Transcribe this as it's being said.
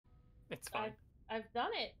It's fine. I've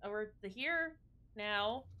done it. We're here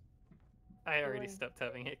now. I already stopped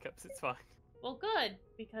having hiccups. It's fine. Well, good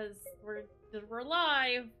because we're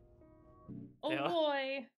live. Oh Yeah.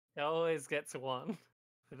 boy. It always gets one,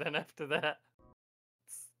 but then after that,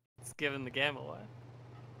 it's giving the game away.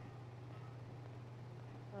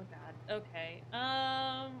 Oh god. Okay.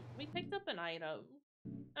 We picked up an item.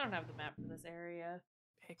 I don't have the map for this area.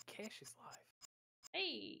 Hey, Cash is live.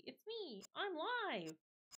 Hey, it's me. I'm live.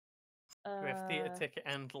 We have theatre ticket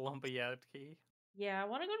and the lumberyard key. Yeah, I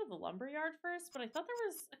want to go to the lumberyard first, but I thought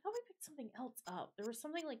we picked something else up. There was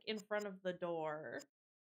something like in front of the door.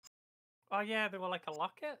 Oh yeah, they were like a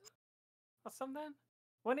locket or something.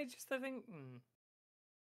 Wasn't it just the thing?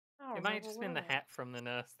 It might have just been the hat from the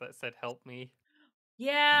nurse that said "Help me."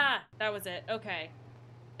 Yeah, that was it. Okay,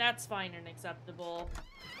 that's fine and acceptable.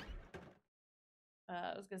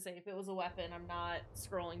 I was gonna say if it was a weapon, I'm not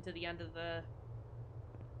scrolling to the end of the.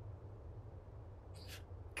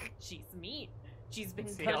 She's meat. She's been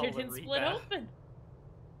gutted and split open.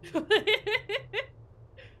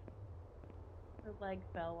 Her leg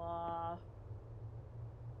fell off.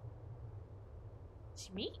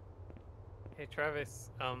 She meat? Hey Travis,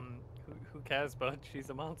 who cares, bud? She's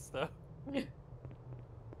a monster.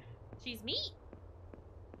 She's meat.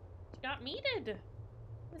 She got meated.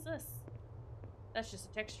 What is this? That's just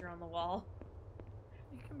a texture on the wall.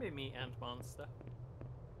 You can be meat and monster.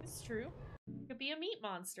 It's true. It could be a meat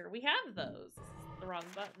monster. We have those. This is the wrong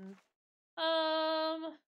button.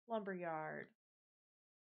 Lumberyard.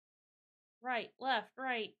 Right, left,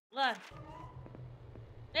 right, left.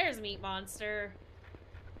 There's meat monster.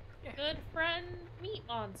 Yeah. Good friend, meat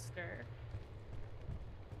monster.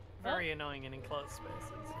 Very annoying in enclosed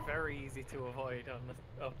spaces. Very easy to avoid on the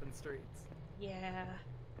open streets. Yeah.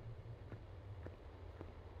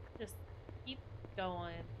 Just keep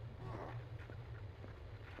going.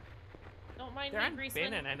 Don't mind there me, hasn't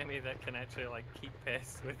been an enemy that can actually like keep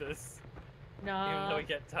pace with us. No. Even though we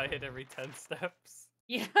get tired every 10 steps.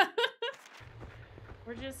 Yeah.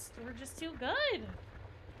 we're just too good.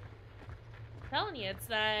 I'm telling you, it's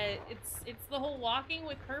the whole walking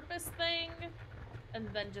with purpose thing, and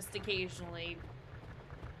then just occasionally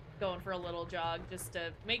going for a little jog just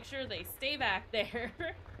to make sure they stay back there.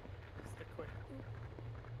 Just a quick.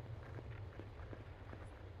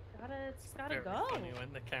 It's gotta go. Funny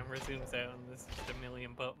when the camera zooms out and there's just a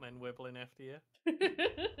million boatmen wibbling after you.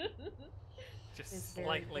 Just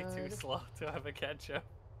slightly too slow to have a catch up.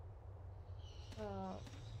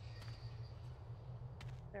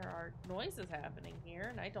 There are noises happening here,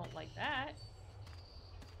 and I don't like that.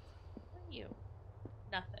 What are you?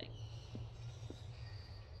 Nothing.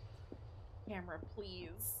 Camera,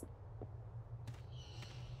 please.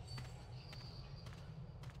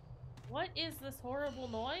 What is this horrible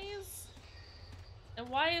noise? And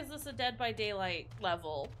why is this a Dead by Daylight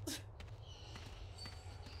level?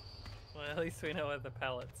 Well, at least we know where the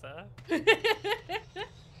pallets are.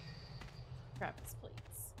 Travis,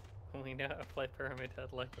 please. We know how to play Pyramid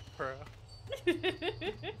Head like a pro.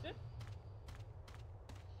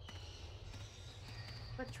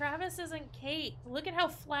 But Travis isn't Kate. Look at how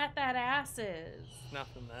flat that ass is.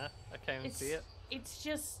 Nothing there. I can't even see it. It's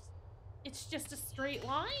just a straight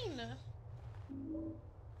line.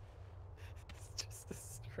 It's just a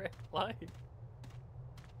straight line.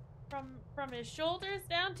 From his shoulders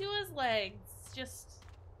down to his legs. Just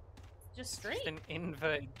straight. Just an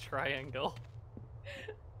inverted triangle.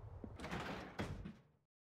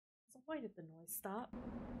 So why did the noise stop?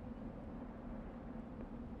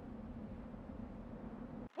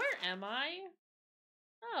 Where am I?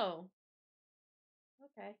 Oh.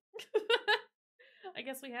 Okay. I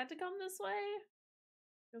guess we had to come this way?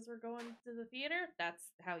 Because we're going to the theater? That's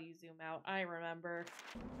how you zoom out. I remember.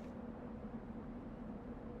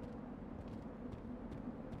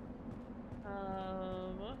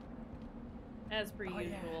 As per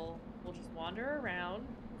usual, we'll just wander around,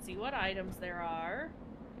 see what items there are.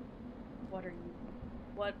 What are you...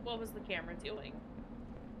 What was the camera doing?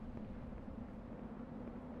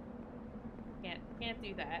 Can't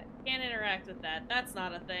do that. Can't interact with that. That's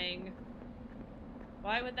not a thing.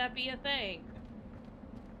 Why would that be a thing?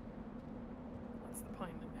 What's the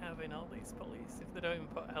point in having all these police if they don't even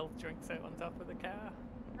put health drinks out on top of the car?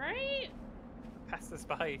 Right? Passers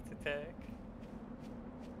by to take.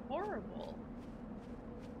 Horrible.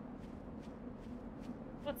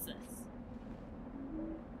 What's this?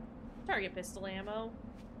 Target pistol ammo.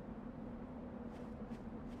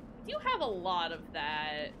 You have a lot of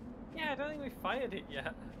that. Yeah, I don't think we fired it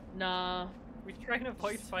yet. Nah. We try and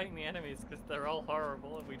avoid fighting the enemies because they're all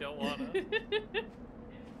horrible and we don't want to.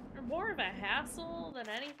 They're more of a hassle than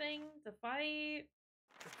anything to fight.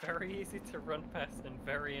 Very easy to run past and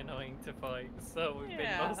very annoying to fight, so we've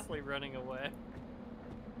been mostly running away.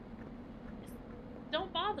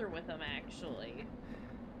 Don't bother with them, actually.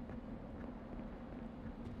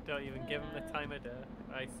 Don't even give them the time of day,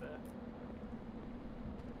 I say.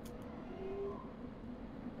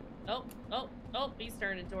 Oh, he's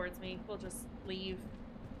turning towards me. We'll just leave.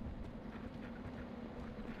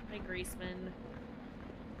 Hey, Greaseman.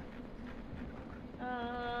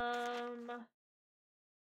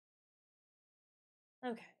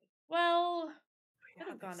 Okay. Well, could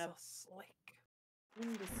have gone up. So slick.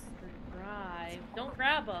 Industry Drive. Don't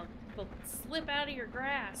grab them. They'll slip out of your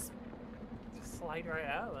grasp. Just slide right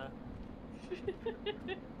out of there.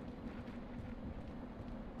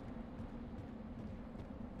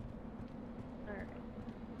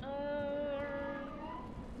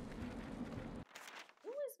 Who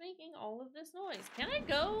is making all of this noise? Can I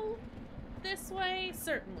go this way?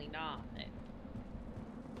 Certainly not.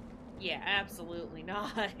 Yeah, absolutely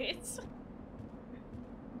not.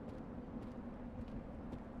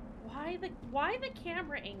 Why the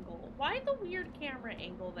camera angle? Why the weird camera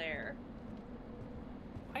angle there?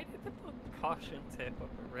 Why did they put caution tape up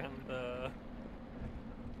around the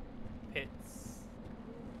pits?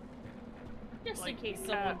 Just in case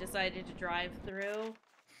someone decided to drive through.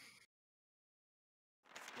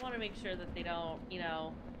 I want to make sure that they don't, you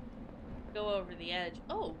know, go over the edge.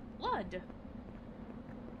 Oh, blood!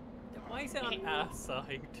 Why is it on our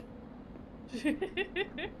side? Good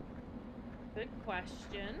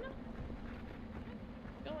question.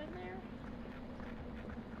 Go in there.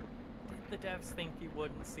 Did the devs think you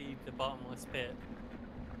wouldn't see the bottomless pit,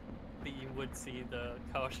 but you would see the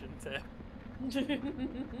caution tip?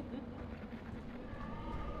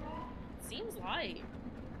 Seems like.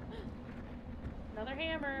 Another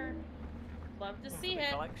hammer. Love to see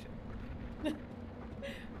it. Do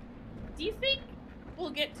you think we'll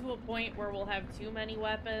get to a point where we'll have too many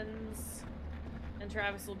weapons and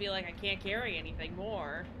Travis will be like, I can't carry anything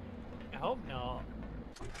more? I hope not.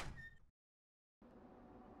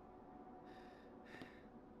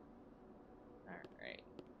 Alright.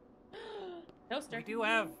 Toaster. We do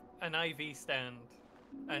have an IV stand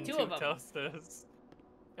and two toasters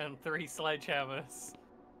and 3 sledgehammers.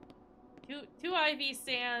 Two IV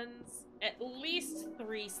stands, at least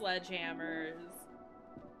 3 sledgehammers,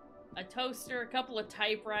 a toaster, a couple of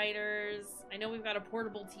typewriters. I know we've got a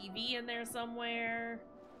portable TV in there somewhere.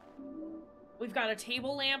 We've got a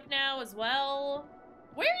table lamp now as well.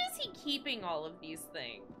 Where is he keeping all of these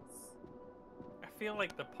things? I feel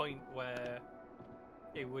like the point where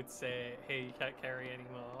it would say, hey, you can't carry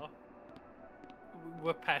anymore.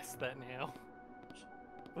 We're past that now.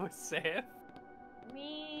 We're safe. I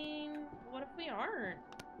mean, what if we aren't?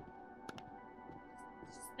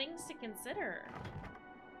 Just things to consider.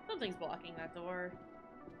 Something's blocking that door.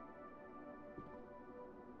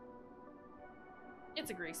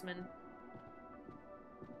 It's a greaseman.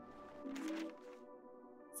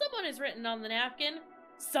 Someone has written on the napkin,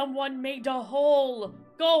 someone made a hole!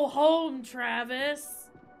 Go home, Travis!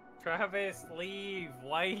 Travis, leave!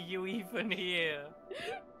 Why are you even here?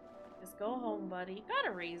 Just go home, buddy. Got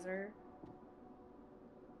a razor.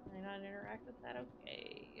 Can I not interact with that?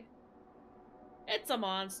 Okay. It's a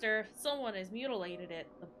monster. Someone has mutilated it.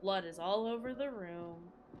 The blood is all over the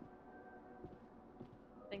room.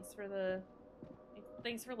 Thanks for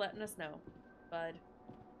letting us know, bud.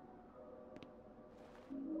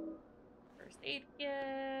 First aid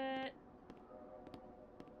kit.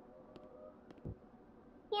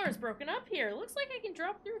 Floor is broken up here. Looks like I can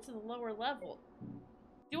drop through to the lower level.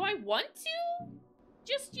 Do I want to?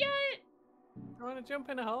 Just yet? You want to jump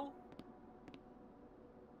in a hole?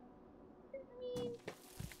 I mean,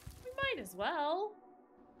 we might as well.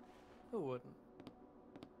 Who wouldn't?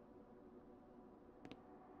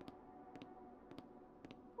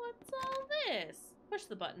 What's all this? Push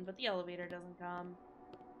the button, but the elevator doesn't come.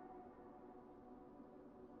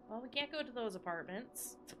 Well, we can't go to those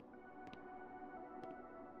apartments.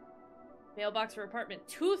 Mailbox for apartment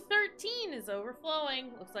 213 is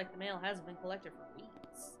overflowing. Looks like the mail hasn't been collected for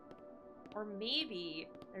weeks. Or maybe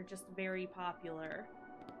they're just very popular.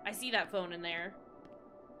 I see that phone in there.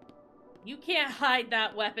 You can't hide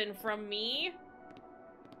that weapon from me.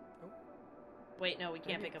 Oh. Wait, no, we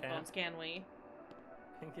can't pick up phones, can we?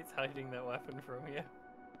 I think it's hiding that weapon from you.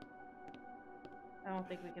 I don't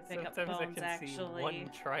think we can pick up Sometimes phones, I can actually. see one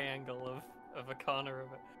triangle of a corner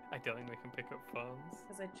of it. I don't think we can pick up phones.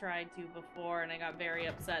 Because I tried to before, and I got very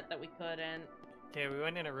upset that we couldn't. Yeah, we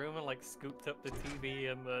went in a room and like scooped up the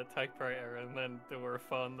TV and the typewriter, and then there were a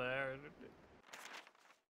phone there. And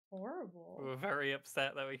horrible. we were very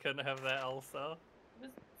upset that we couldn't have that also.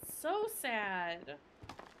 It was so sad.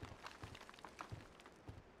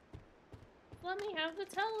 Let me have the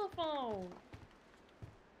telephone.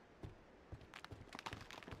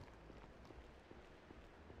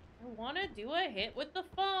 I want to do a hit with the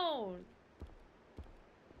phone.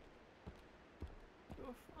 Do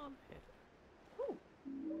a fun hit. Ooh.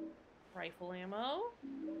 Rifle ammo.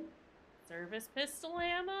 Service pistol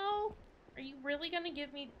ammo. Are you really gonna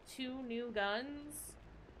give me 2 new guns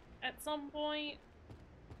at some point?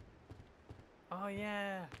 Oh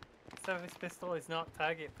yeah. Service pistol is not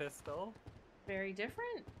target pistol. Very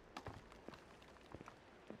different.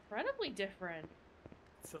 Incredibly different.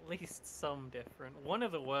 It's at least some different. One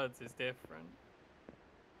of the words is different.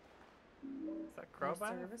 Is that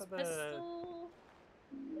crowbar Service for the pistol.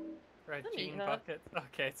 red The meat jean hook. bucket?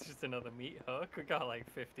 Okay, it's just another meat hook. We got like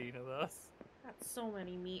 15 of those. Got so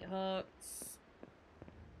many meat hooks.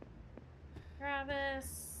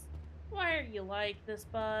 Travis, why are you like this,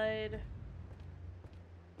 bud?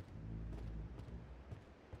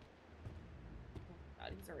 Oh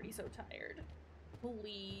God, he's already so tired.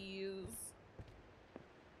 Please.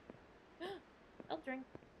 Health drink.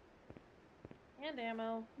 And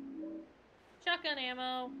ammo. Shotgun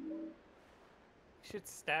ammo. You should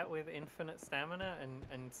start with infinite stamina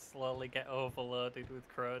and slowly get overloaded with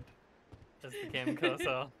crud as the game goes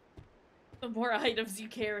on. The more items you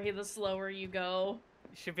carry, the slower you go.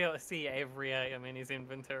 You should be able to see every item in his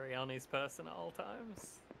inventory on his person at all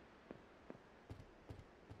times.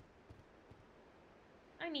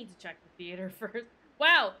 I need to check the theater first.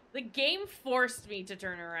 Wow, the game forced me to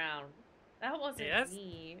turn around. That wasn't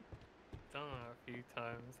me. Done it a few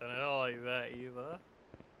times, and I don't like that either.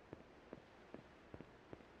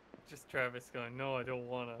 Just Travis going, no, I don't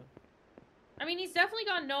wanna. I mean, he's definitely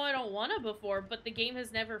gone, no, I don't wanna before, but the game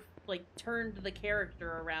has never, like, turned the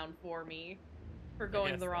character around for me for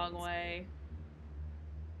going the wrong way.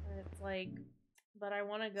 And it's like, but I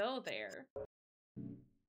wanna go there.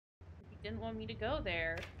 If he didn't want me to go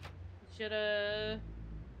there, he should've,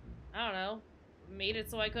 I don't know, made it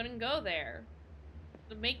so I couldn't go there.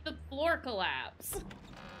 To make the floor collapse.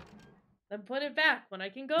 Then put it back when I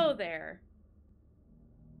can go there.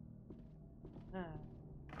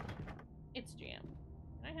 It's jammed.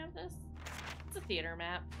 Can I have this? It's a theater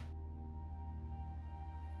map.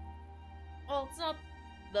 Well, it's not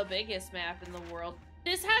the biggest map in the world.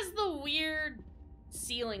 This has the weird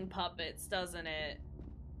ceiling puppets, doesn't it?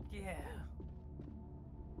 Yeah.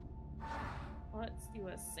 Let's do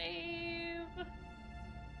a save.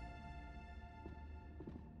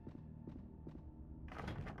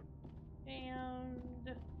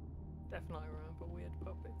 And Definitely remember weird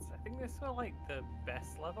puppets. I think this was like the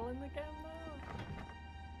best level in the game though.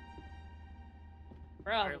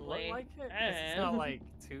 probably. Or it looked like it, 'cause it's not like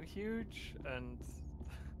too huge and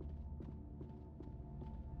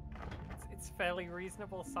it's fairly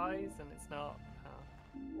reasonable size and it's not.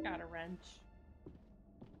 Got a wrench.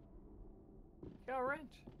 Got a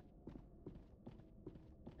wrench.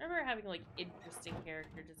 I remember having like interesting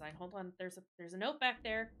character design. Hold on, there's a note back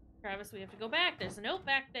there. Travis, we have to go back. There's a note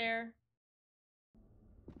back there.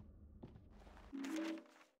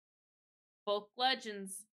 Folk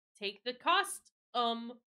legends take the cost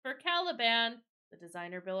for Caliban. The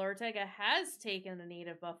designer Bill Ortega has taken a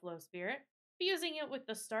native buffalo spirit, fusing it with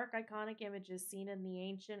the stark iconic images seen in the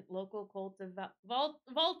ancient local cult of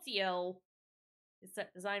Valtiel. Its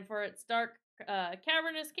set design for its dark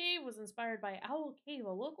cavernous cave was inspired by Owl Cave,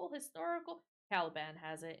 a local historical. Caliban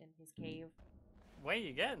has it in his cave. Where are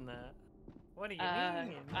you getting that? What do you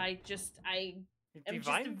mean? I'm just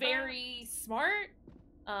very smart.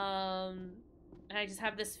 And I just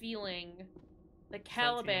have this feeling that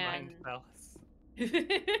Caliban.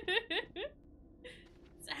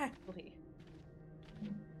 Exactly.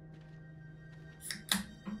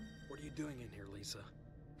 What are you doing in here, Lisa?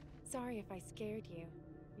 Sorry if I scared you.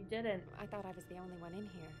 You didn't. I thought I was the only one in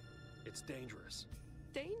here. It's dangerous.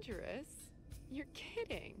 Dangerous? You're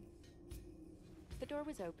kidding. The door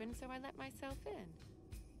was open, so I let myself in.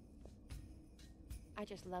 I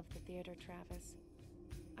just love the theater, Travis.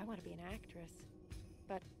 I want to be an actress.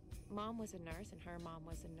 But Mom was a nurse, and her mom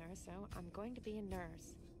was a nurse, so I'm going to be a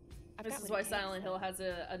nurse. This is why Silent Hill has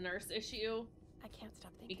a nurse issue. I can't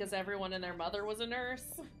stop thinking. Because everyone and their mother was a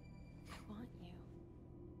nurse. I want you.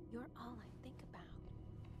 You're all I think about.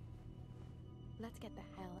 Let's get the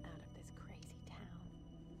hell out of this crazy town.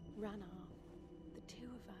 Run off. The two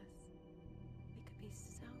of us. We could be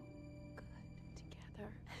so good together.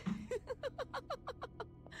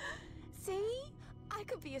 See? I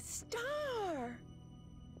could be a star.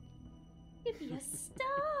 You could be a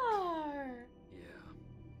star.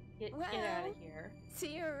 Yeah. Get out of here.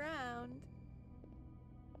 See you around.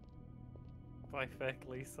 Bye, fake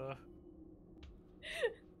Lisa.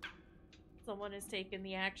 It's Someone has taken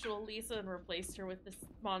the actual Lisa and replaced her with this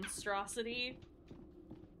monstrosity.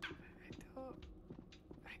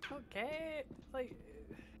 I don't get it. Like,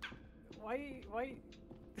 why?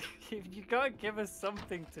 You gotta give us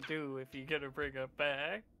something to do if you're gonna bring her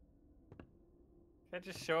back. Can't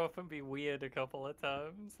just show up and be weird a couple of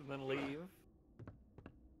times and then leave.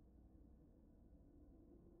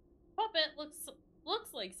 Puppet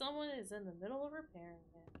looks like someone is in the middle of repairing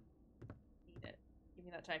it. Need it. Give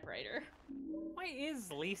me that typewriter. Why is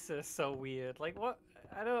Lisa so weird? Like, what?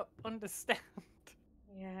 I don't understand.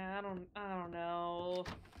 Yeah, I don't know.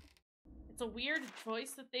 It's a weird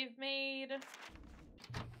choice that they've made. There's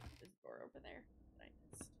a door over there that I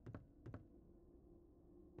missed.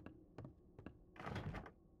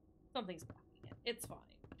 Something's blocking it. It's fine.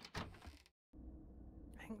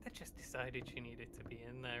 I think they just decided she needed to be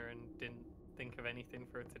in there and didn't think of anything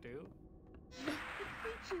for her to do.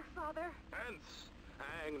 Beseech you, Father. Hence,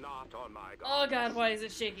 hang not on my God. Oh god, why is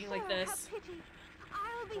it shaking like Sir, this? have pity.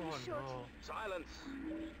 I'll be Oh his surety. no. Silence.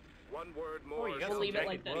 One word more. you got shall some leave it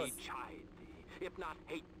like make me this. chide thee, if not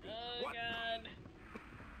hate thee. Oh What? god.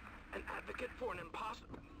 An advocate for an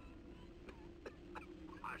impossible.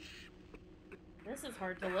 Hush. This is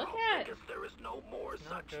hard to Thou look at. thinkest there is no more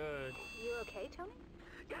Not such. good. You okay, Tony?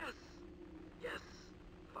 Yes. Yes.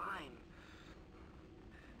 Fine.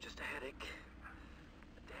 Just a headache.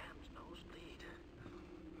 A damned nosebleed.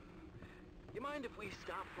 You mind if we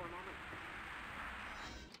stop for a moment?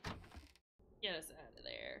 Get us out of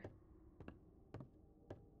there.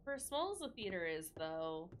 For as small as the theater is,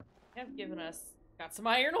 though, they have given us got some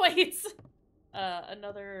iron weights.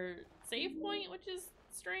 Another save point, which is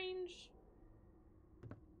strange.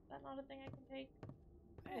 Is that not a thing I can take?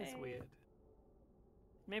 That is Okay. weird.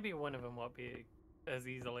 Maybe one of them won't be as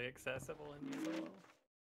easily accessible in the other world.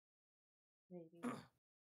 Maybe.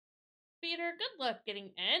 Peter, good luck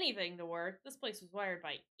getting anything to work. This place was wired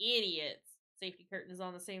by idiots. Safety curtain is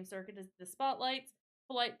on the same circuit as the spotlights.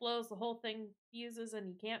 The light blows, the whole thing fuses, and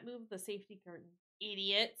you can't move the safety curtain.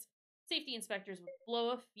 Idiots. Safety inspectors would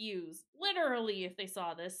blow a fuse. Literally, if they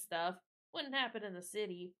saw this stuff. Wouldn't happen in the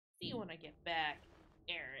city. See you when I get back.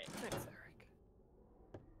 Eric. Thanks, Eric.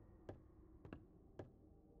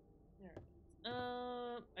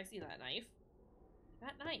 I see that knife.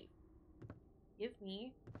 That knife. Give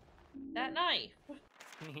me that knife.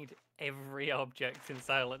 We need every object in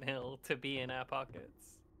Silent Hill to be in our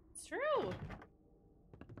pockets. It's true.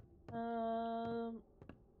 I mean,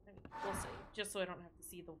 we'll see. Just so I don't have to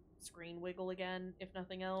see the screen wiggle again, if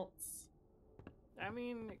nothing else. I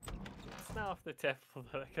mean, it's not off the table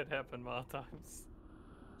that it could happen more times.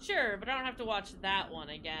 Sure, but I don't have to watch that one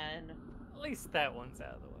again. At least that one's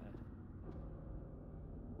out of the way.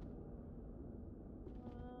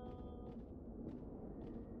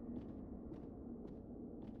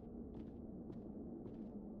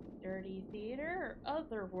 Dirty theater or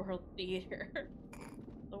otherworld theater?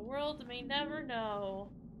 The world may never know.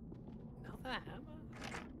 Another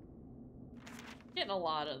hammer? Getting a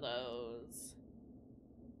lot of those.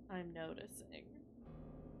 I'm noticing.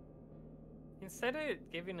 Instead of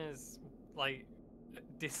giving us, like,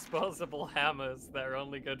 disposable hammers that are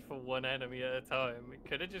only good for one enemy at a time, it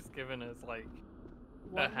could have just given us, like,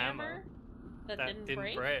 One hammer that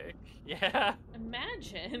didn't break? Yeah.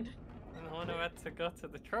 Imagine. No one had to go to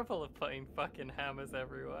the trouble of putting fucking hammers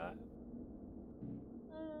everywhere.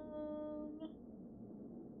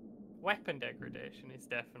 Weapon degradation is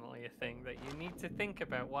definitely a thing that you need to think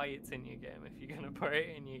about why it's in your game if you're gonna put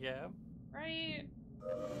it in your game. Right?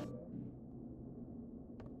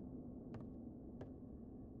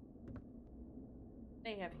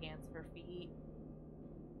 They have hands for feet.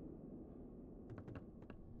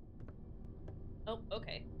 Oh,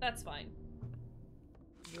 okay. That's fine.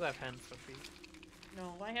 You have hands for feet.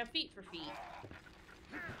 No, I have feet for feet.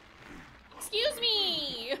 Excuse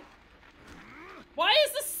me! Why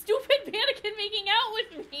is this stupid mannequin making out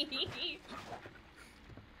with me?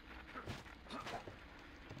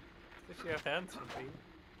 Because you have hands for feet.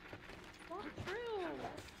 Not true.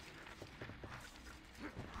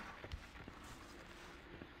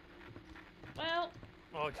 Well,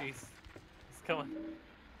 Oh jeez. It's coming.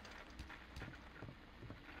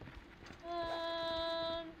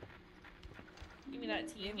 give me that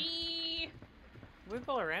TV.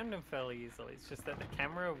 Wiggle around them fairly easily. It's just that the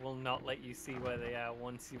camera will not let you see where they are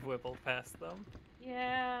once you've wiggled past them.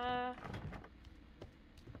 Yeah.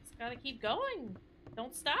 Just gotta keep going.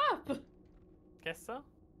 Don't stop. Guess so.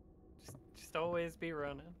 Just always be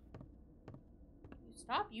running. You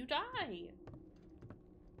stop, you die. I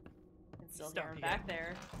can still Stop, hear him you back get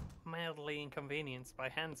there. Mildly inconvenienced by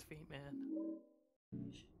hands feet, man.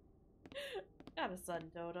 Not a sun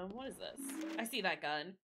totem. What is this? I see that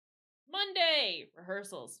gun. Monday!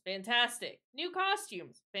 Rehearsals. Fantastic. New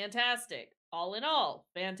costumes. Fantastic. All in all.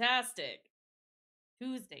 Fantastic.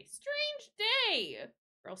 Tuesday. Strange day!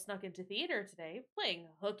 Girl snuck into theater today, playing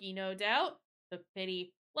hooky no doubt. Took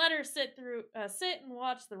pity. Let her sit and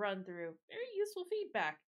watch the run-through. Very useful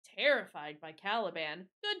feedback. Terrified by Caliban.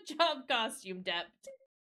 Good job, costume depth.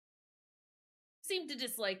 Seemed to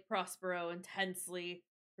dislike Prospero intensely.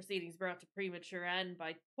 Proceedings brought to premature end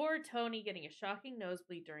by poor Tony getting a shocking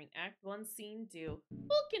nosebleed during Act 1, Scene 2.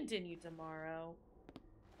 We'll continue tomorrow.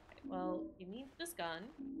 Okay, well, you need this gun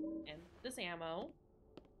and this ammo.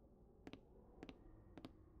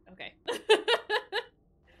 Okay.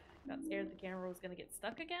 Got scared the camera was gonna get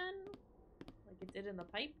stuck again, like it did in the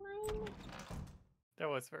pipe room. That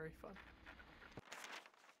was very fun.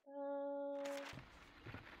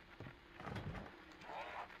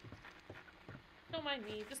 Don't mind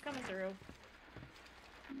me, just coming through.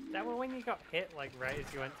 That was when you got hit, like, right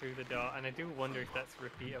as you went through the door, and I do wonder if that's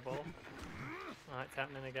repeatable. Oh, it's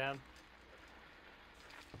happening again.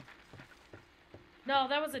 No,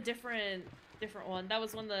 that was a different one. That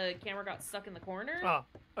was when the camera got stuck in the corner. Oh,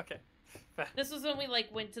 okay. This was when we,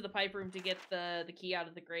 like, went to the pipe room to get the key out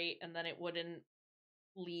of the grate, and then it wouldn't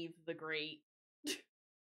leave the grate.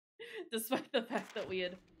 Despite the fact that we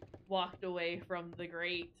had walked away from the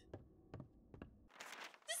grate.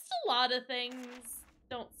 Just a lot of things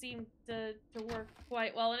don't seem to work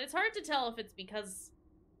quite well, and it's hard to tell if it's because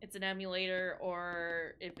it's an emulator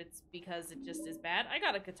or if it's because it just is bad. I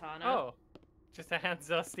got a katana. Oh, just a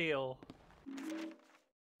Hanzo Steel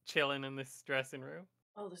chilling in this dressing room.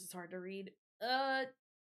 Oh, this is hard to read. Jack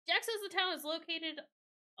says the town is located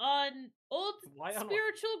on old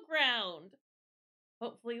spiritual ground.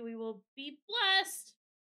 Hopefully we will be blessed.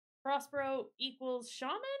 Prospero equals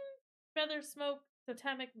shaman. Feather smoke,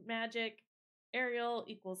 totemic magic. Ariel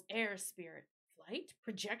equals air spirit. Flight,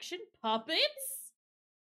 projection, puppets.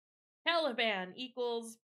 Caliban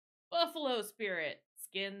equals buffalo spirit.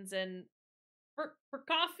 Skins and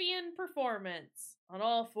Prokoffian performance. On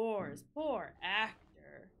all fours. Poor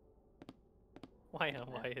actor. Why oh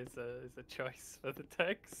why is a choice for the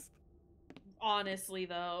text? Honestly,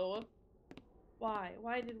 though. Why?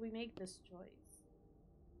 Why did we make this choice?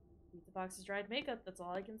 Pizza box's dried makeup, that's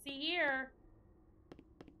all I can see here.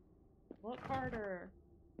 Look harder.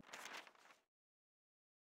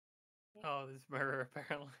 Oh, this mirror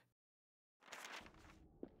apparently.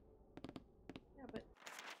 Yeah, but...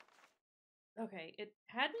 Okay, it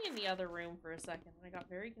had me in the other room for a second, and I got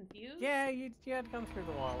very confused. Yeah, you had to come through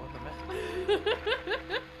the wall of the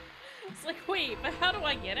map. It's like, wait, but how do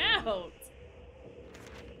I get out?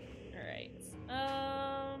 Alright.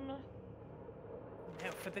 Now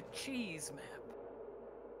for the cheese map.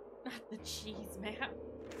 Not the cheese map.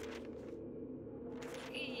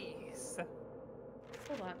 Cheese.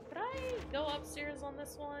 Hold on, could I go upstairs on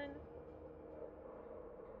this one?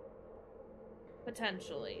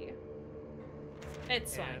 Potentially.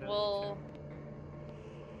 It's Yeah, fine. We'll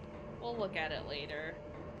look at it later.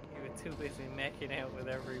 You were too busy making out with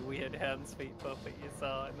every weird hands feet puppet you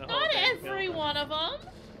saw in the whole Not damn every building. one of them.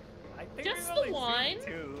 I think Just we've the only one. seen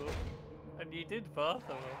two, and you did both of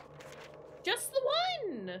them. Just the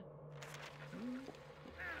one.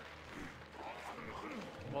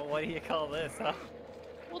 Well, what do you call this, huh?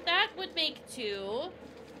 Well, that would make two,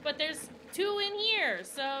 but there's two in here,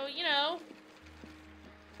 so you know.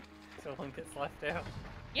 So one gets left out.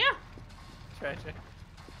 Yeah. Treasure.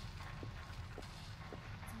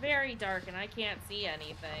 It's very dark and I can't see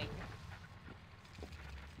anything.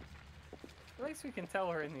 At least we can tell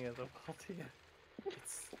we're in the other world here.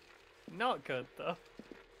 It's not good though.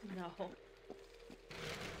 No.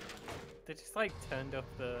 They just like turned up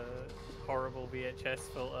the horrible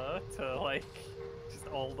VHS filter to like just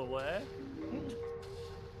all the way.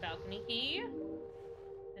 Balcony key.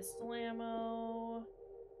 Pistol ammo.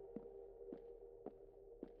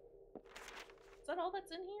 Is that all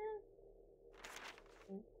that's in here?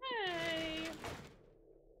 Okay.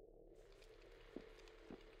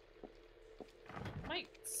 Might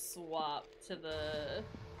swap to the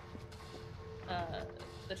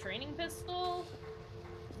training pistol.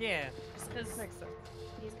 Yeah, Just because makes sense.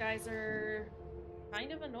 these guys are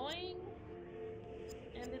kind of annoying.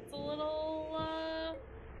 And it's a little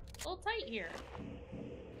tight here.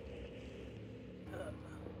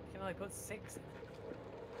 Can I put 6 in?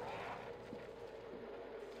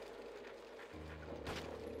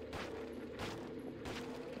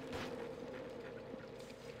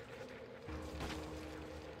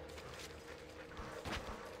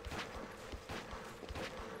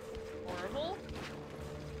 Horrible.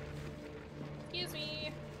 Excuse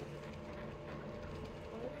me.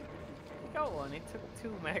 got one. It took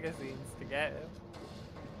 2 magazines to get him.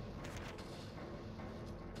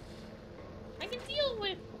 I can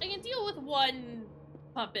deal with one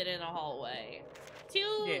puppet in a hallway.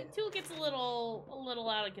 Two gets a little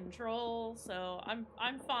out of control, so I'm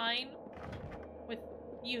fine with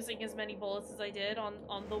using as many bullets as I did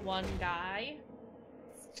on the one guy.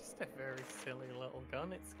 It's just a very silly little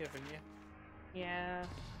gun it's giving you. Yeah.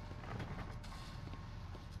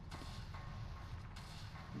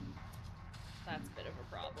 That's a bit of a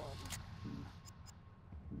problem.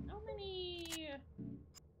 How many...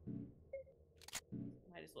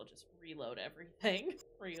 Might as well just reload everything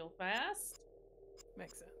real fast.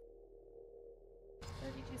 Makes sense.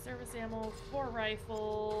 32 service ammo, 4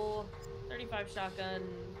 rifle, 35 shotgun.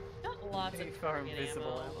 Got lots of target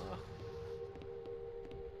invisible ammo.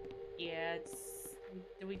 Yeah,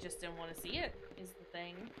 we just didn't want to see it, is the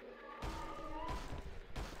thing.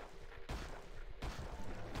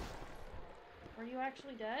 Were you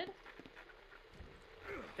actually dead?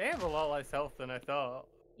 They have a lot less health than I thought.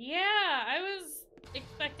 Yeah, I was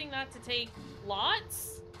expecting that to take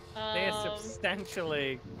lots. They are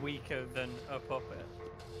substantially weaker than a puppet.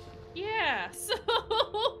 Yeah,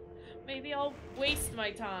 so maybe I'll waste my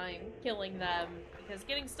time killing them, because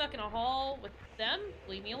getting stuck in a hall with them,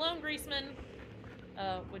 leave me alone, Greaseman,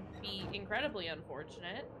 would be incredibly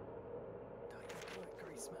unfortunate. Don't you do it,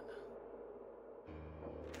 Greaseman.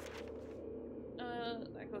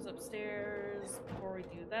 That goes upstairs. Before we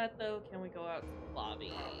do that, though, can we go out to the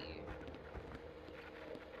lobby?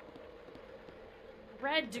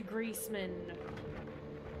 Red to Greaseman.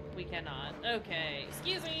 We cannot. Okay,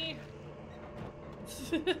 excuse me.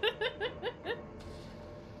 Just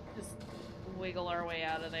wiggle our way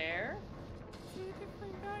out of there. See a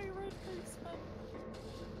different guy, Red Greaseman.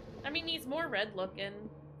 I mean, he's more red looking.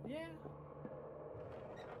 Yeah.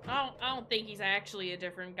 I don't think he's actually a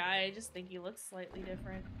different guy. I just think he looks slightly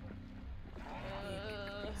different.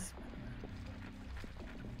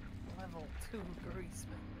 Level 2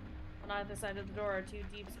 Greaseman. On either side of the door are 2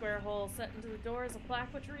 deep square holes. Set into the door is a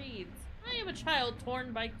plaque which reads, "I am a child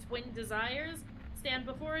torn by twin desires. Stand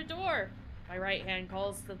before a door. My right hand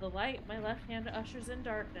calls to the light. My left hand ushers in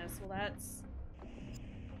darkness." Well, that's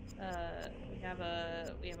we have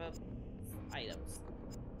items,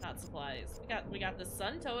 not supplies. We got the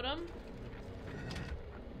sun totem.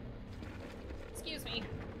 Excuse me.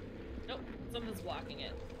 Nope, something's blocking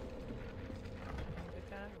it.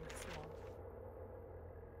 Okay.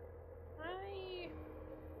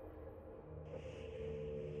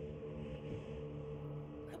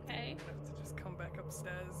 I have to just come back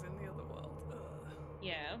upstairs in the other world. Ugh.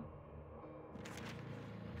 Yeah.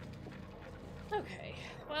 Okay.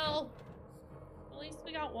 Well, at least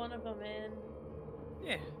we got one of them in.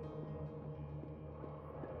 Yeah.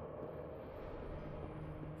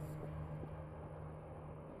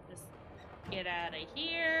 Just get out of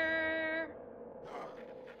here.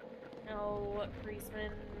 No,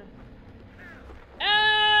 Greaseman.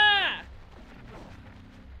 Ah!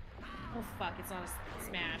 Oh fuck, it's not a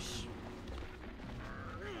smash.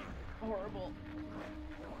 Horrible.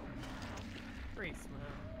 Greaseman.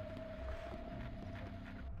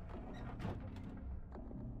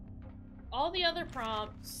 All the other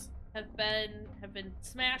prompts have been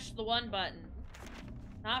smash the one button.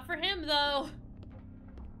 Not for him though.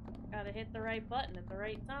 Gotta hit the right button at the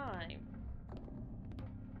right time.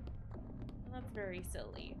 And that's very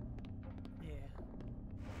silly. Yeah.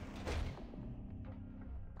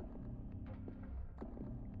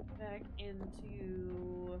 Back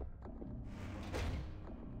into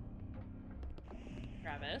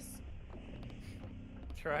Travis.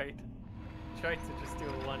 Tried to just do a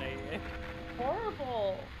 180.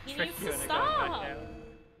 Horrible. He Trick needs you to into stop. going back out.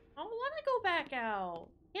 I don't want to go back out.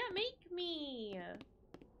 Can't make me.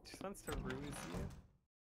 Just wants to ruse you.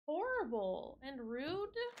 Horrible and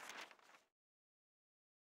rude.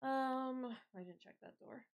 I didn't check that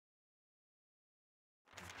door.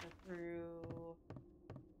 Go through.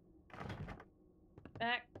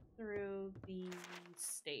 Back through the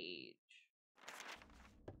stage.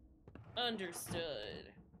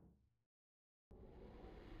 Understood.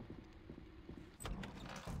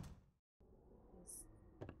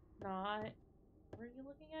 Not. What are you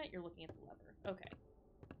looking at? You're looking at the lever. Okay.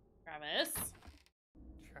 Travis.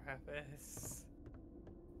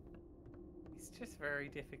 He's just very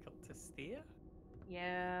difficult to steer.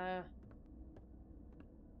 Yeah.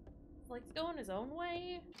 Likes going his own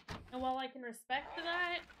way. And while I can respect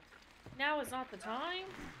that, now is not the time.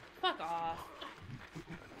 Fuck off.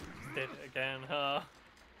 Just did it again, huh?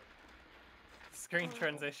 Screen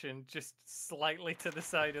transition just slightly to the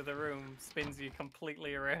side of the room spins you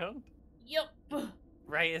completely around. Yup.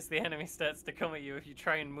 right as the enemy starts to come at you if you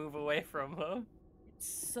try and move away from them.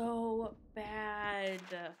 It's so bad.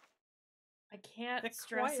 I can't They're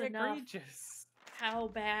stress quite enough egregious. how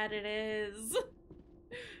bad it is.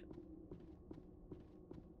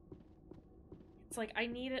 It's like I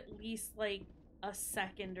need at least like a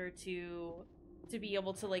second or two to be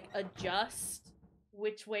able to like adjust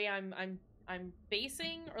which way I'm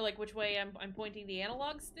facing, or like which way I'm pointing the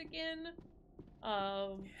analog stick in.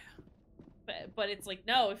 But it's like,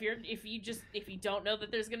 no, if you don't know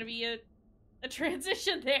that there's gonna be a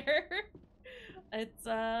transition there,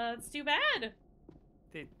 it's too bad.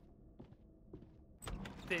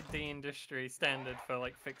 The industry standard for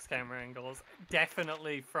like fixed camera angles,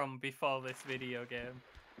 definitely from before this video game,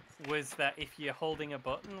 was that if you're holding a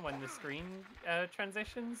button when the screen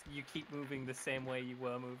transitions, you keep moving the same way you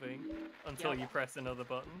were moving until you press another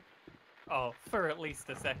button. Oh, for at least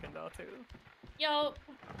a second or two. Yo.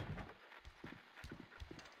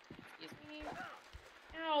 Excuse me.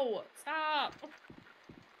 Ow! Stop!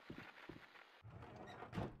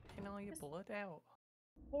 Getting all your blood out.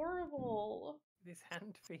 Horrible. These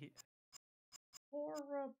hand feet.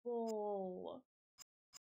 Horrible.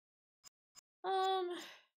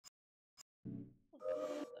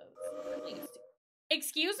 Please.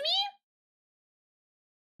 Excuse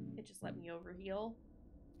me? It just let me overheal.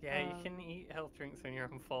 Yeah, you can eat health drinks when you're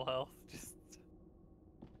on full health. Just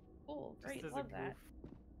Cool, great, as a love that.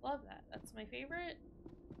 goof. Love that. That's my favorite.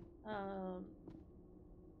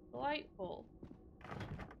 Delightful.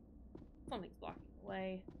 Something's blocking the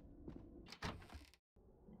way.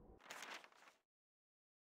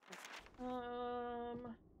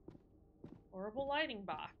 Horrible lighting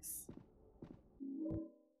box.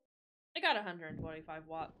 I got a 125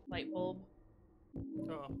 watt light bulb.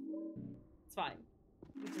 Oh. It's fine.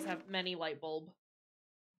 We just have many light bulb.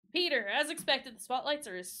 Peter, as expected, the spotlights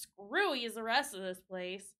are as screwy as the rest of this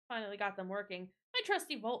place. Finally got them working. My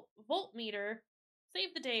trusty voltmeter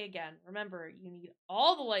saved the day again. Remember, you need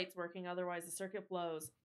all the lights working, otherwise the circuit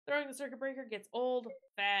blows. Throwing the circuit breaker gets old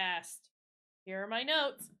fast. Here are my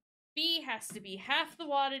notes. B has to be half the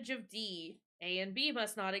wattage of D. A and B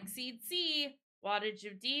must not exceed C. Wattage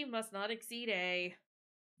of D must not exceed A.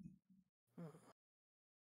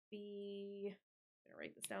 B. I'm gonna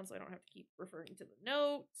write this down so I don't have to keep referring to the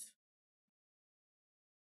note.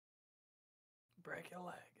 Break a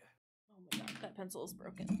leg. Oh my god, that pencil is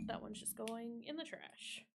broken. That one's just going in the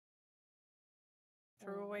trash.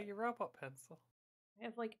 Throw away your robot pencil. I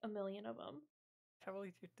have like a million of them. How will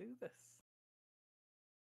you do this?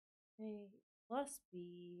 A plus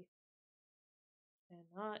B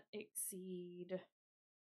cannot exceed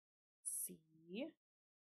C.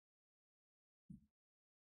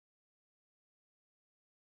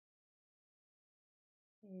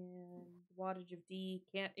 And wattage of D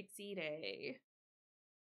can't exceed A.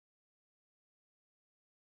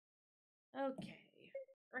 Okay,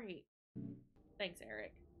 great. Thanks,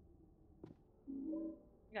 Eric.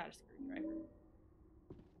 I got a screwdriver.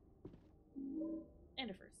 And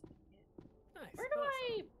a first aid kit. Nice. Where do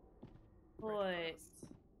I put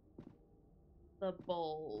the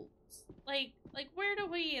bulbs? Like where do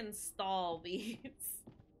we install these?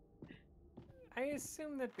 I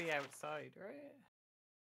assume they'd be outside, right?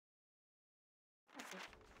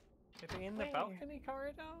 Are they in the balcony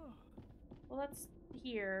corridor? Well, that's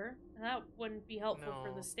here, and that wouldn't be helpful for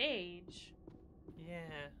No. the stage.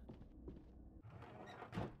 Yeah.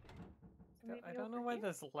 So I maybe don't know over where here?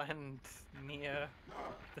 there's land near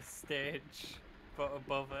the stage, but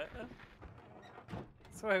above it.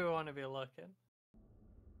 That's where we want to be looking.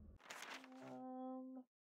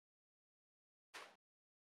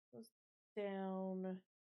 Goes down.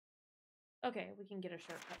 Okay, we can get a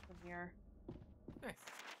shortcut from here. Nice.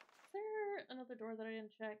 Is there another door that I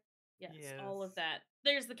didn't check? Yes, all of Yes. that.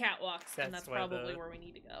 There's the catwalks, and that's That's where probably the- where we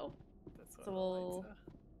need to go. That's where So the we'll lights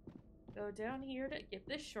go down here to get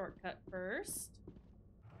this shortcut first.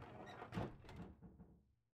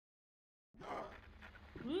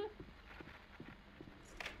 Ooh.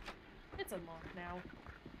 It's unlocked now.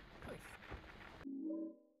 are.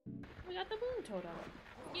 We got the moon totem.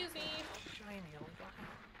 Excuse me. Shiny old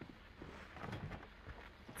light.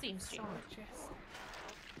 Seems So cheap. majestic.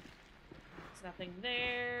 There's nothing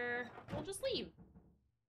there. We'll just leave.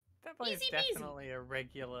 That boy is Easy peasy. definitely a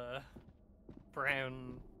regular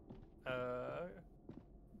brown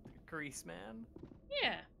grease man.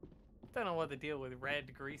 Yeah, Don't know what the deal with red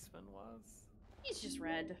greaseman was. he's just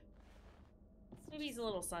red. Maybe he's a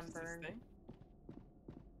little Just his sunburned. thing.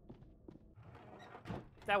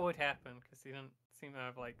 That would happen because he doesn't seem to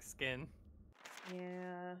have like skin.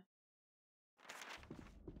 Yeah.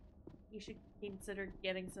 you should consider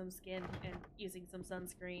getting some skin and using some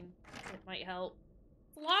sunscreen. It might help.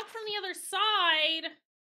 It's locked from the other side!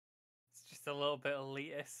 It's just a little bit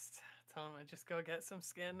elitist. Tell him to just go get some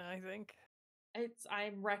skin, I think.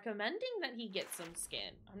 I'm recommending that he get some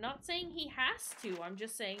skin. I'm not saying he has to. I'm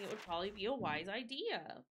just saying it would probably be a wise idea.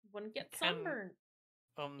 Wouldn't get sunburned.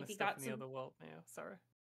 The If he stuff got in the some- other world now, sorry.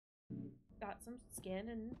 Got some skin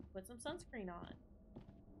and put some sunscreen on.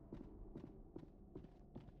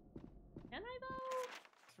 Can I though?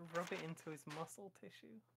 Just rub it into his muscle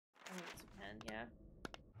tissue. I guess we can,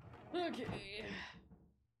 yeah. Okay.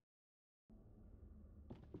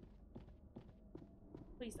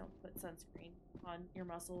 Please don't put sunscreen on your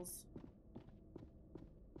muscles.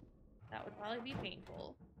 That would probably be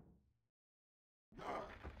painful.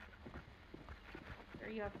 Sir,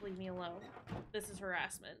 you have to leave me alone. This is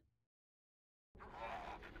harassment.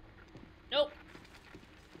 Nope.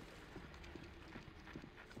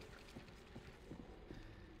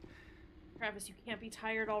 Travis, you can't be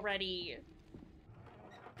tired already.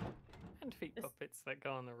 And feet This- puppets that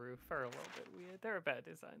go on the roof are a little bit weird. They're a better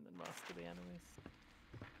design than most of the enemies.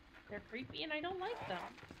 They're creepy and I don't like them.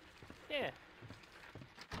 Yeah.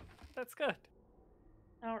 That's good.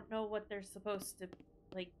 I don't know what they're supposed to,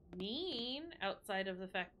 like, mean outside of the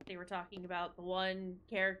fact that they were talking about the one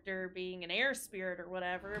character being an air spirit or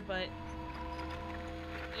whatever, but,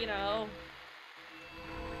 you know.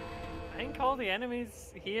 I think all the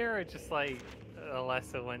enemies here are just like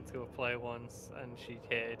Alessa went to a play once and she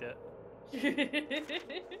hated it.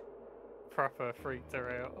 Proper freaked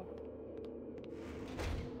her out.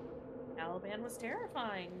 Caliban was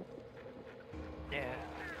terrifying. Yeah.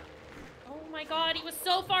 Oh my god, he was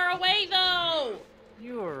so far away though!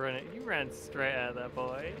 You ran straight at that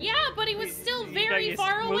boy. Yeah, but he was still You got very your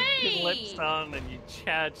far smoking away! lips on and you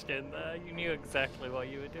charged in there. You knew exactly what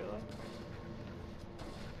you were doing.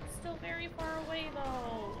 Still very far away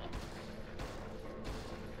though.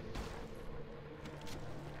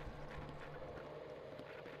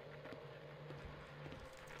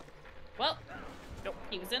 Well, Nope.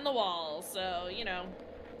 he was in the wall, so, you know.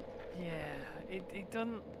 Yeah, it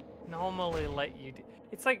doesn't normally let you do...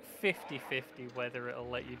 It's like 50-50 whether it'll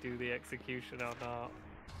let you do the execution or not.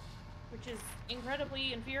 Which is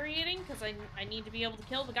incredibly infuriating, because I need to be able to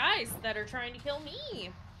kill the guys that are trying to kill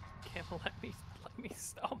me. Can't let me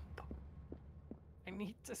stomp. I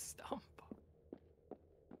need to stomp.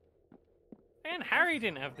 Man, Harry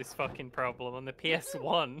didn't have this fucking problem on the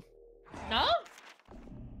PS1. No?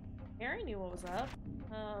 Harry knew what was up.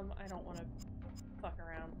 I don't want to fuck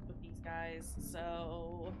around with these guys,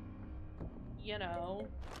 so... You know.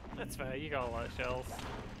 That's fair, you got a lot of shells.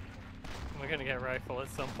 We're gonna get a rifle at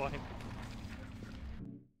some point.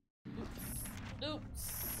 Oops.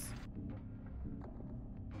 Oops.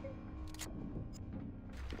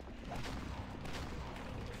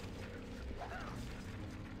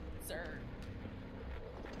 Sir.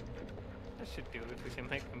 That should do it if we can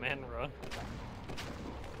make the men run.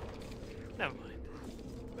 Never mind.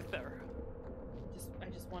 With their... I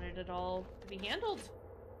just wanted it all to be handled.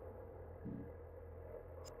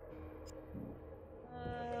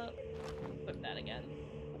 Equip that again.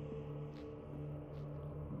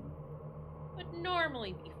 Would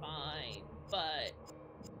normally be fine, but...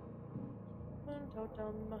 Moon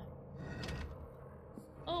totem.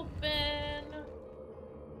 Open!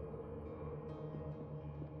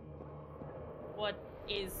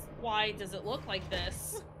 Why does it look like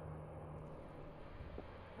this?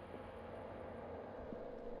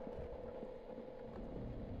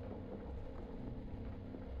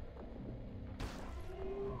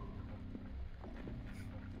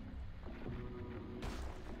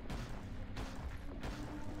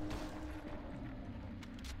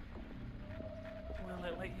 Will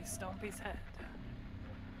it let you stomp his head?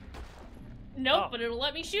 Nope, Oh. but it'll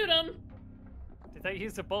let me shoot him. Did that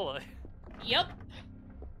use a bullet? Yep.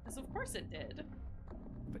 Because of course it did.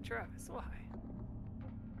 But Travis, why?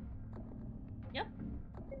 Yep.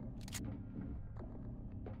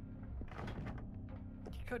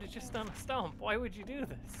 You could have just done a stomp. Why would you do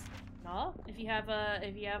this? No, if you have a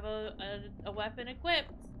weapon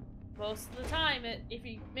equipped, most of the time, if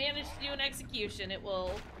you manage to do an execution, it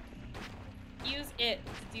will use it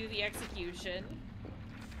to do the execution.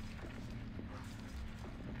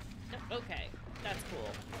 Okay, that's cool.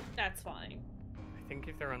 That's fine. I think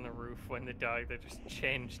if they're on the roof when they die, they just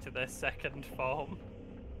change to their second form.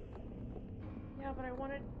 Yeah, but I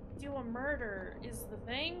want to do a murder, is the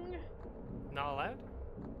thing. Not allowed?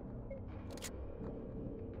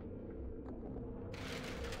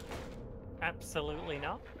 Absolutely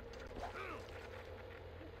not.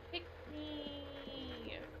 Pick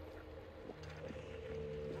me.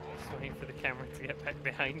 Just waiting camera to get back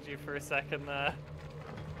behind you for a second there.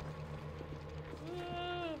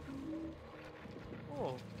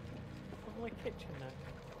 Oh, lovely kitchen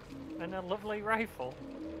there. And a lovely rifle.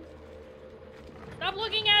 Stop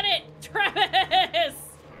looking at it, Travis!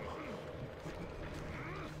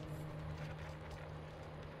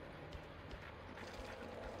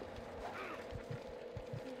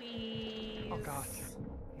 Please. Oh god.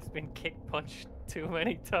 He's been kick punched too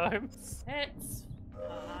many times. It's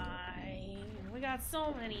fine. We got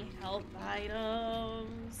so many health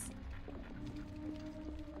items.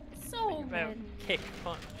 So Think about many. kick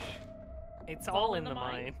punch. It's all in the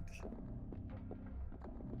mind.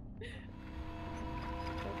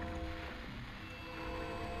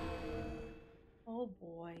 Oh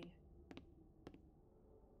boy.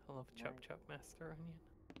 I love Chop Chop Master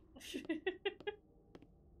Onion.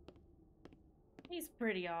 He's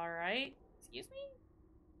pretty alright. Excuse me?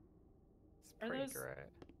 It's Are pretty those- great.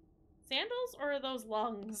 Sandals or are those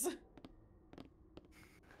lungs?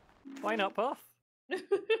 Why not both? Since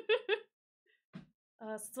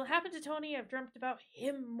what happened to Tony, I've dreamt about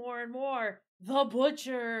him more and more. The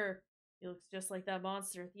Butcher! He looks just like that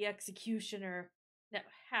monster, the Executioner. Now,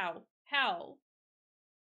 how? How?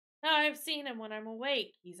 Now I've seen him when I'm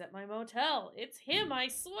awake. He's at my motel. It's him, I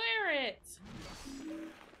swear it!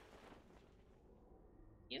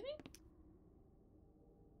 Excuse me?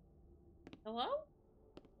 Hello?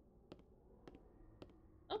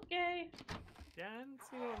 Okay. Yeah, I didn't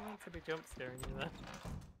see what meant to be jump scaring you there.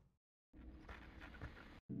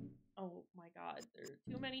 Oh my god, there are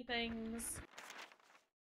too many things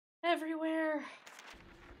everywhere.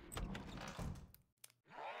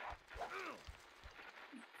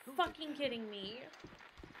 Fucking kidding me.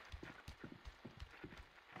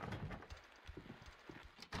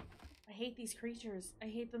 I hate these creatures. I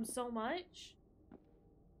hate them so much.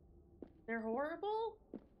 They're horrible.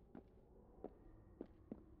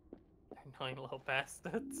 Annoying little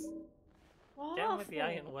bastards. Awful. Get 'em with the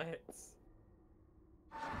iron wits.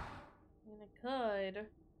 I mean, I could.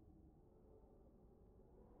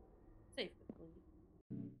 Save the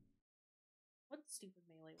fleet. What stupid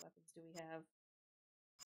melee weapons do we have?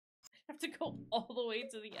 I have to go all the way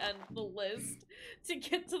to the end of the list to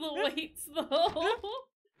get to the weights, though.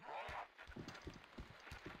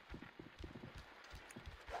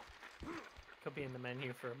 Could be in the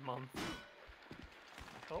menu for a month.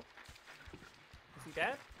 Oh. Is he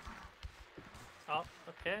dead? Oh,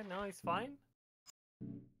 okay, no, he's fine.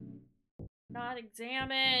 Not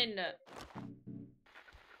examine.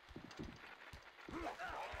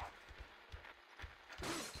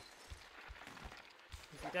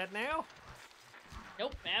 Is he dead now?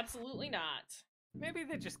 Nope, absolutely not. Maybe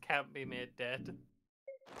they just can't be made dead.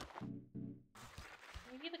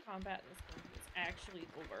 Maybe the combat in this game is actually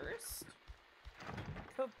the worst.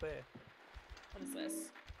 Could be. What is this?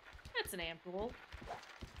 That's an ampule.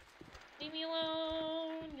 Leave me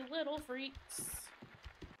alone, you little freaks. Is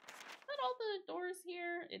that all the doors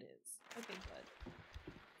here? It is. Okay, good.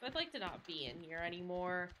 I'd like to not be in here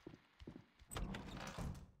anymore.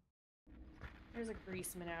 There's a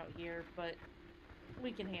greaseman out here, but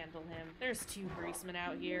we can handle him. There's 2 greasemen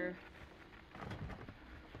out here.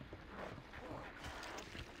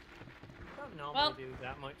 Don't normally Well- do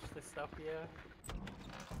that much this stuff, yeah.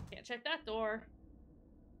 Can't check that door.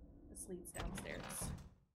 This leads downstairs.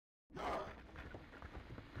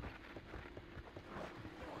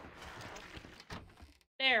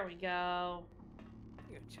 There we go.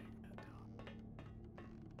 You go check that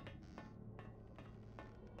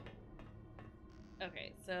door.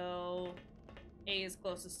 Okay, so A is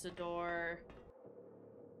closest to door.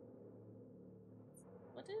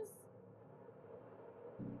 What is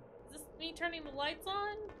this me turning the lights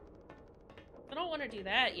on? I don't want to do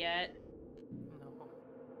that yet.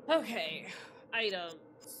 No. Okay, items.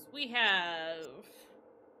 We have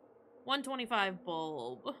 125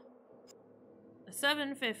 bulb, a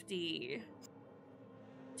 750,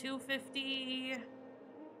 250,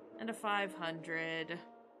 and a 500.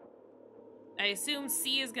 I assume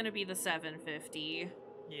C is going to be the 750.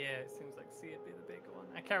 Yeah, it seems like C would be the big one.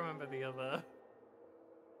 I can't remember the other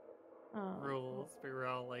rules, but we're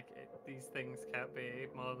all like, these things can't be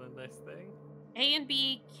more than this thing. A and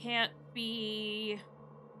B can't be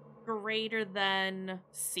greater than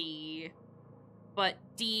C, but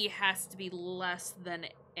D has to be less than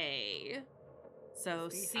A. So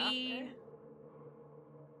Is B half C... A?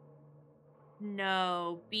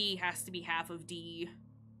 No, B has to be half of D.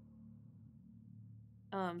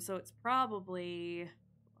 So it's probably hold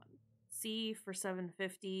on, C for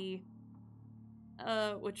 750,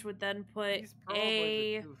 which would then put He's probably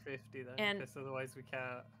A the 250 then, and- because otherwise we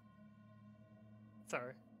can't.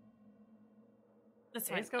 Sorry. That's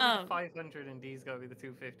fine. A's gotta be the 500 and D's gotta be the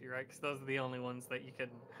 250, right? Because those are the only ones that you can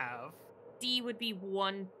have. D would be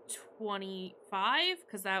 125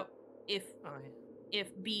 because that if Oh, yeah.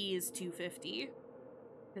 if B is 250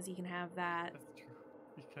 because he can have that. That's true.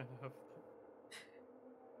 You can have.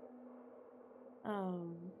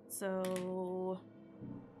 So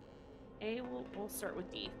A we'll start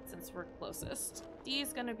with D since we're closest. D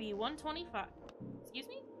is gonna be 125. Excuse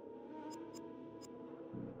me? Is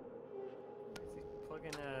he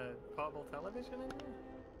plugging a portable television in there?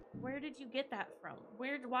 Where did you get that from?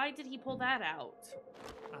 Why did he pull that out?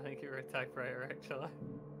 I think you were a typewriter, actually.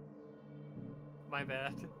 My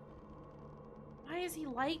bad. Why is he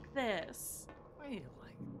like this? Why are you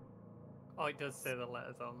like? Oh, it does say the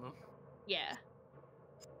letters on them. Yeah.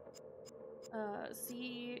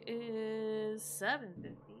 C is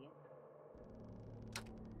 750.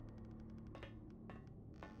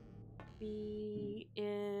 B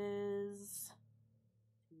is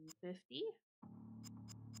 250.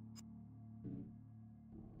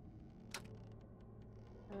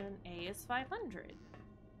 And A is 500.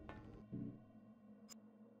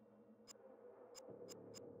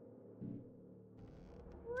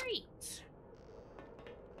 Great.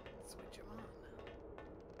 Switch them on.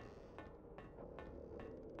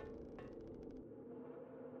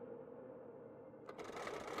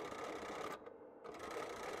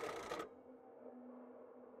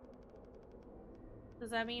 Does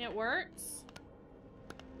that mean it works?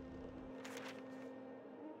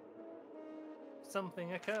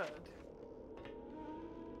 Something occurred.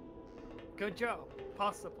 Good job.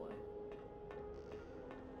 Possibly.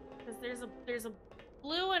 Because there's a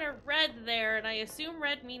blue and a red there, and I assume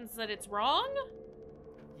red means that it's wrong?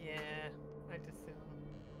 Yeah, I'd assume.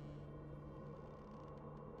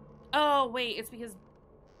 Oh, wait, it's because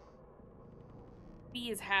B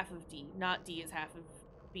is half of D, not D is half of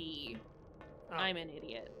B. Oh, I'm an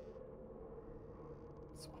idiot.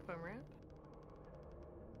 swap them around?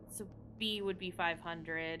 So B would be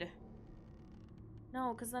 500.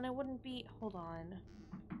 No, because then it wouldn't be... Hold on.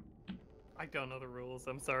 I don't know the rules.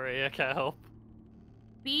 I'm sorry. I can't help.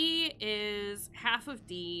 B is half of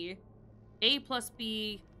D. A plus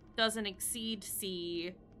B doesn't exceed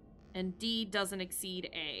C. And D doesn't exceed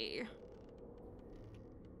A.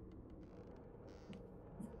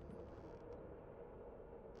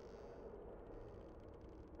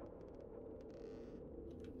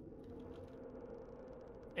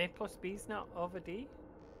 A plus B is not over D?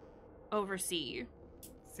 Over C.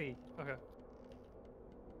 C. Okay.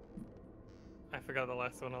 I forgot the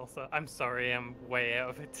last one also. I'm sorry. I'm way out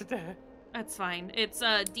of it today. That's fine. It's,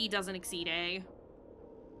 D doesn't exceed A.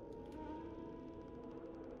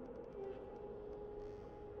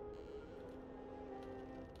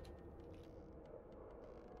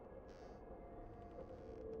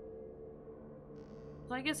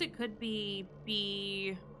 So I guess it could be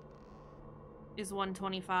B is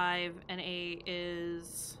 125 and A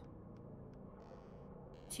is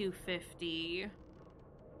 250.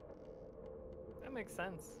 That makes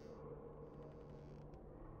sense.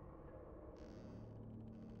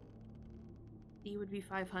 D would be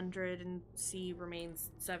 500 and C remains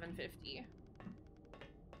 750.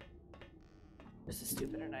 This is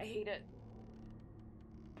stupid and I hate it.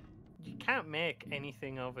 You can't make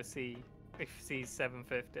anything over C if C's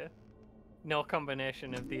 750. No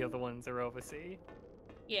combination of the other ones are over C.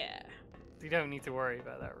 Yeah. So you don't need to worry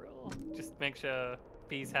about that rule. Just make sure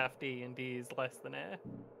B's half D and D is less than A.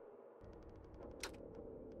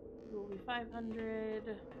 B will be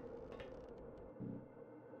 500.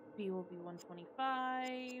 B will be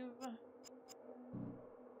 125.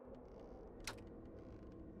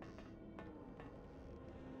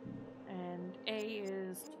 And A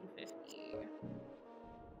is 250.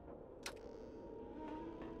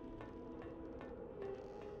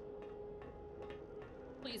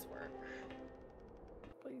 Please work.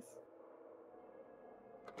 Please.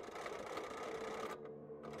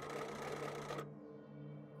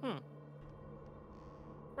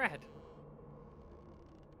 Red.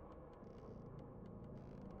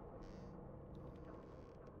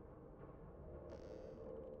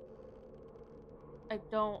 I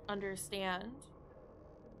don't understand.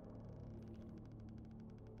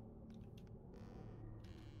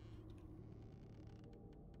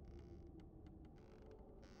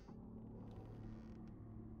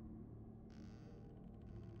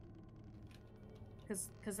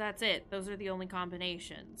 Because that's it. Those are the only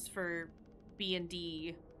combinations for B and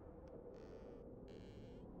D.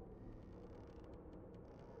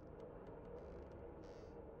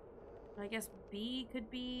 I guess B could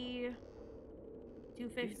be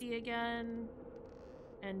 250 again.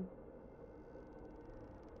 And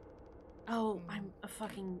Oh, I'm a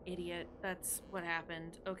fucking idiot. That's what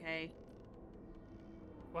happened. Okay.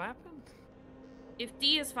 What happened? If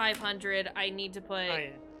D is 500, I need to put Oh,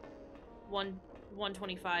 yeah.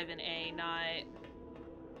 125 in A, not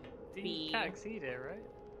D B. can't exceed it, right?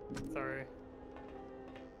 Sorry.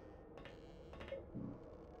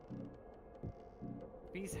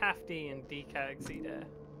 B's half D and D can't exceed it.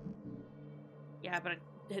 Yeah, but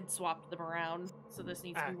I had swapped them around, so this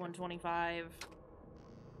needs to be Okay. 125.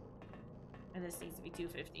 And this needs to be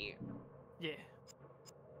 250. Yeah.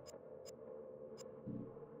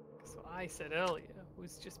 Because what I said earlier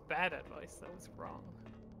was just bad advice that was wrong.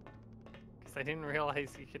 Because I didn't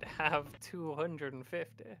realize you could have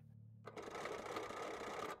 250.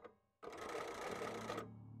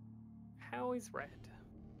 How is red?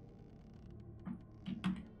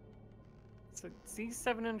 So C's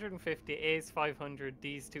 750, A's 500,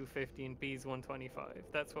 D's 250, and B's 125.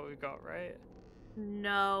 That's what we got, right?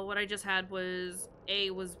 No, what I just had was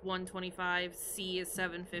A was 125, C is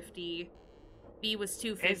 750, B was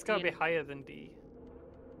 250. A's gotta be higher than D.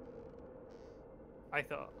 I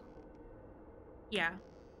thought. Yeah.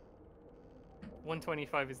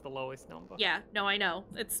 125 is the lowest number. Yeah, no, I know.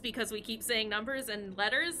 It's because we keep saying numbers and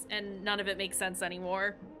letters, and none of it makes sense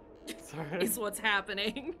anymore. Sorry. Is what's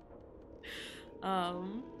happening.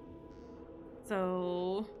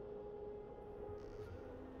 So...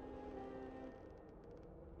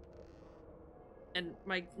 And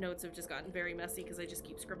my notes have just gotten very messy because I just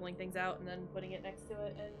keep scribbling things out and then putting it next to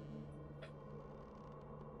it,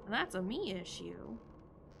 and that's a me issue.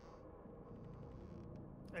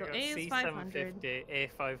 I So got A is C 500. 750, A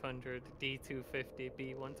 500, D 250,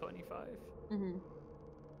 B 125. Mm-hmm.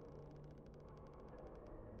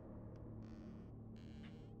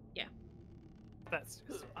 Yeah. That's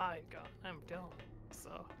just what I got. I'm dumb.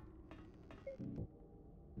 So.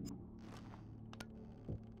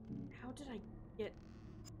 How did I get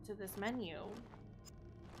to this menu?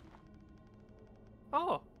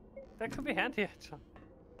 Oh, that could be handy actually.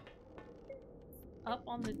 Up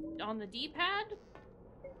on the D-pad?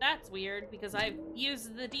 That's weird because I've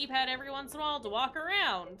used the D-pad every once in a while to walk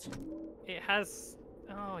around. It has.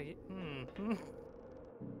 Oh,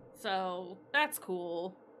 So that's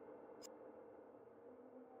cool.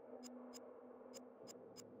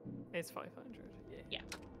 It's 500. Yeah. Yeah.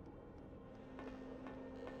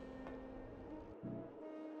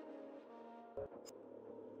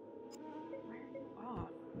 Where are you off?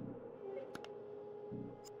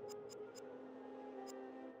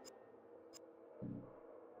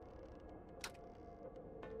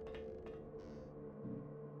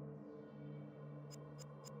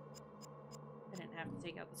 I didn't have to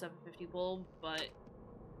take out the 750 bulb, but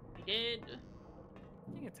I did.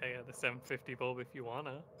 You can take out the 750 bulb if you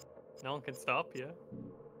wanna. No one can stop you.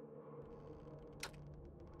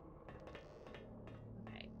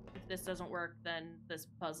 Okay. If this doesn't work, then this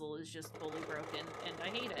puzzle is just fully broken, and I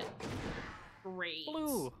hate it. Great.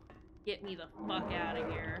 Blue. Get me the fuck out of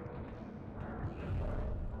here.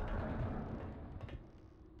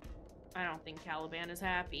 I don't think Caliban is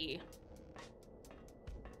happy.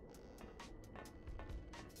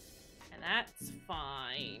 And that's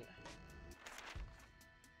fine.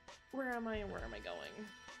 Where am I and where am I going?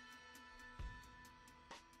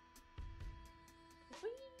 Did we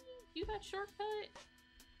do that shortcut?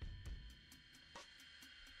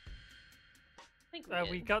 I think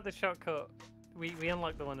we We did. got the shortcut. We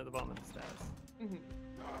unlocked the one at the bottom of the stairs. Mhm.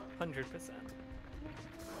 100%.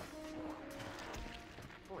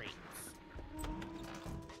 Great.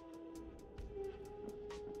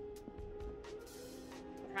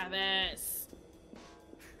 Travis.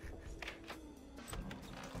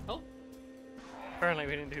 Oh, Apparently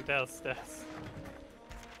we didn't do those stairs.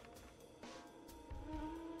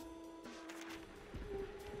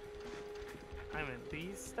 I'm in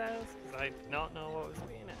these stairs because I did not know what was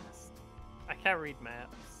being asked. I can't read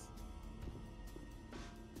maps.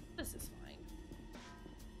 this is fine.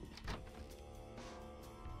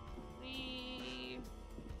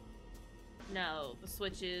 No, the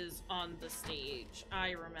switch is on the stage.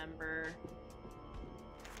 I remember.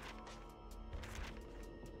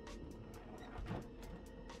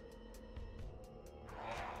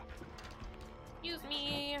 Excuse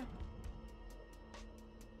me.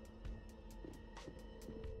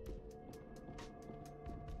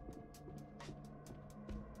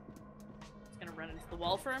 Just gonna run into the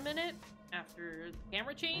wall for a minute after the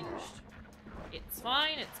camera changed. It's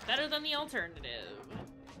fine, it's better than the alternative.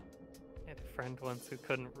 I had a friend once who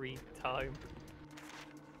couldn't read time.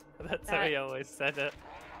 That's how he always said it.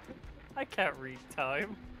 I can't read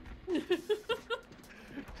time.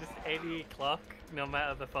 Just any clock, no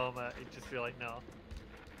matter the format, it'd just be like, no.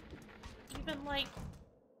 even, like,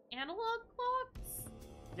 analog clocks?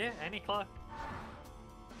 Yeah, any clock.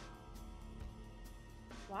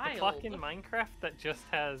 Wild. The clock in Minecraft that just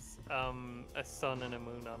has a sun and a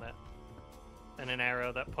moon on it. And an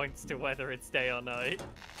arrow that points to whether it's day or night.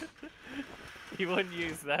 He wouldn't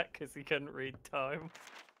use that because he couldn't read time.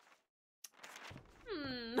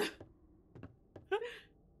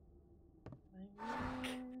 I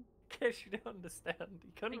mean, In case you don't understand,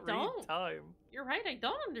 he couldn't I read don't. time. you're right, I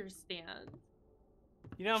don't understand.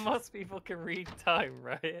 You know, most people can read time,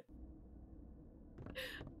 right?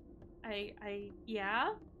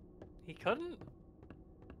 Yeah? He couldn't.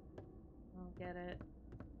 I don't get it.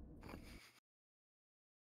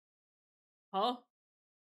 Huh?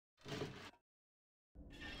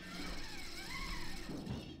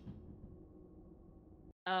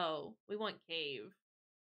 Oh, we want cave.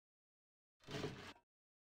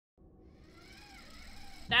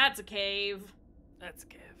 That's a cave. That's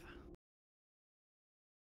give.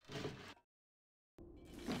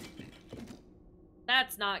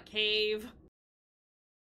 That's not cave.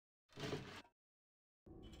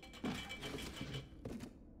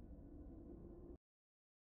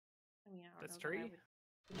 I mean, I don't That's know that I tree.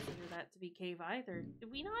 would consider that to be cave either.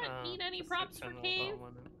 Did we not need any Just props for turn the cave? bottom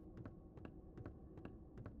on it.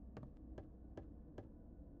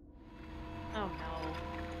 Oh no.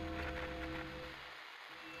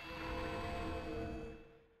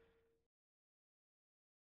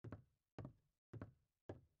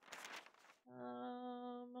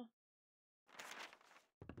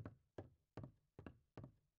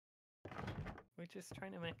 We're just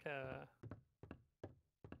trying to make a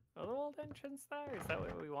otherworld entrance there? Is that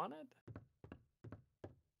what we wanted?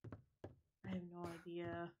 I have no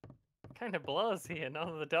idea. Kind of blows here, none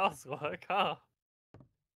of the doors work, huh?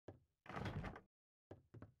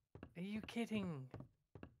 Are you kidding?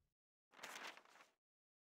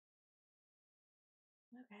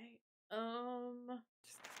 Okay.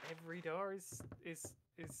 Just every door is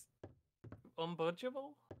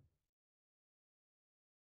unbudgeable?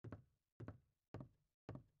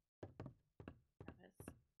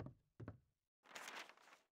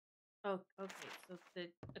 Oh, okay. So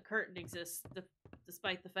the curtain exists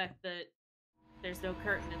despite the fact that there's no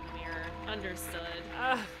curtain in the mirror. Understood.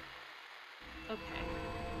 Ah, Okay.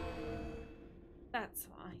 That's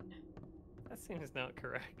fine. that seems not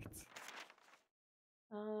correct.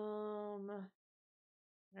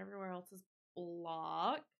 Everywhere else is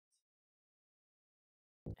blocked.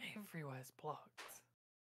 Everywhere's blocked.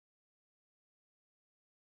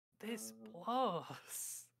 This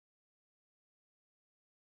blows.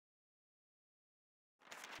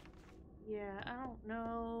 Yeah, I don't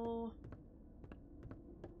know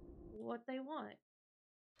what they want.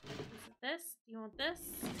 Is it this? Do you want this?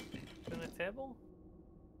 On a table?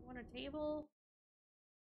 You want a table?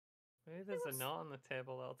 Maybe there's a note on the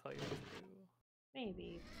table that'll tell you what to do.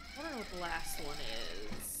 Maybe. I don't know what the last one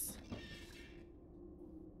is.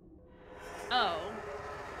 Oh.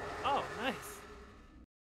 Oh, nice.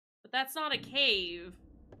 But that's not a cave.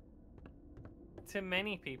 To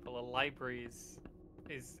many people, a library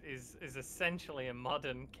is essentially a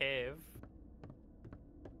modern cave.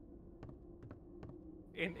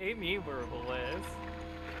 In innumerable ways.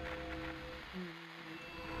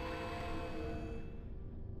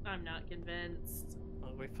 I'm not convinced.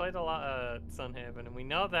 Well, we've played a lot of Sunhaven, and we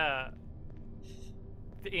know that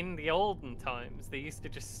in the olden times, they used to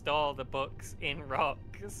just store the books in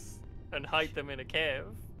rocks and hide them in a cave.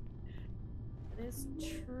 That is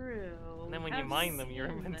true. And then when you I've mine them, your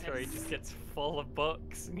seen inventory this. just gets full of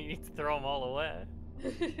books, and you need to throw them all away.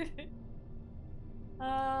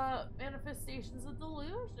 Manifestations of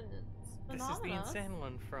delusions. This is the Phenomena. insane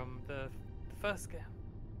one from the first game,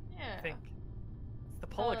 Yeah. I think. It's the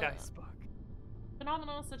Poltergeist book.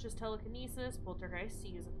 Phenomena such as telekinesis, poltergeist, to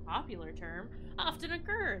use a popular term, often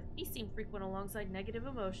occur. These seem frequent alongside negative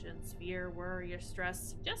emotions, fear, worry, or stress,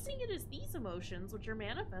 suggesting it is these emotions which are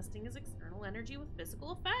manifesting as external energy with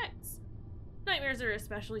physical effects. Nightmares are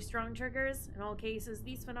especially strong triggers. In all cases,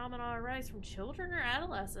 these phenomena arise from children or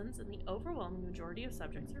adolescents, and the overwhelming majority of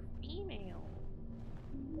subjects are female.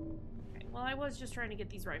 Okay, well, I was just trying to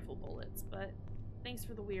get these rifle bullets, but thanks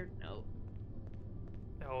for the weird note.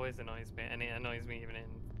 It always annoys me, and it annoys me even in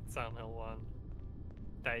Silent Hill 1.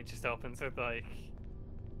 That it just opens with, like,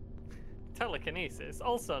 telekinesis,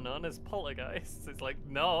 also known as poltergeists. It's like,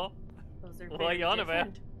 no. Those are What are you very on about?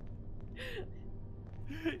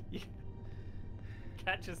 different. You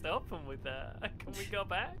can't just open with that. Can we go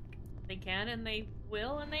back? They can, and they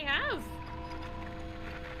will, and they have.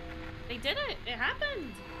 They did it. It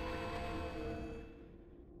happened.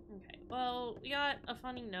 Okay. Well, we got a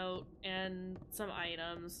funny note and some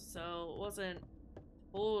items, so it wasn't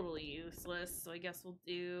totally useless. So I guess we'll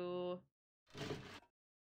do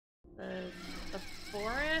the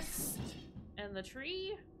forest and the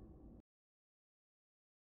tree.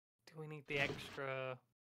 Do we need the extra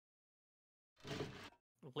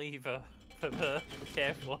lever for the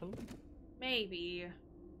cave one? Maybe.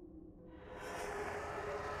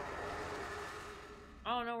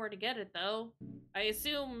 I don't know where to get it though. I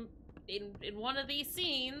assume in one of these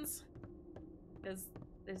scenes, because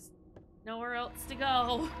there's nowhere else to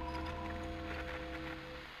go.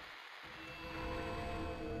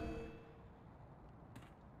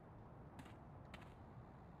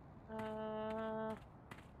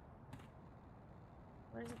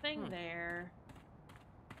 There's a thing there.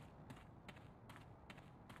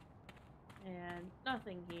 And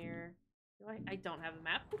nothing here. I don't have a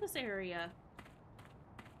map for this area.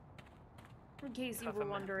 In case you were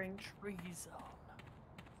wondering. Tree zone.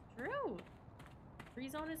 True. Tree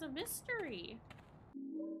zone is a mystery.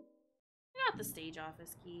 I got the stage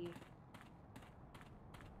office key.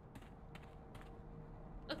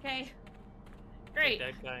 Okay. Great.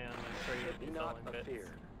 Dead guy on the tree. Be not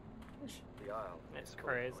afeared. The isle It's is full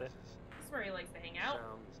of crazy. voices, This is where he likes to hang out.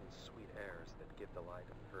 sounds and sweet airs that give delight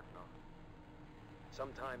and hurt not.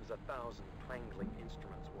 Sometimes 1,000 clangling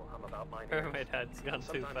instruments will hum about mine ears. Pyramid Head's gone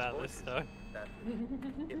too Sometimes far this voices time. that,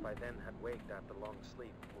 if I then had waked after long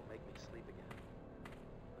sleep, will make me sleep again.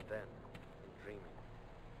 But then, in dreaming,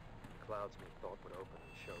 clouds methought would open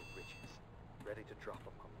and show riches, ready to drop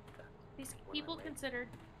upon me. That These when I people wake, considered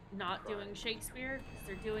not doing Shakespeare because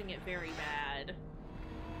they're doing it very bad.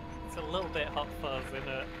 It's a little bit hot fuzz, isn't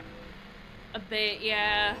it? A bit,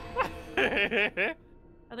 yeah.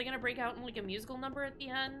 Are they gonna break out in like a musical number at the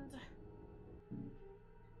end?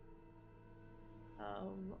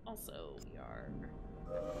 Also, we are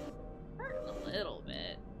hurting a little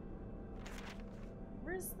bit.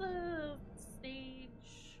 Where's the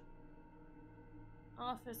stage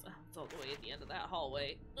office? Oh, it's all the way at the end of that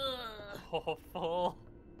hallway. Ugh. Awful.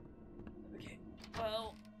 Okay,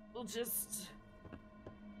 well, we'll just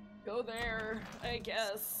go there, I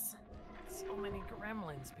guess. So many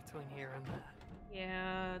gremlins between here and there.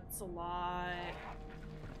 Yeah, it's a lot.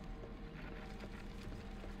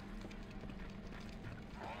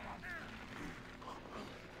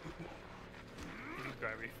 You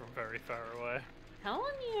grab me from very far away. Telling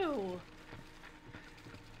you.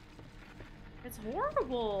 It's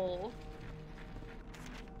horrible.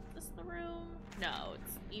 Is this the room? No,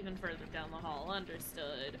 it's even further down the hall.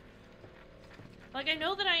 Understood. Like, I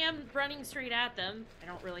know that I am running straight at them. I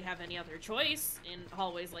don't really have any other choice in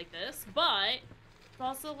hallways like this, but it's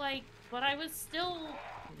also like, but I was still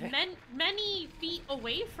many feet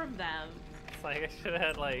away from them. It's like I should have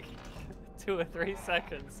had like 2 or 3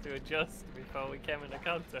 seconds to adjust before we came into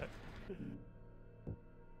contact. I don't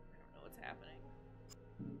know what's happening.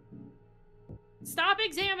 Stop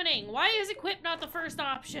examining! Why is equip not the first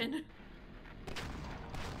option?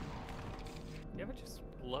 You ever just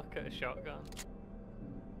look at a shotgun?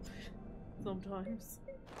 Sometimes.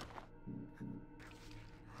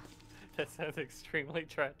 That sounds extremely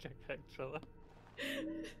tragic, actually.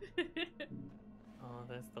 Oh,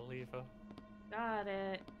 there's the lever. Got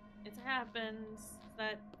it. It happens. Is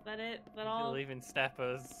that it? Is that all? You're leaving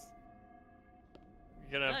steppers.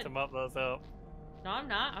 You're gonna have to Good. mop those up. No, I'm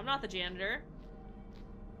not. I'm not the janitor.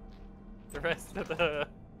 The rest of the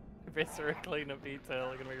viscera cleanup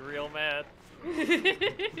detail are gonna be real mad.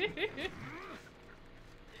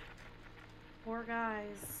 Poor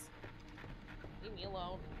guys. Leave me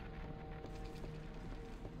alone.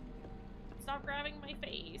 Stop grabbing my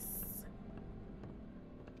face.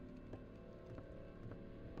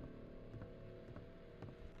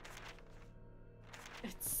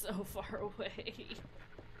 It's so far away.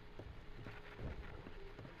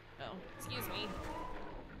 Oh, excuse me.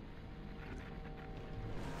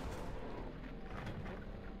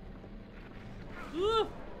 Ooh!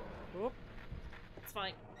 Whoop. It's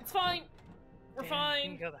fine. It's fine. We're Damn,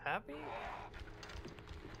 fine. You got the happy?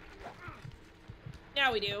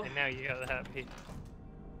 Now we do. And now you got the happy.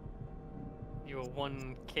 You were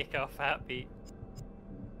 1 kick off happy.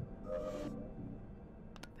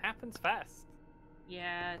 Happens fast.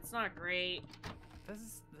 Yeah, it's not great.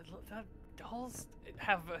 That dolls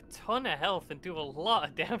have a ton of health and do a lot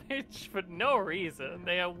of damage for no reason.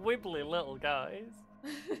 They are wibbly little guys.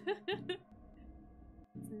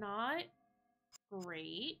 It's not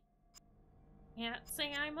great. Can't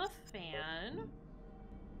say I'm a fan.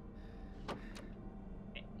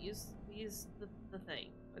 Okay, use the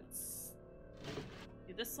thing. Let's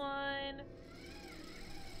do this one.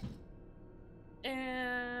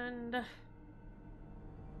 And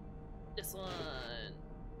this one.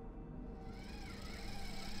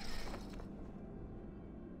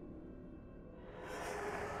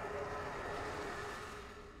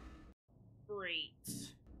 Great.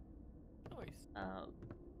 Nice.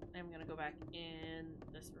 I'm gonna go back in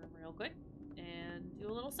this room real quick and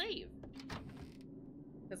do a little save.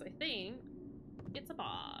 Because I think it's a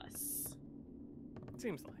boss.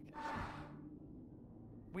 Seems like it.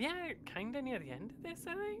 We are kind of near the end of this,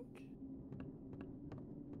 I think.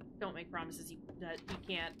 Don't make promises that you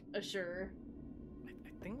can't assure. I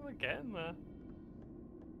think we're getting there.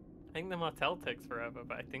 I think the motel takes forever,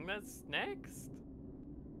 but I think that's next.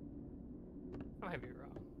 I might be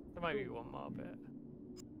wrong. There might be one more bit.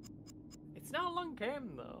 It's not a long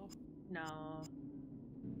game, though. No.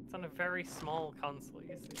 It's on a very small console,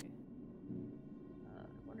 you see. I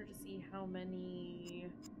wanted to see how many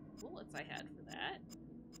bullets I had for that.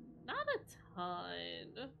 Not a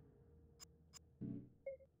ton.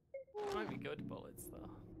 Might be good bullets, though.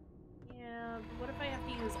 Yeah, but what if I have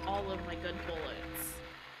to use all of my good bullets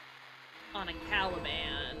on a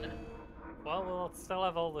Caliban? Well, we'll still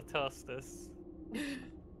have all the toasters.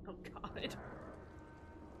 Oh god.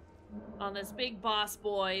 On this big boss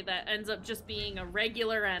boy that ends up just being a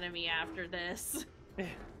regular enemy after this.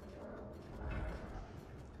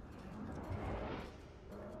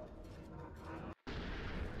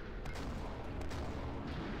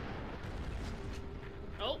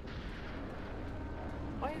 Oh.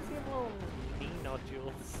 Why is he have little knee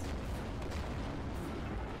nodules?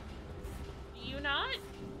 Do you not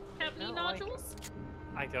have knee No, nodules?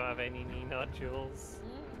 I don't have any knee nodules.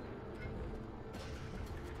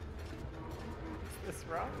 Is this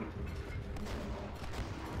wrong?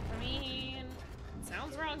 I mean,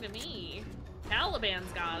 sounds wrong to me.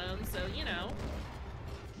 Caliban's got him, so you know.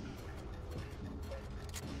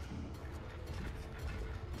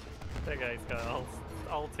 That guy's got it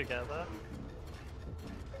all together.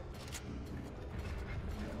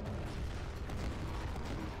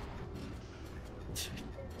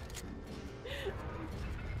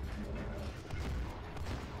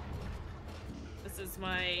 This is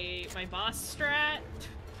my boss strat.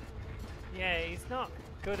 Yeah, he's not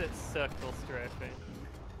good at circle strafing.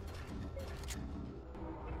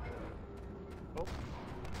 Oh,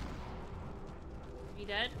 He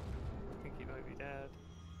dead? I think he might be dead.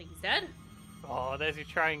 Think he's dead? Oh, there's your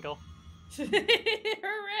triangle. Hooray!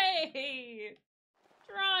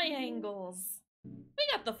 Triangles. We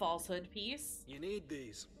got the falsehood piece. You need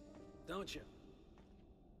these, don't you?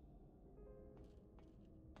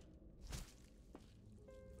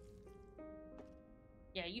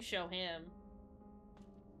 Yeah, you show him.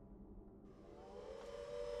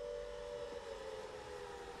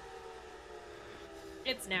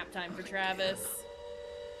 It's nap time for Travis.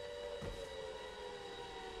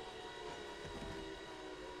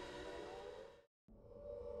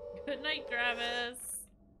 Good night, Travis.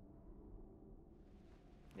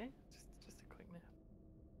 Yeah, just a quick nap.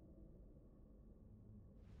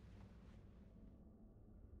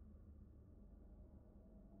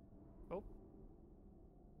 Oh,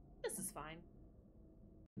 This is fine.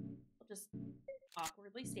 I'll just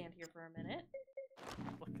awkwardly stand here for a minute.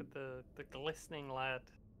 look at the glistening lad.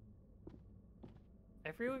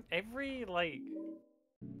 Every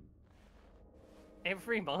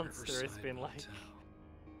monster has been like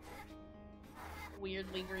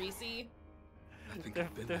Weirdly greasy. I think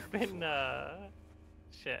I've been they've there been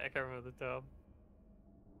shit, I can't remember the term.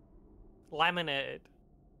 Laminated.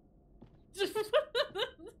 It's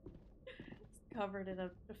covered in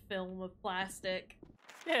a film of plastic.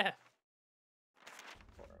 Yeah.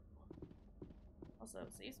 Horrible. Also,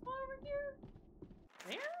 safe spot over here?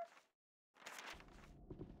 Where?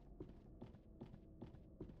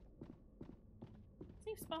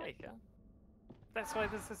 Safe spot. There you go. That's why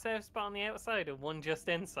there's a safe spot on the outside and one just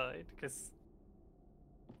inside, because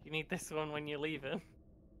you need this one when you're leaving.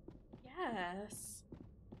 Yes.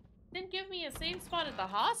 Didn't give me a safe spot at the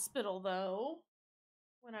hospital, though,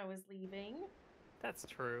 when I was leaving. That's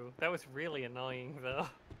true. That was really annoying, though.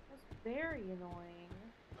 That was very annoying.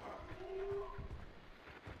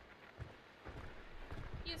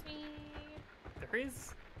 Excuse me. There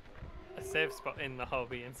is a safe spot in the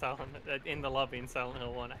hobby in in the lobby in Silent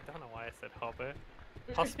Hill 1. I don't know why I said hobby.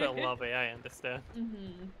 Hospital lobby, I understand.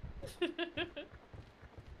 Mm-hmm. Where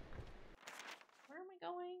am I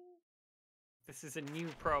going? This is a new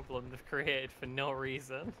problem they've created for no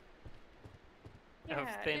reason. Of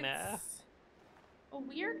thin air. It's a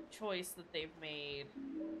weird choice that they've made.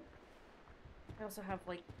 I also have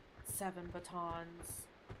like 7 batons.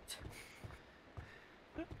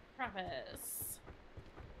 Travis.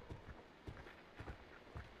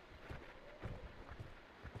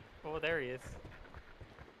 Oh, there he is.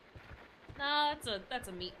 Nah, that's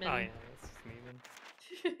a Oh meatman. yeah, that's just me then.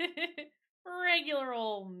 Regular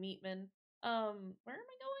old meatman. Where am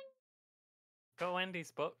I going? Go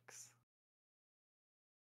Wendy's books.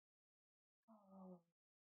 Oh,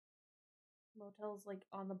 motel's like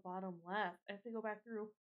on the bottom left. I have to go back through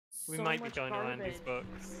We so might be much going garbage. to Wendy's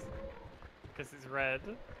books. Because it's red,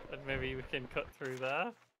 and maybe we can cut through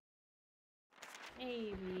there.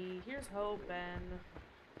 Maybe. Here's hoping.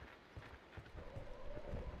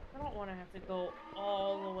 I don't want to have to go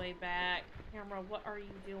all the way back. Camera, what are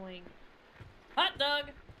you doing? Hot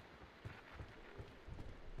dog!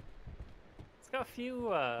 It's got a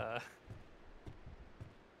few,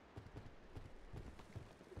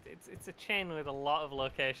 It's a chain with a lot of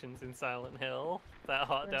locations in Silent Hill, that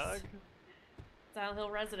hot dog. Silent Hill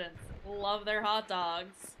residents love their hot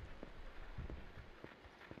dogs.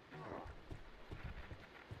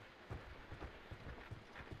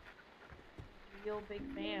 Real big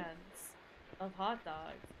fans of hot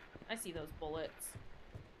dogs. I see those bullets.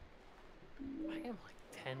 I am like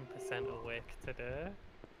 10% awake today.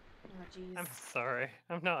 Oh, jeez. I'm sorry,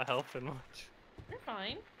 I'm not helping much. You're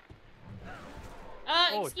fine.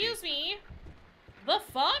 Oh, Excuse me? The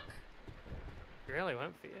fuck? It really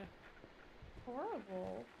went for you.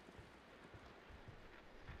 Horrible.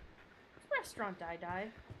 Restaurant die.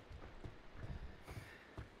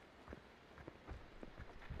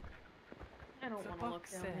 I don't It's a want to book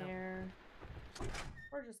look down sale. there.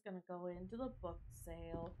 We're just gonna go into the book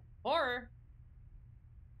sale. Horror!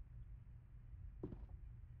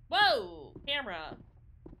 Whoa! Camera!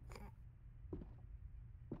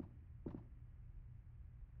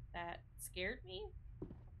 That scared me?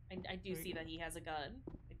 I do see that he has a gun.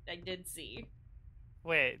 I did see.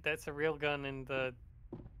 Wait, that's a real gun in the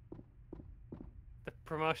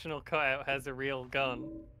promotional cutout has a real gun.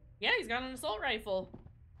 Yeah, he's got an assault rifle.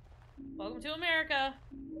 Welcome to America.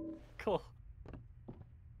 Cool.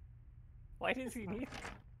 Why does he need...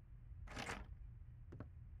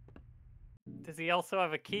 Does he also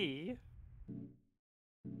have a key?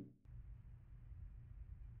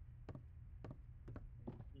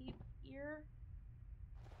 Here.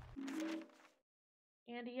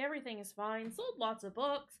 Andy, everything is fine. Sold lots of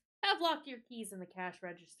books. Have locked your keys in the cash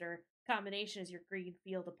register. Combination is your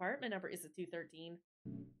Greenfield apartment number is a 213.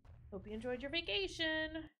 Hope you enjoyed your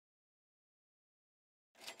vacation.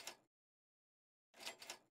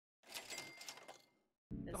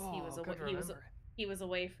 He was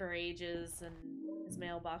away for ages and his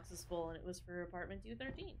mailbox was full and it was for apartment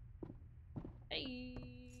 213. Hey.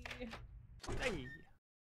 Hey.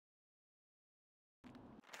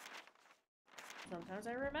 Sometimes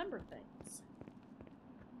I remember things.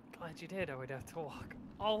 Glad you did, or we'd have to walk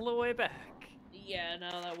all the way back. Yeah,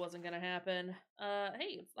 no, that wasn't gonna happen.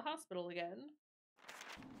 Hey, it's the hospital again.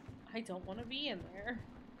 I don't want to be in there.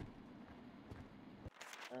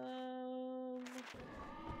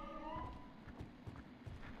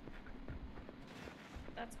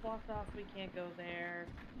 That's blocked off, we can't go there.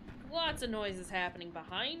 Lots of noises happening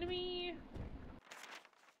behind me.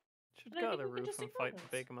 Should And I go to think the we can roof just and ignore fight the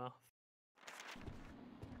this. big moth.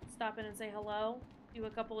 Stop in and say hello. Do a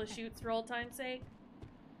couple of shoots for old time's sake.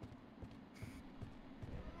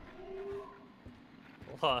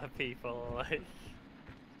 A lot of people are like,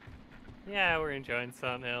 yeah, we're enjoying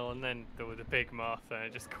Silent Hill, and then there was a big moth, and I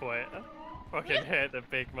just quit. Fucking hate the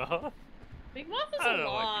big moth. Big Moth is I don't a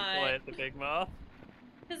know why lot. people hate the big moth.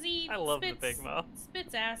 Because he I love the big moth.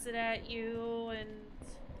 spits acid at you, and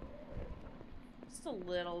just a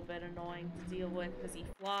little bit annoying to deal with because he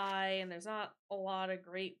fly, and there's not a lot of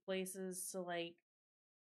great places to like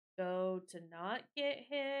go to not get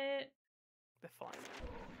hit. They're fine.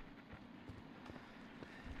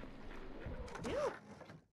 Ew,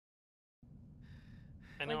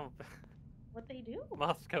 I know what they do?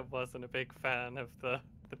 Moscow wasn't a big fan of the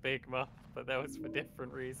big moth, but that was for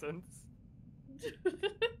different reasons.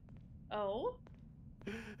 Oh?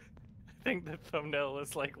 I think the thumbnail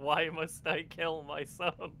was like, why must I kill my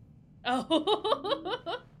son?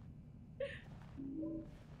 Oh.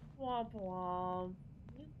 Womp womp.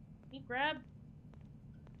 You grab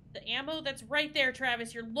the ammo that's right there,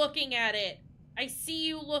 Travis. You're looking at it. I see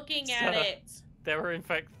you looking at it. There were in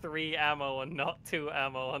fact 3 ammo and not 2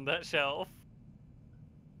 ammo on that shelf.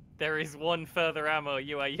 There is 1 further ammo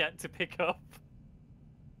you are yet to pick up.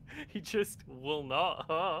 He just will not,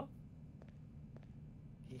 huh?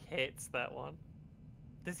 He hates that one.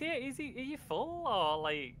 Does he? Are you full or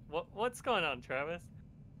like what's going on, Travis?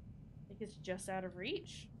 I think it's just out of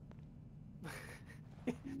reach.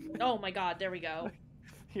 Oh my god, there we go.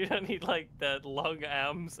 You don't need like the long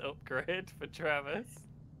arms upgrade for Travis.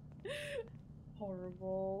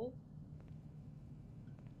 Horrible.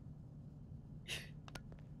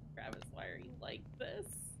 Travis, why are you like this?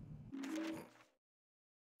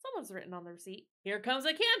 Someone's written on the receipt. Here comes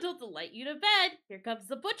a candle to light you to bed. Here comes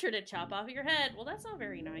the butcher to chop off your head. Well, that's not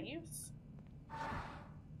very nice.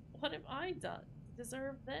 What have I done to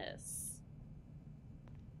deserve this?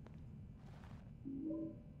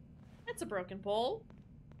 That's a broken pole.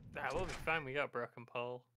 That will be fine. We got a broken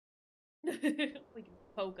pole. We can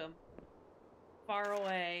poke him. Far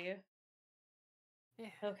away. Yeah.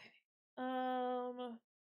 Okay.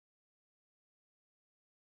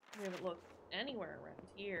 We haven't looked anywhere around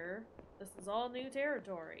here. This is all new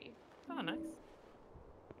territory. Oh, nice.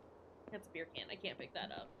 That's a beer can. I can't pick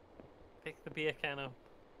that up. Pick the beer can up.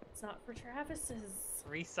 It's not for Travis's.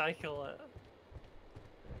 Recycle it.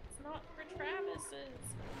 It's not for Travis's.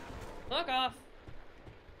 Fuck off.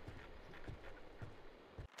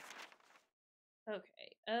 Okay.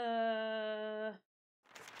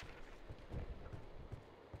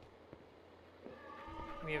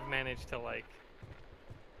 We have managed to, like,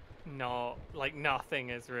 nothing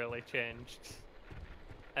has really changed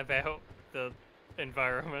about the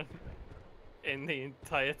environment in the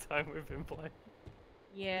entire time we've been playing.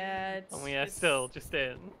 Yeah, And we are still just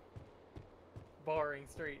in boring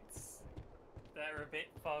streets that are a bit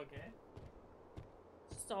foggy.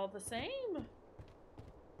 just all the same.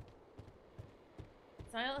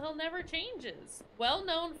 Silent Hill never changes.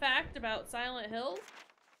 Well-known fact about Silent Hill.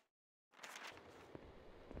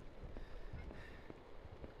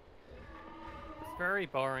 It's very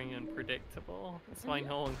boring and predictable. That's why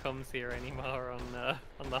no one comes here anymore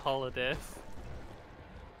on the holidays.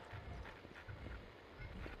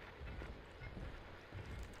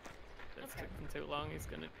 That's Okay. taking too long. He's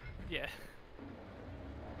gonna, yeah.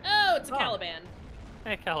 Oh, it's a Oh. Caliban.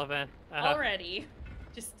 Hey, Caliban. Already.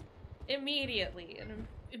 Just immediately. An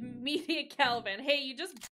immediate Caliban. Hey, you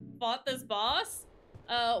just fought this boss?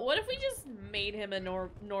 What if we just made him a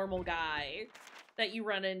normal guy that you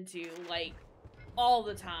run into, like, all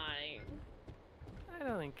the time? I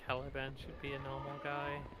don't think Caliban should be a normal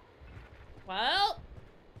guy. Well,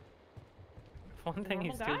 For one thing,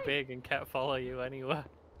 Normal he's guy? too big and can't follow you anywhere.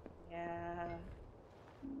 yeah.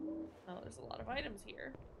 Oh, there's a lot of items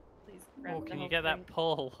here. Please grab Oh, the can you health get that drink.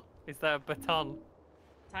 pole? Is that a baton?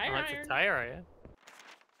 Tire Oh, that's iron. a tire iron.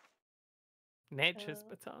 Nature's Uh,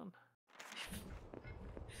 baton.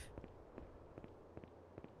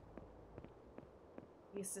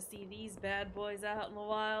 Used to see these bad boys out in the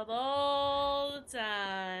wild all the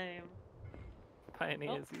time.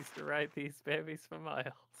 Pioneers used to ride these babies for miles.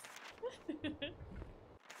 Is that the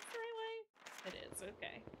right way? It is,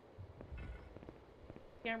 okay.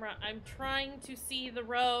 Camera, I'm trying to see the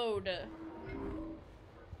road.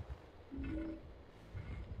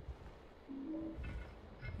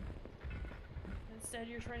 Instead,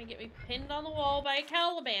 you're trying to get me pinned on the wall by a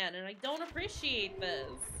Caliban, and I don't appreciate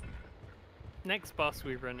this. Next boss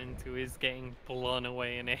we run into is getting blown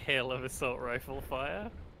away in a hail of assault rifle fire.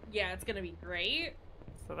 Yeah, it's gonna be great.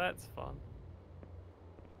 So that's fun.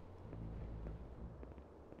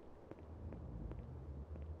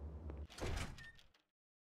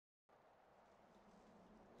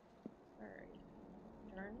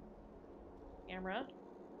 Alright. Turn. Camera.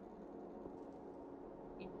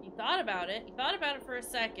 You thought about it. You thought about it for a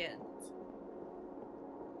second.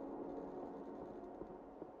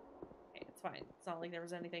 Okay, it's fine. It's not like there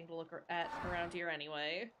was anything to look at around here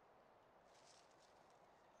anyway.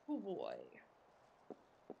 Oh boy.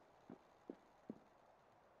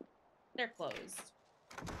 They're closed.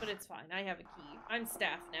 But it's fine. I have a key. I'm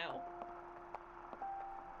staff now.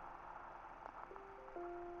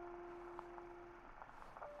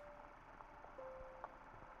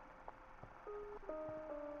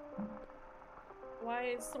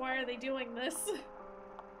 Why are they doing this?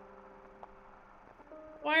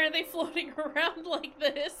 Why are they floating around like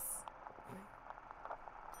this?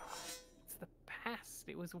 It's the past.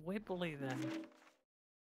 It was wibbly then.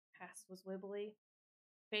 Past was wibbly.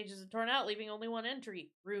 Pages are torn out, leaving only one entry.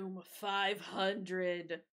 Room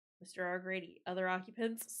 500. Mr. R. Grady. Other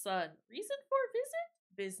occupants, son. Reason for visit?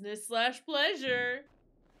 Business/pleasure.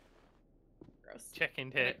 Gross.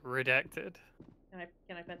 Check-in date redacted.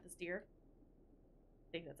 Can I pet this deer?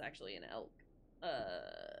 I think that's actually an elk.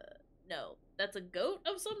 No. That's a goat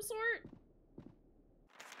of some sort?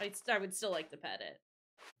 I would still like to pet it.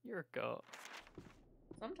 You're a goat.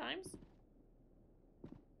 Sometimes.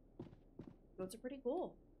 Goats are pretty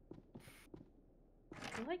cool.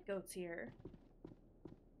 I like goats here.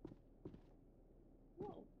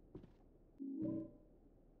 Whoa.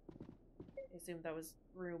 I assume that was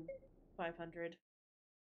room 500.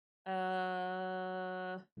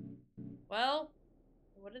 Well,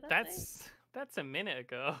 what did that say? That's a minute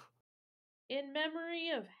ago. In memory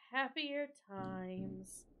of happier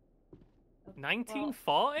times. Okay,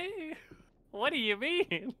 1940? What do you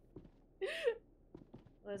mean?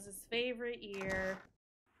 was his favorite year.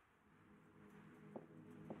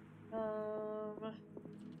 I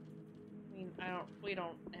mean, we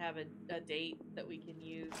don't have a date that we can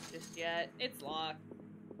use just yet. It's locked.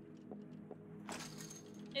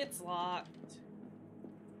 It's locked.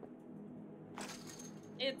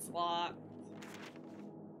 It's locked.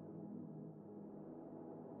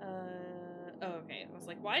 Oh, okay. I was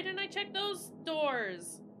like, why didn't I check those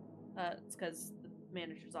doors? It's because the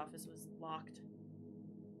manager's office was locked.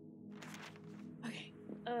 Okay.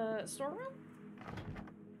 Storeroom?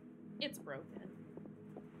 It's broken.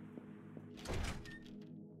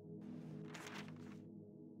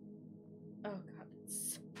 Oh god,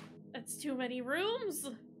 that's too many rooms!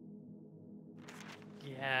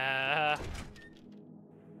 Yeah.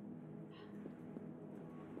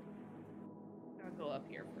 I'll go up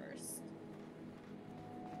here first.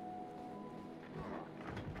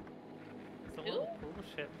 It's a little cool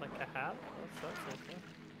shaped like a hat. That's okay.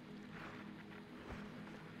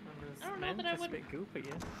 I don't And know there's that I meant to would- spit goop at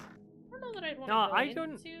you. I don't know that I'd want No, to go I into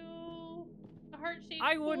don't- a heart-shaped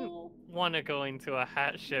I wouldn't pool. want to go into a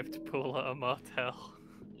hat-shaped pool at a motel.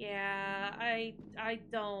 Yeah, I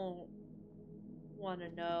don't want to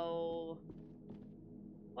know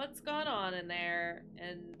what's gone on in there,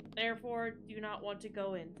 and therefore do not want to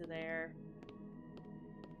go into there.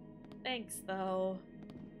 Thanks, though.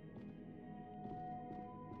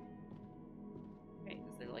 Okay,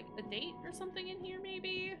 is there like a date or something in here,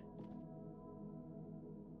 maybe?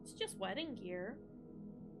 It's just wedding gear.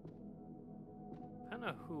 I don't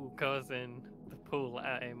know who goes in the pool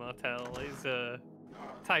at a motel. Is a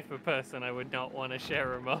type of person I would not want to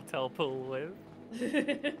share a motel pool with.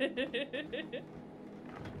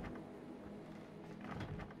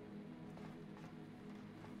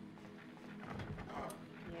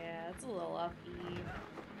 Yeah, it's a little uppy.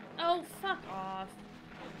 Oh, fuck off.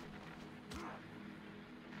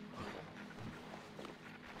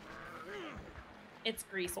 It's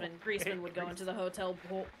Greaseman. Greaseman would go into the hotel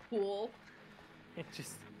pool. It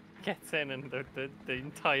just gets in and the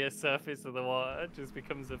entire surface of the water just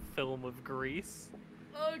becomes a film of grease.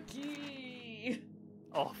 Okay.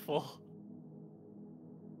 Awful.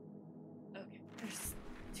 Okay, there's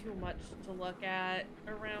too much to look at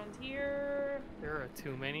around here. There are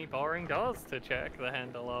too many boring doors to check the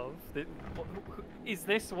handle of. Is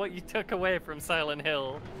this what you took away from Silent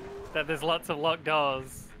Hill? That there's lots of locked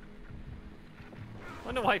doors?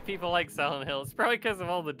 Wonder why people like Silent Hill. It's probably because of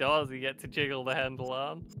all the doors you get to jiggle the handle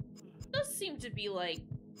on. It does seem to be like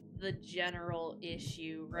the general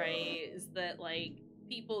issue, right? Is that like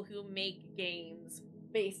people who make games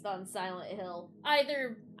based on Silent Hill,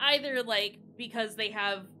 either like because they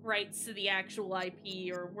have rights to the actual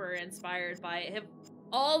IP or were inspired by it, have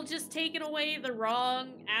all just taken away the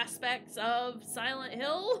wrong aspects of Silent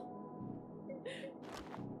Hill.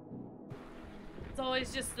 It's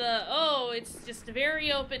always just it's just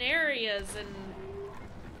very open areas and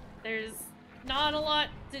there's not a lot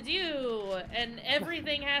to do and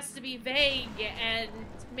everything has to be vague and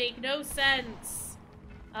make no sense.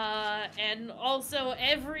 And also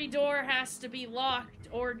every door has to be locked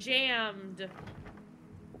or jammed.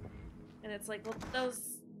 And it's like, well,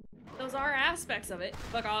 those are aspects of it.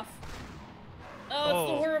 Fuck off. Oh,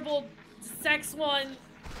 it's the horrible sex one.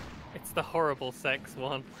 It's the horrible sex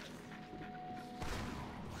one.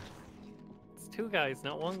 It's two guys,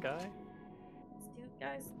 not one guy. It's two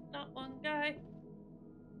guys, not one guy.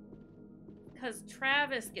 Because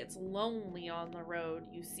Travis gets lonely on the road,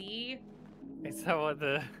 you see? Is that what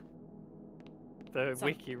the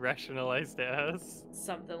wiki rationalized it as?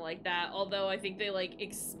 Something like that. Although I think they like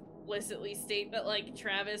explicitly state that like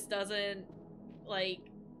Travis doesn't like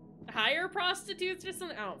hire prostitutes or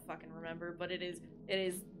something. I don't fucking remember, but it is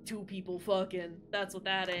two people fucking. That's what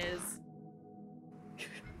that is.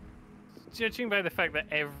 Judging by the fact that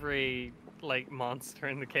every like monster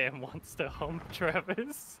in the game wants to hump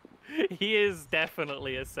Travis, he is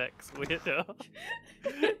definitely a sex weirdo.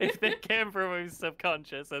 If they came from his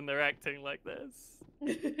subconscious and they're acting like this.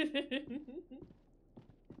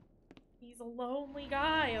 He's a lonely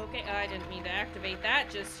guy. Okay, I didn't mean to activate that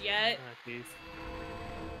just yet. Ah, jeez.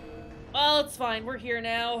 Well, it's fine. We're here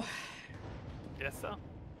now. Guess so.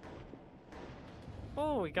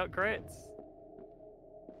 Oh, we got grits.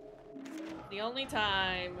 The only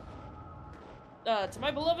time. To my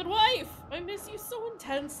beloved wife! I miss you so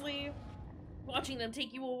intensely. Watching them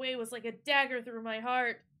take you away was like a dagger through my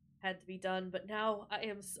heart. Had to be done, but now I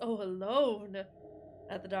am so alone.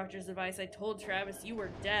 At the doctor's advice, I told Travis you were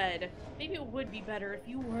dead. Maybe it would be better if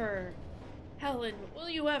you were. Helen, will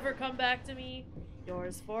you ever come back to me?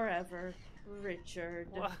 Yours forever, Richard.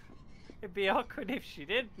 Well, it'd be awkward if she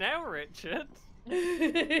did now, Richard.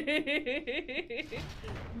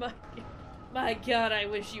 my God, I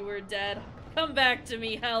wish you were dead. Come back to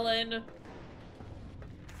me, Helen.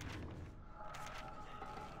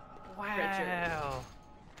 Wow. Richard.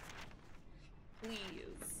 Please.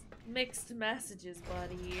 Mixed messages,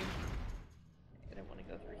 buddy. I don't want to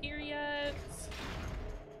go through here yet.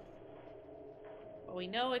 But we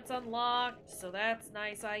know it's unlocked, so that's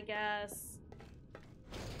nice, I guess.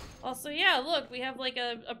 Also, yeah, look, we have like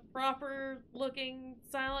a proper looking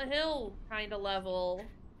Silent Hill kind of level.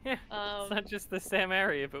 Yeah, it's not just the same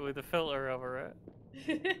area, but with a filter over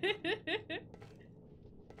it.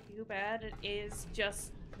 Too bad it is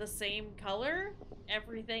just the same color.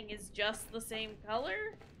 Everything is just the same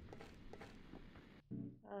color.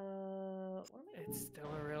 What am I doing? It's still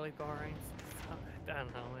a really boring. I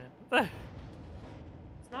don't know, man.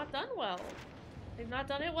 It's not done well. They've not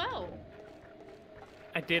done it well.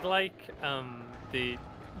 I did like the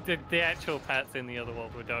actual parts in the other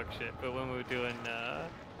world were dog shit, but when we were doing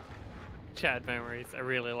Chad memories, I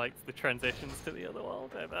really liked the transitions to the other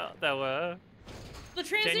world. I thought they were The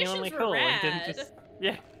transitions genuinely were cool rad, and didn't just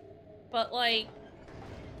but like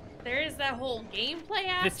there is that whole gameplay the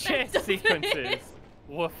aspect. chase of sequences it.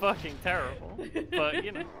 were fucking terrible, but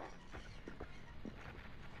you know.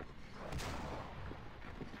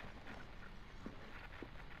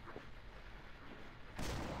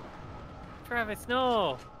 Travis,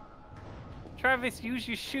 no! Travis, use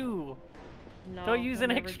your shoe! No, Don't use he'll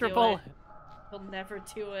an never extra do bullet! it. He'll never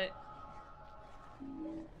do it.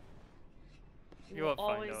 You won't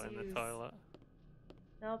find always out in the use- toilet.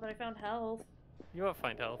 No, but I found health. You won't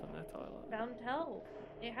find health in the toilet. Found health.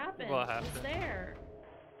 It happened. What It was happened? there.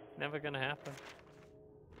 Never gonna happen.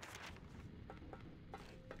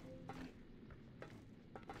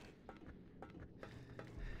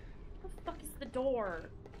 What the fuck is the door?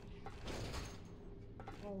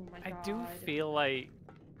 Oh my god. I do feel like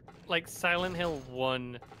Silent Hill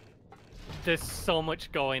 1, there's so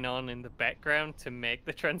much going on in the background to make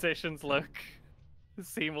the transitions look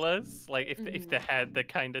seamless. Like if they had the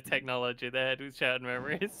kind of technology they had with Shared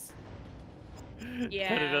Memories. Yeah.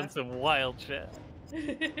 Could have done some wild shit.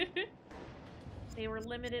 They were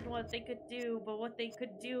limited in what they could do, but what they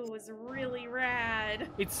could do was really rad.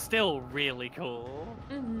 It's still really cool.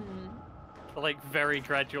 Like very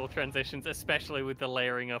gradual transitions, especially with the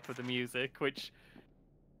layering up of the music, which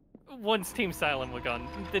once Team Silent were gone,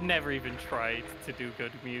 they never even tried to do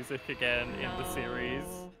good music again in the series.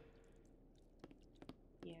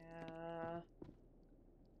 Yeah.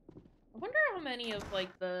 I wonder how many of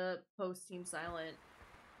like the post Team Silent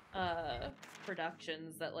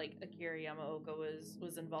productions that like Akira Yamaoka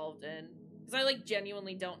was involved in, because I like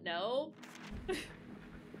genuinely don't know.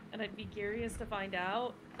 And I'd be curious to find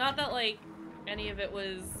out. Not that like any of it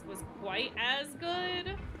was quite as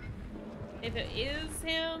good, if it is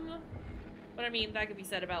him, but I mean that could be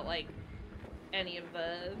said about like any of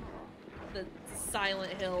the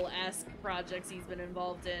Silent Hill-esque projects he's been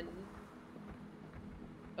involved in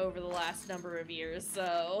over the last number of years.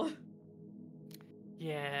 So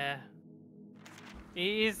Yeah.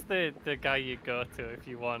 He is the guy you go to if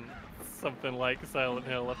you want something like Silent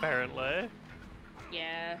Hill, apparently.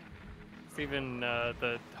 yeah. It's even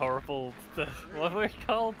the horrible, what were they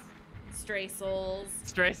called? Stray Souls.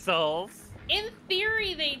 Stray Souls. In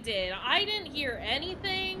theory, they did. I didn't hear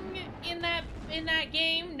anything in that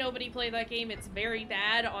game. Nobody played that game. It's very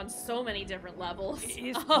bad on so many different levels. It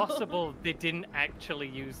is possible they didn't actually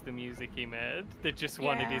use the music he made. They just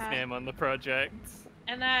wanted his Yeah. name on the project.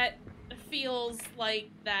 And that feels like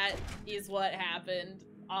that is what happened,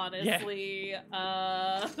 honestly.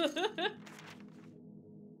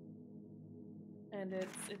 And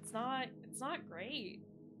it's not great.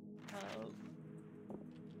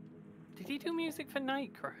 Did he do music for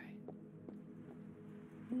Nightcry?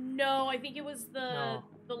 No, I think it was the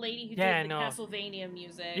lady who Yeah, did the no. Castlevania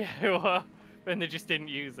music. Yeah, well, and they just didn't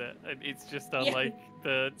use it. And it's just on Yeah. like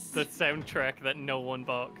the soundtrack that no one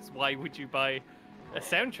bought. 'Cause why would you buy a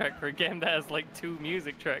soundtrack for a game that has like 2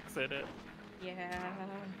 music tracks in it? Yeah.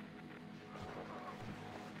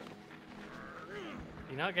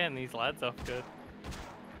 You're not getting these lads off good.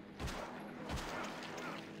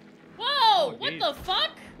 Whoa! Oh, What geez. the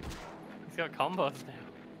fuck? He's got combos now.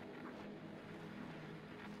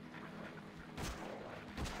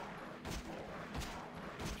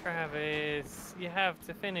 Travis, you have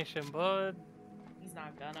to finish him, bud. He's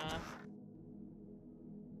not gonna.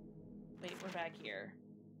 Wait, we're back here.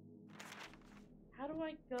 How do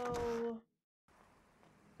I go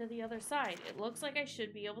to the other side? It looks like I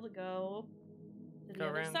should be able to go to the Go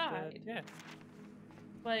other around side. yeah.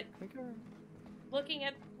 But We go around. looking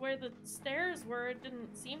at where the stairs were, it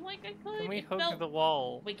didn't seem like I could. Can we It hug felt... the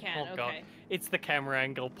wall? We can, Oh god. okay. It's the camera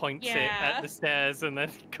angle, points it Yeah. at the stairs and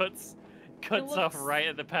then cuts off looks- right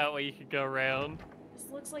at the part where you could go around. This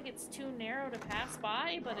looks like it's too narrow to pass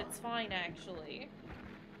by, but it's fine, actually.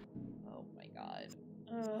 Oh my god.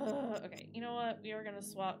 Okay, you know what? We are gonna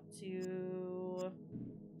swap to... You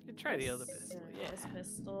could try the other pistol, yeah. This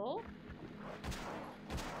pistol.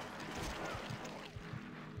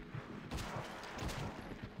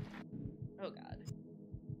 Oh god.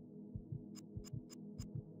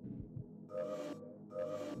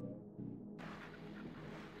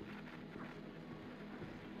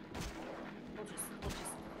 We'll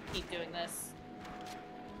just keep doing this.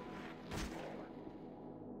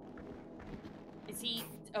 Is he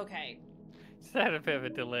okay? Just had a bit of a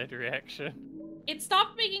delayed reaction. It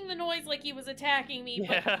stopped making the noise like he was attacking me,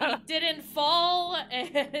 but Yeah. he didn't fall, and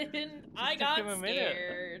I took got him a minute.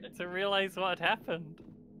 scared. To realize what had happened.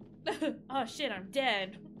 Oh shit, I'm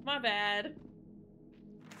dead. My bad.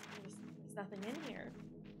 There's nothing in here.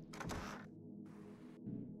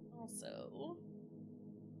 Also...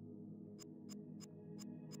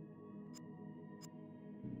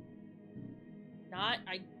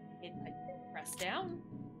 I press down.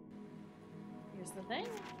 Here's the thing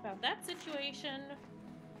about that situation.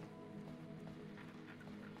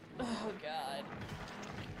 Oh god.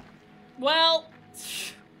 Well...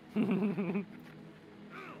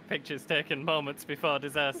 Pictures taken moments before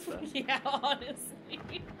disaster. Yeah, honestly.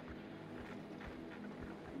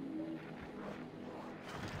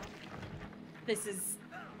 This is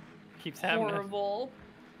Keeps happening. horrible.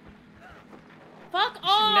 Fuck should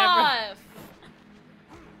off!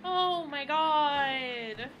 Oh my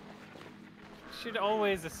god. Should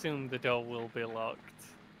always assume the door will be locked.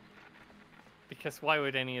 Because why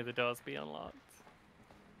would any of the doors be unlocked?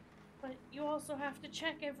 But you also have to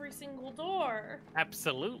check every single door.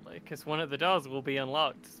 Absolutely, because one of the doors will be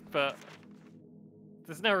unlocked, but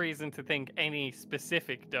there's no reason to think any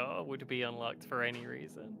specific door would be unlocked for any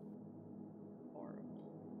reason. Horrible.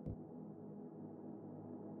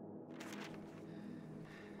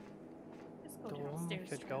 Just go The one we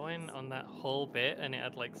downstairs. could go in Travis. on that whole bit and it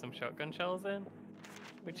had like some shotgun shells in,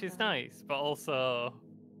 which is Yeah. nice, but also...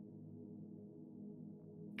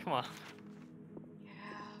 Come on.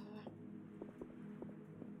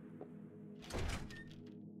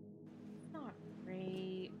 Not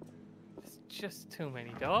great. There's just too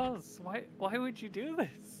many doors. Why would you do this?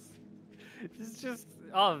 It's just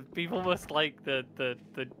people must like the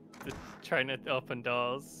trying to open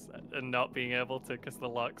doors and not being able to because the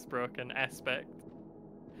lock's broken aspect.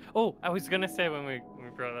 Oh, I was gonna say when we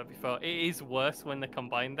brought that before, it is worse when they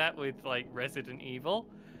combine that with like Resident Evil,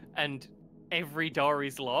 and every door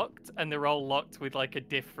is locked and they're all locked with like a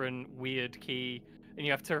different weird key, and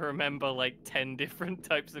you have to remember like 10 different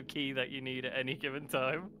types of key that you need at any given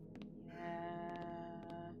time. Yeah.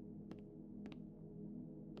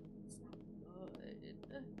 It's not good.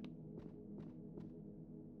 Am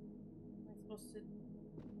I supposed to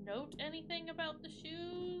note anything about the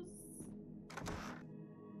shoes?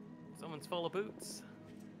 Someone's full of boots.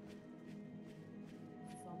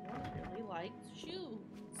 Someone really liked shoes.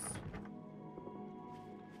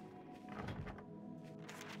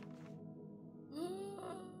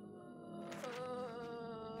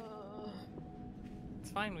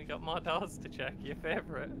 It's fine, we got more doors to check. Your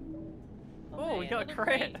favorite. Oh, Okay, we got a another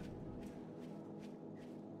crate.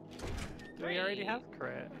 Do we already Great. have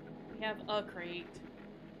crate? We have a crate.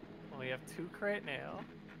 Well, we have 2 crate now.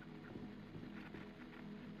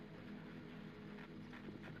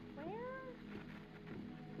 Where?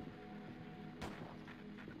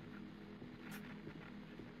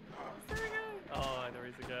 Is there a guy? Oh, there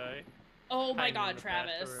is a guy. Oh my hiding in god, the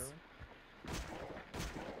Travis. bathroom.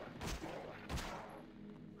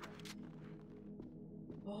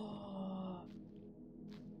 Oh.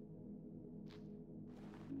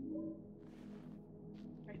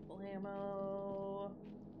 Rifle ammo.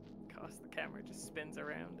 Of course, the camera just spins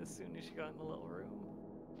around as soon as you go in the little room.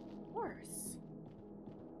 Of course.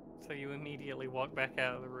 So you immediately walk back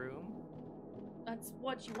out of the room. That's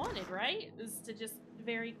what you wanted, right? Is to just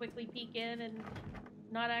very quickly peek in and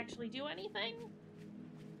not actually do anything?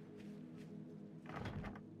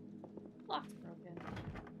 Lock's broken.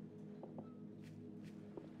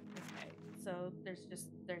 Okay, so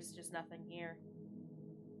there's just nothing here.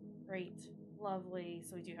 Great. Lovely.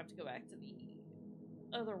 So we do have to go back to the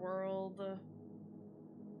other world.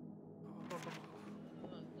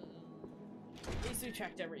 At least we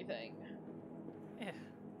checked everything. Yeah.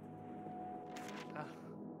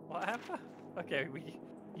 What happened? Okay,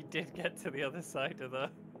 you did get to the other side of the...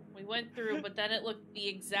 We went through, but then it looked the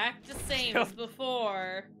exact same as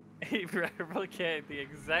before. He replicated the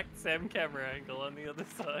exact same camera angle on the other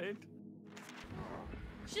side.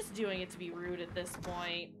 He's just doing it to be rude at this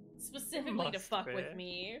point. Specifically to fuck with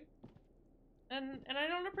me. And I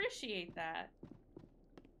don't appreciate that.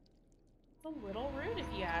 It's a little rude if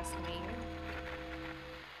you ask me.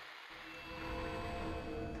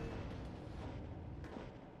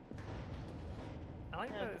 I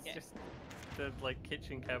like that it's just the like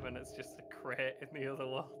kitchen cabinet's just a crate in the other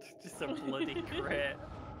wall. Just a bloody crate.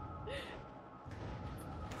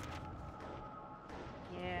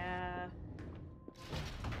 Yeah.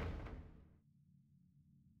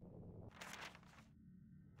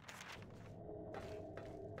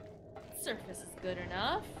 Surface is good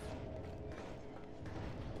enough.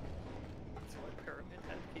 That's why Pyramid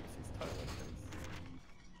Head keeps his toiletries.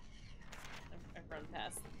 I've run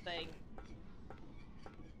past the thing.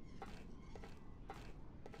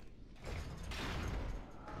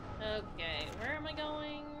 Okay, where am I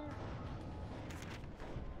going?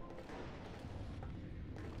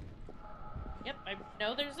 Yep, I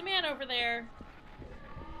know there's a man over there.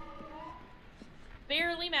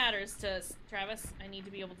 Barely matters to us, Travis. I need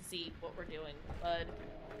to be able to see what we're doing, bud.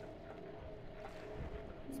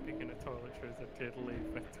 Speaking of toiletries, I did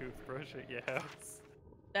leave my toothbrush at your house.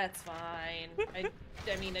 That's fine.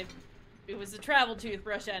 I mean, it was a travel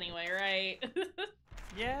toothbrush anyway, right?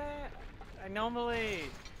 Yeah, I normally,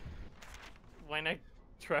 when I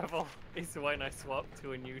travel, is when I swap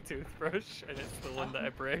to a new toothbrush, and it's the one that I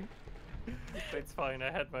bring. But it's fine,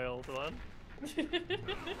 I had my old one.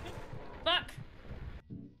 Fuck!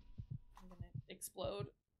 I'm gonna explode,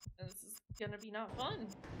 and this is gonna be not fun.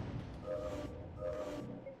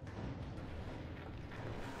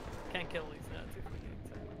 Can't kill these nuts if we need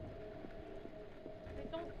to. I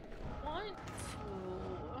don't want to.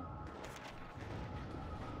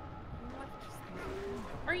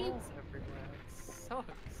 Are you? Everywhere. It sucks.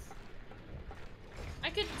 I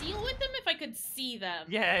could deal with them if I could see them.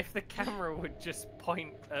 Yeah, if the camera would just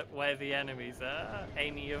point at where the enemies are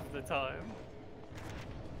any of the time.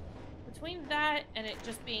 Between that and it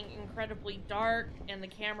just being incredibly dark and the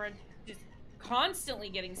camera just constantly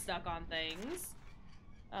getting stuck on things,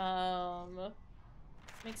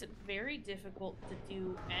 makes it very difficult to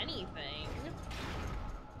do anything.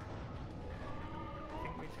 I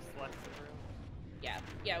think we just left the room.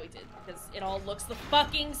 Yeah, we did, because it all looks the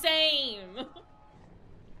fucking same.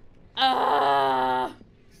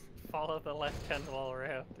 Just follow the left-hand wall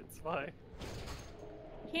around, it's fine.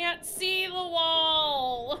 Can't see the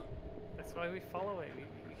wall. That's why we follow it. We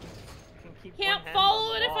can keep Can't one hand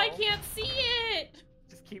follow on it the if I wall. can't see it.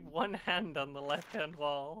 Just keep one hand on the left-hand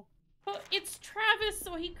wall. But it's Travis,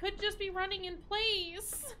 so he could just be running in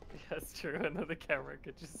place. Yeah, that's true. Another camera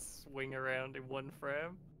could just swing around in one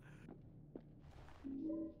frame.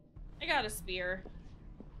 I got a spear.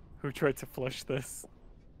 Who tried to flush this?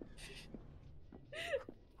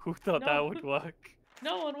 Who thought that would work?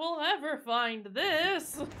 No one will ever find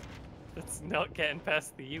this. It's not getting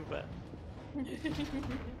past the U-bend.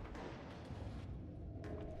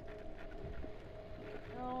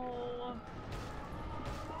 No.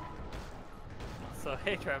 So,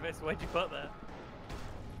 hey Travis, where'd you put that?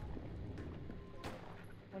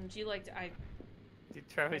 Wouldn't you like to? Did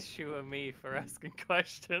Travis shoot at me for asking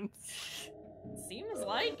questions? Seems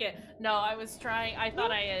like it. No, I was trying. I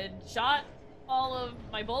thought I had shot all of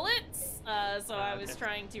my bullets, so I was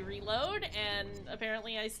trying to reload, and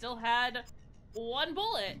apparently I still had one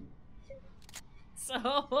bullet.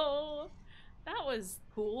 So that was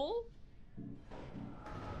cool.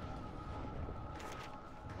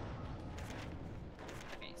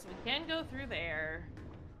 Okay, so we can go through there.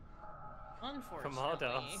 Unfortunately. From our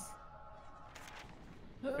doors.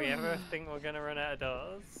 If we ever think we're gonna run out of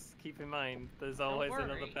doors, keep in mind there's always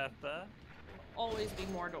another path there. Always be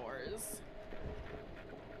more doors.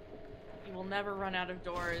 You will never run out of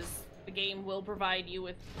doors. The game will provide you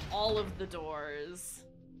with all of the doors.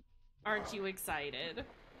 Aren't you excited?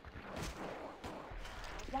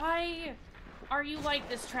 Why are you like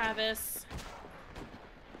this, Travis?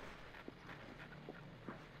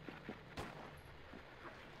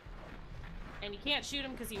 And you can't shoot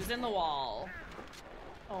him because he was in the wall.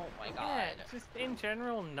 Oh my god. Yeah, just in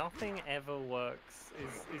general, nothing ever works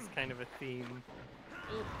is kind of a theme.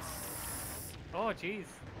 Oops. Oh, jeez.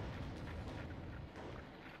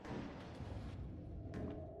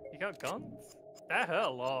 You got guns? That hurt a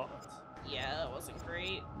lot. Yeah, that wasn't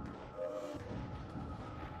great.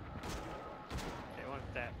 It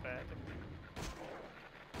wasn't that bad.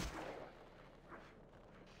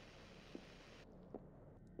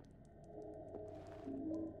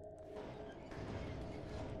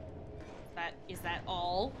 Is that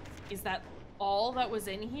all? Is that all that was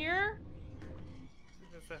in here?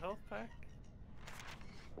 There's a health pack.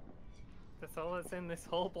 That's all that's in this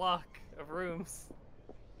whole block of rooms.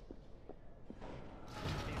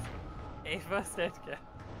 A first aid kit.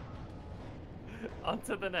 On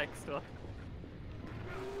to the next one.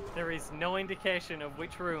 There is no indication of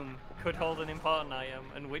which room could hold an important item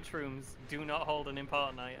and which rooms do not hold an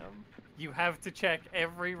important item. You have to check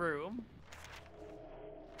every room.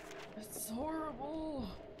 It's horrible.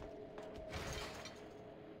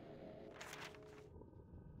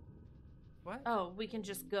 What? Oh, we can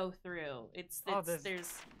just go through. It's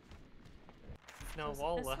there's no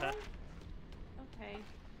wall this there. one? Okay.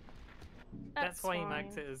 That's why he fine.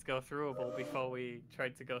 marked it as go throughable before we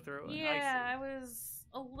tried to go through it. Yeah, I was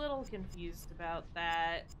a little confused about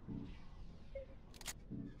that.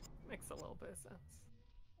 Makes a little bit of sense.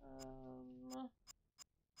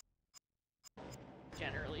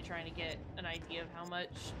 Generally trying to get an idea of how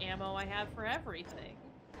much ammo I have for everything.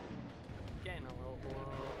 Getting a little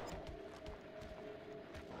low.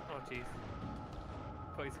 Oh jeez.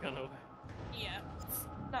 Oh, he's gone over. Yeah, it's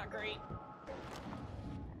not great.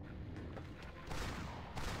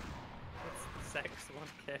 It's the sex one,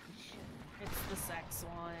 Cash. It's the sex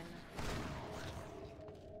one.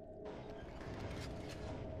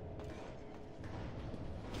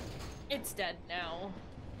 It's dead now.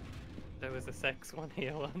 There was a sex one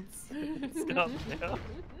here once. It's gone now.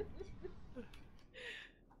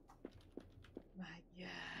 My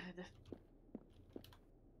god.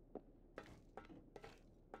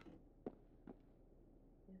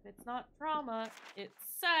 If it's not trauma, it's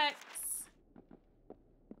sex.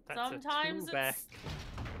 That's Sometimes a two-back.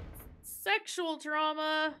 it's sexual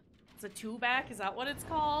trauma. It's a two-back, is that what it's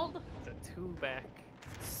called? It's a two-back.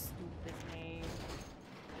 Stupid name.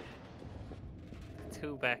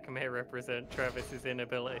 Two-back may represent Travis's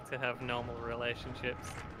inability to have normal relationships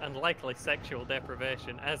and likely sexual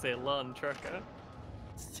deprivation as a lone trucker.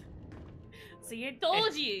 See, I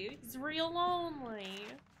told you, he's real lonely.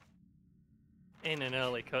 In an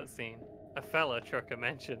early cutscene, a fellow trucker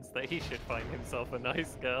mentions that he should find himself a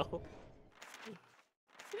nice girl.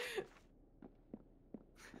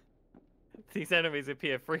 These enemies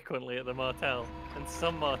appear frequently at the motel, and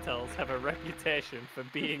some motels have a reputation for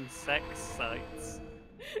being sex sites.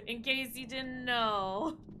 In case you didn't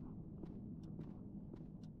know.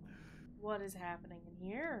 What is happening in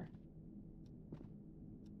here?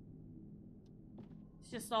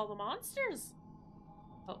 It's just all the monsters.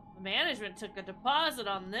 Oh, the management took a deposit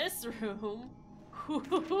on this room.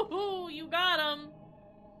 You got him.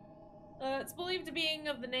 It's believed to being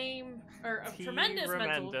of the name, or of tremendous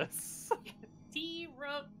mental... It's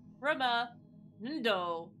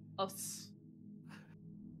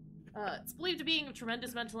believed to being of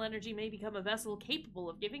tremendous mental energy may become a vessel capable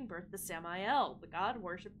of giving birth to Samael, the god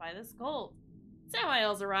worshipped by this cult.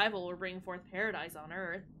 Samael's arrival will bring forth paradise on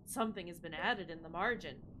earth. Something has been added in the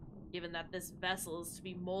margin. Given that this vessel is to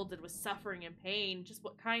be molded with suffering and pain, just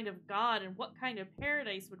what kind of god and what kind of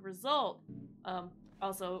paradise would result?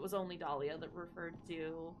 Also, it was only Dahlia that referred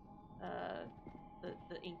to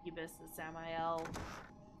the incubus as Samael.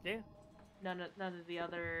 Yeah. None of the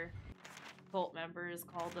other cult members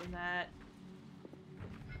called them that.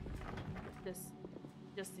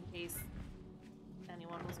 Just in case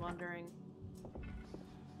anyone was wondering.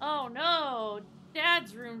 Oh no!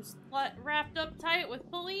 Dad's room's wrapped up tight with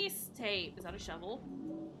police tape. Is that a shovel?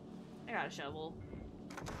 I got a shovel.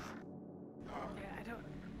 Yeah, I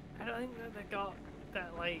don't think that they got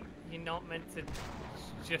that, like, you're not meant to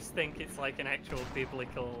just think it's like an actual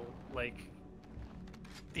biblical, like,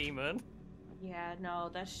 demon. Yeah, no,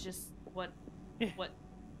 that's just what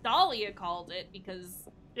Dahlia called it, because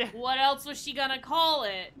what else was she gonna call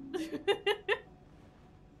it?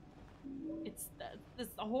 It's this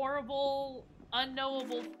horrible,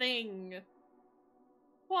 unknowable thing.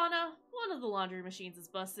 Juana, one of the laundry machines is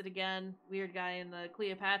busted again. Weird guy in the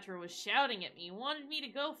Cleopatra was shouting at me, wanted me to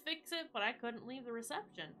go fix it, but I couldn't leave the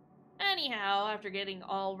reception. Anyhow, after getting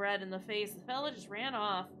all red in the face, the fella just ran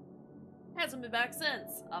off. Hasn't been back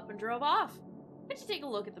since. Up and drove off. Why don't you take a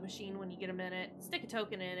look at the machine when you get a minute, stick a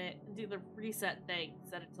token in it, and do the reset thing.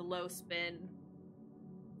 Set it to low spin.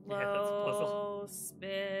 Low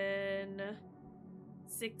spin.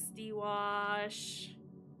 60 wash.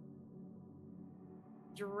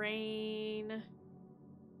 Drain.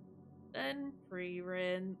 Then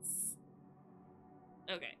pre-rinse.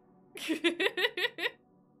 Okay.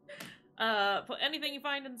 Put anything you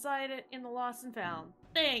find inside it in the lost and found.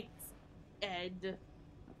 Thanks, Ed.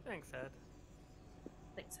 Thanks, Ed.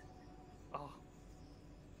 Thanks, Ed. Oh.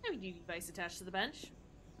 Heavy duty device attached to the bench.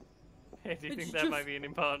 Hey, do you think that might be an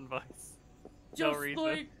important vice? No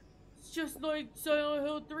reason. It's just like Silent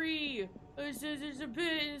Hill 3. It says there's a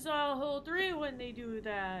bit in Silent Hill 3 when they do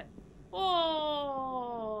that.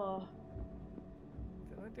 Oh.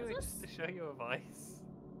 Did I do it just to show you a vice?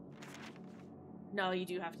 No, you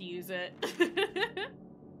do have to use it.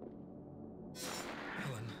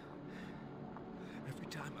 Helen, every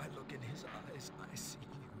time I look in his eyes, I see you.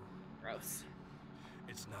 Gross.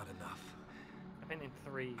 It's not enough. I mean, in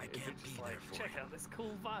 3, I is can't it be just there like, for check you. out this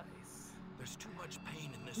cool vice? There's too much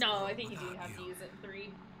pain in this No, world I think you do without have to use it in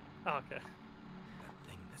 3. Oh, okay. That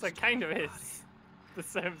thing So it that's kind of in your is the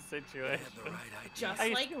same body. They situation. had the right idea. Just I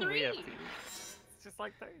like assume we have 3. to. It's just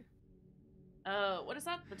like 3. What is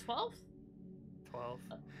that? The 12th 12.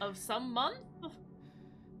 of some month?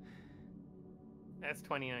 That's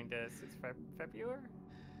 29 days. It's February?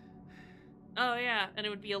 Oh yeah, and it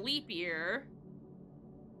would be a leap year.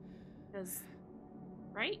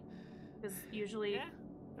 Right? Because usually Yeah.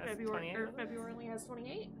 That's February 28 of those. February only has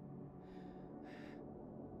 28.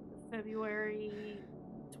 February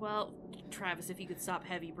 12th. Travis, if you could stop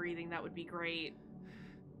heavy breathing, that would be great.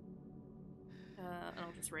 And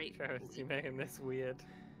I'll just write. Travis, you're making this weird.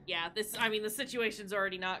 Yeah, the situation's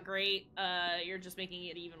already not great. You're just making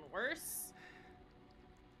it even worse.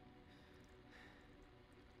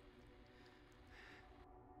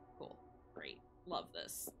 Cool. Great. Love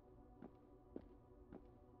this.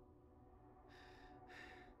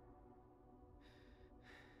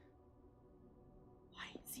 Why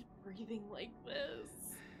is he breathing like this?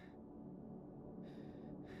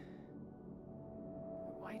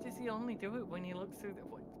 Why does he only do it when he looks through the...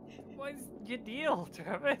 What's your deal,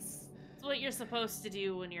 Travis? It's what you're supposed to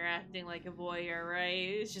do when you're acting like a voyeur,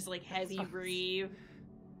 right? It's just like heavy Sucks. breathe.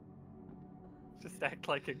 Just act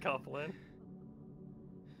like a goblin.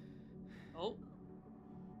 Oh.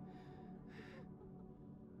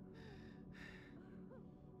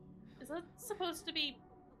 Is that supposed to be...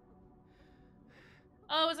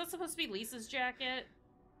 Oh, is that supposed to be Lisa's jacket?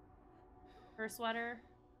 Her sweater?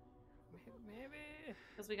 Maybe.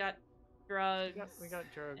 Because we got drugs. We got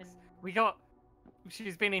drugs. and- We got...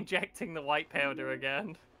 She's been injecting the white powder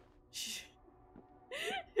again.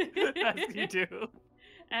 As you do.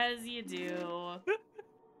 As you do.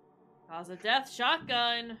 Cause of death,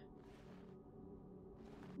 shotgun.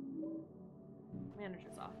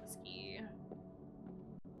 Manager's office key.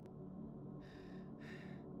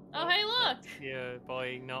 Oh, hey, look! Yeah,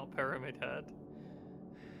 boy, not Pyramid Head.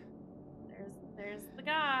 There's the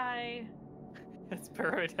guy. It's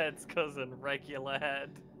Pyramid Head's cousin, Regular Head.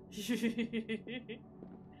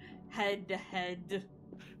 Head to head.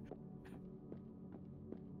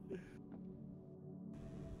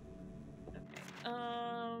 Okay.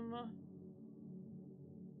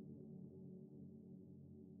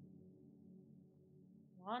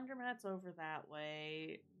 Laundromat's over that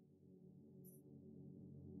way.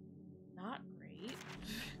 Not great.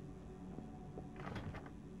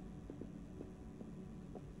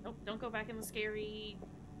 Nope, don't go back in the scary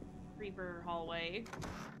creeper hallway.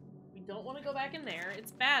 We don't want to go back in there.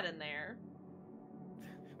 It's bad in there.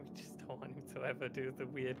 We just don't want him to ever do the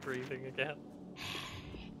weird breathing again.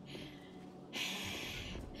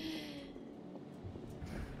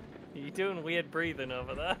 Are you doing weird breathing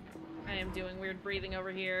over there? I am doing weird breathing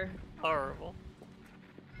over here. Horrible.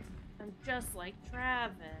 I'm just like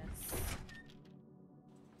Travis.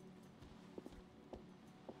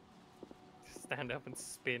 Just stand up and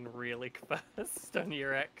spin really fast on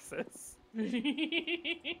your axis. You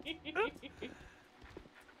know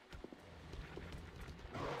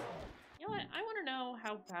what? I want to know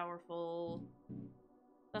how powerful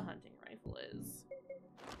the hunting rifle is.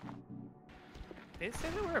 They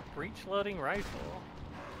said they were a breech-loading rifle.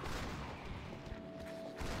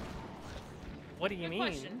 What do you Good mean?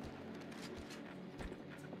 question.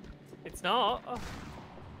 It's not. Oh.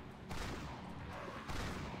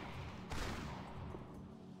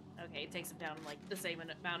 Okay, it takes him down like the same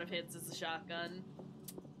amount of hits as the shotgun.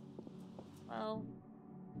 Well,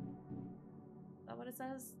 is that what it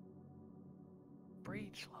says?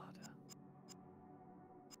 Breech loader.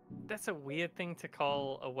 That's a weird thing to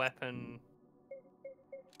call a weapon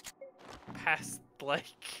past,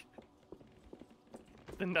 like,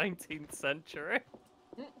 the 19th century.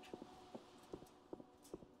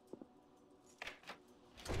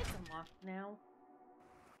 It's unlocked now.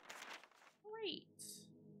 Great.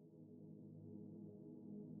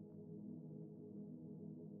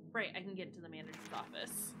 Right, I can get into the manager's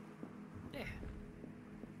office. Yeah.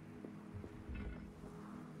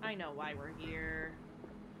 I know why we're here.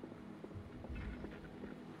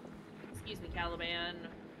 Excuse me, Caliban.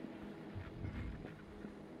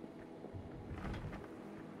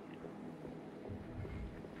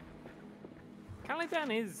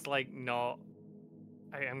 Caliban is like not.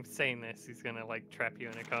 I'm saying this. He's gonna like trap you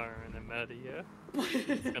in a car and then murder you.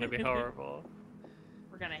 It's gonna be horrible.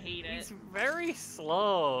 We're gonna hate it. He's very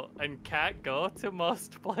slow and can't go to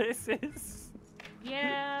most places.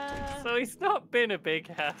 Yeah. So he's not been a big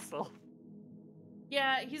hassle.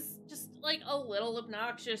 Yeah, he's just like a little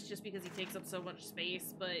obnoxious just because he takes up so much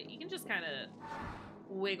space, but you can just kind of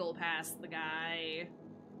wiggle past the guy.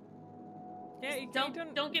 Yeah, Just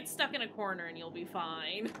don't get stuck in a corner and you'll be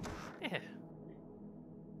fine. Yeah.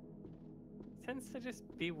 Tends to just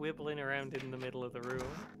be wibbling around in the middle of the room.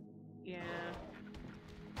 Yeah.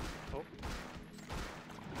 Oh.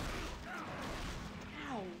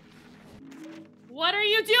 Ow. What are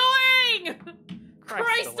you doing?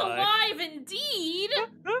 Christ alive, indeed!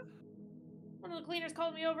 One of the cleaners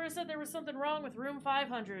called me over and said there was something wrong with room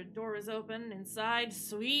 500. Door was open. Inside,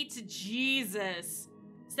 sweet Jesus.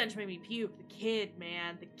 Stench made me puke. The kid,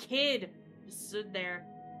 man. The kid just stood there.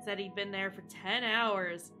 Said he'd been there for 10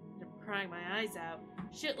 hours. I'm crying my eyes out.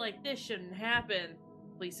 Shit like this shouldn't happen.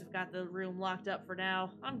 Police have got the room locked up for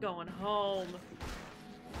now. I'm going home.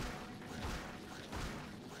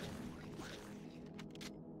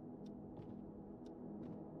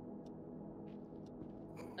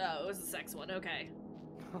 Oh, it was the sex one. Okay.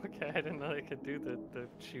 Okay, I didn't know they could do the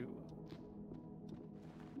shoot.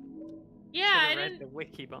 Yeah, I Should've read didn't. the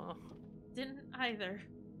wiki bar. Didn't either.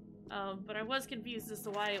 But I was confused as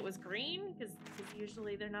to why it was green, because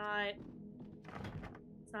usually they're not.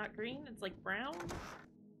 It's not green, it's like brown.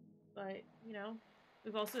 But, you know,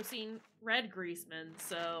 we've also seen red greasemen,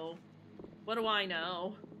 so what do I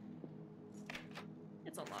know?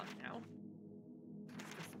 It's unlocked now.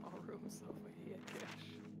 The small rooms over here, gosh.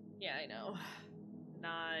 Yeah, I know.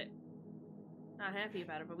 Not happy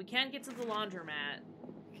about it, but we can get to the laundromat.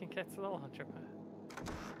 You can get to the laundromat.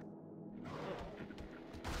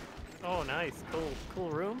 Oh, nice. Cool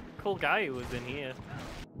room. Cool guy who was in here.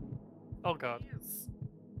 Oh, God. Yes.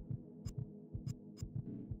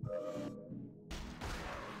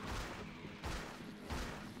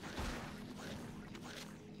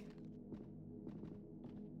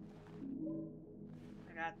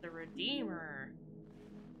 I got the Redeemer.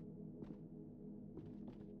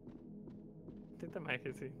 Did the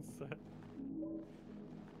magazine say?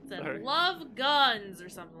 Said Sorry. love guns or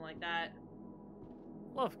something like that.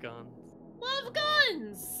 Love guns. Love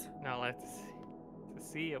guns! Not allowed to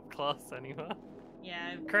see up close anymore.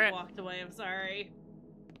 Yeah, I Crate. walked away. I'm sorry.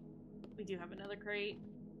 We do have another crate.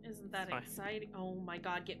 Isn't that It's fine. exciting? Oh my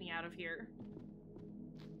god, get me out of here.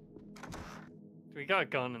 We got a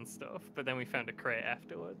gun and stuff, but then we found a crate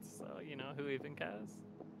afterwards, so, you know, who even cares?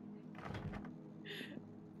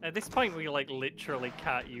 At this point, we, like, literally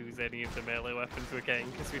can't use any of the melee weapons we're getting,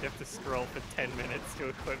 because we'd have to scroll for 10 minutes to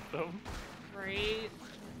equip them. Right.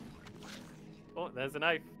 Oh, there's a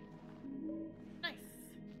knife. Knife.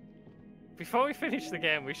 Before we finish the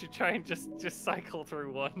game, we should try and just cycle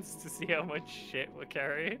through once to see how much shit we're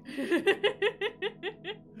carrying.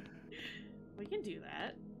 We can do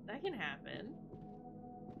that. That can happen.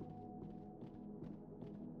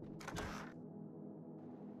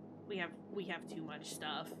 We have too much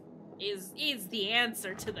stuff. Is the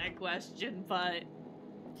answer to that question, but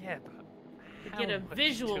Yeah, but to how get a much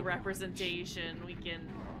visual too much? representation, we can.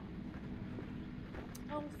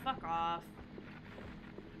 Oh, fuck off.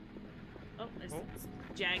 Oh, there's Oh. some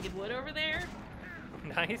jagged wood over there.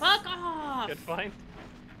 Nice. Fuck off! Good find.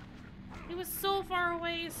 He was so far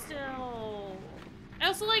away still. I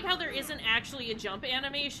also like how there isn't actually a jump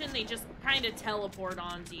animation. They just kind of teleport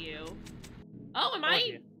onto you. Oh, am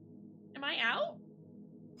yeah. I out?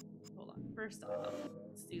 Hold on. First off,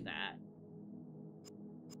 let's do that.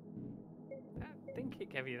 I think it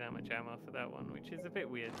gave you that much ammo for that one, which is a bit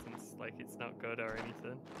weird since, like, it's not good or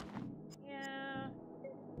anything. Yeah.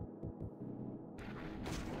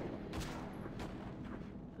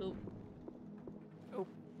 Oop. Oh.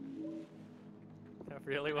 That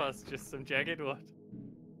really was just some jagged wood.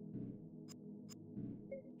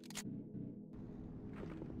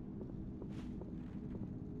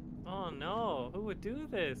 Oh no, who would do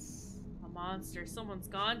this? A monster. Someone's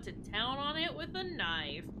gone to town on it with a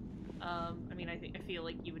knife. I mean, I feel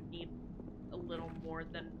like you would need a little more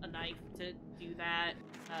than a knife to do that.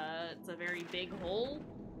 It's a very big hole.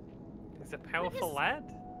 He's a powerful is- lad?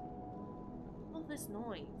 All this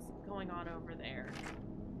noise going on over there.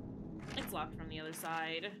 It's locked from the other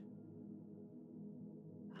side.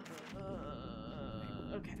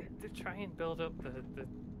 Okay. To try and build up the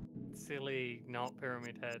silly not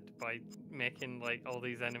pyramid head by making, like, all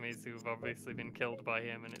these enemies who've obviously been killed by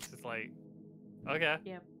him, and it's just like, okay,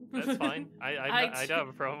 Yep. that's fine. I don't have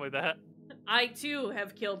a problem with that. I too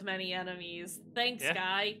have killed many enemies. Thanks, Yeah.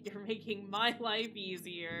 guy. You're making my life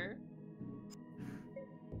easier.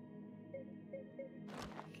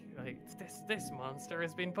 Like, this monster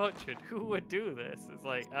has been butchered. Who would do this? It's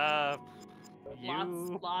like,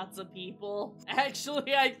 you. Lots of people.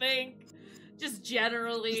 Actually, I think. Just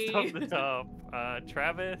generally. Just off the top.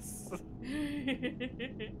 Travis.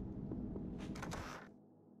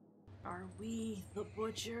 Are we the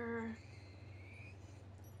butcher?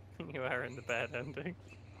 You are in the bad ending.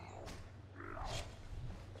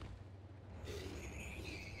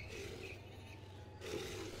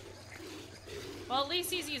 Well, at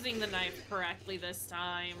least he's using the knife correctly this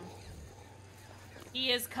time.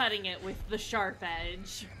 He is cutting it with the sharp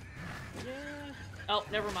edge. Yeah. Oh,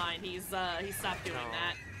 never mind. He stopped doing No.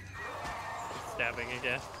 that. Stabbing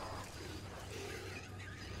again.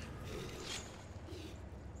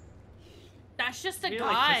 That's just a Really, like,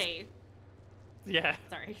 guy. Yeah.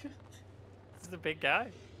 Sorry. This is a big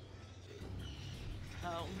guy.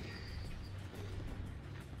 Oh.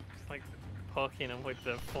 Just like poking him with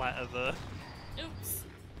the flat of the. Oops.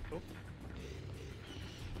 Oop.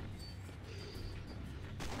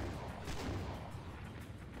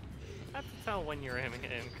 Hard to tell when you're aiming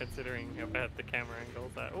at him, considering how bad the camera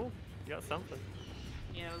angles are. Oh, you got something.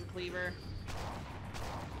 Yeah, it was a cleaver.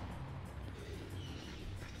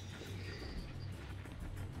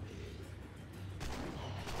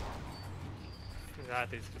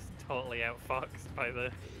 That is just totally outfoxed by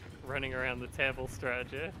the running around the table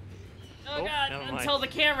strategy. Oh, Oh, god, never mind. until the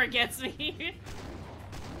camera gets me.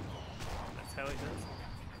 That's how he does.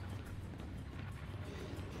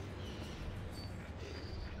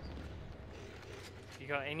 You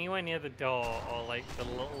got anywhere near the door or like the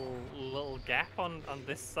little gap on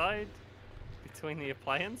this side between the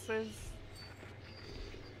appliances?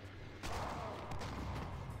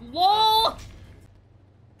 LOL!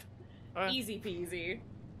 Oh, Easy peasy.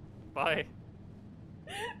 bye.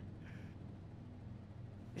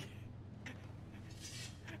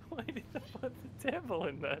 Why did they put the table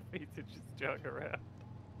in there for you to just jog around?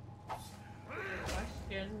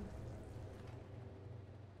 Question.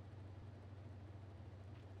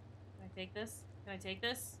 Can I take this? Can I take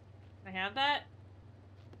this? Can I have that?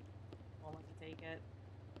 Won't let me take it.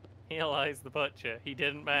 Here lies the butcher. He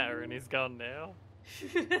didn't matter and he's gone now.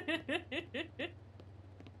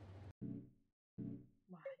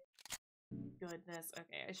 My goodness.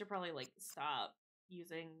 Okay, I should probably like stop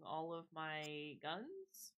using all of my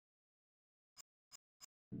guns.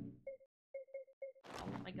 All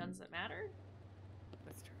of my guns that matter.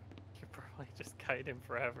 That's true. You probably just kite him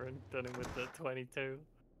forever and done him with the 22.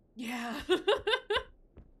 Yeah.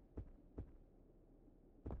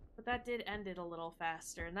 But that did end it a little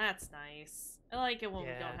faster, and that's nice. I like it when we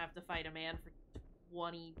Yeah. don't have to fight a man for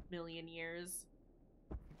 20 million years.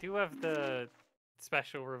 We do have the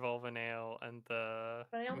special revolver now and the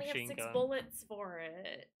But I only have machine 6 gun. bullets for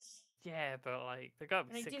it. Yeah, but like they got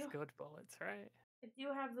to be And I 6 do- good bullets, right? I do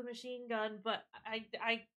have the machine gun, but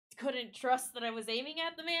I couldn't trust that I was aiming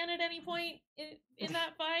at the man at any point in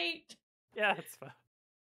that fight. Yeah, that's fine.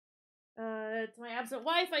 To my absent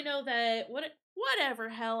wife, I know that whatever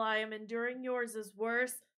hell I am enduring, yours is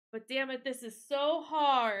worse. But damn it, this is so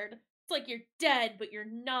hard. It's like you're dead, but you're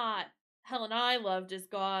not. Helen I loved is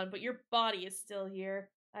gone, but your body is still here.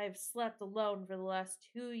 I have slept alone for the last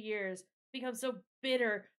 2 years, become so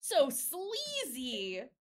bitter, so sleazy.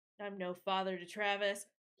 I'm no father to Travis.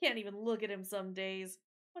 Can't even look at him some days.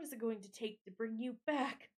 What is it going to take to bring you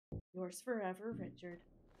back? Yours forever, Richard.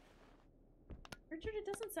 Richard, it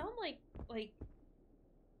doesn't sound like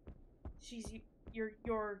she's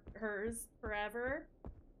hers forever.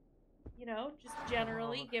 You know, just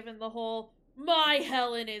generally, Oh. given the whole my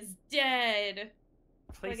Helen is dead.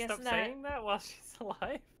 Please guess stop not. saying that while she's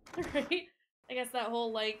alive. Right? I guess that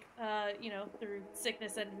whole through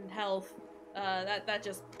sickness and health,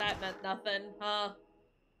 that meant nothing, huh?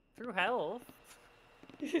 Through health.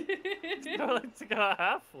 Willing to go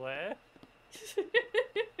halfway.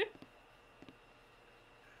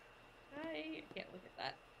 I can't look at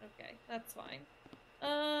that. Okay, that's fine.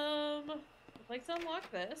 I'd like to unlock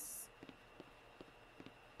this.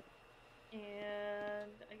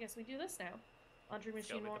 And I guess we do this now. Laundry It's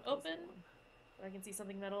gotta machine be won't the puzzle open, one. but I can see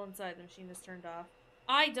something metal inside. The machine is turned off.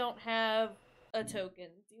 I don't have a token,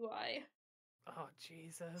 do I? Oh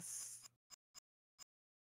Jesus.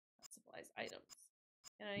 Supplies, items.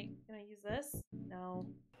 Can I use this? No.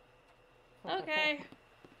 Okay.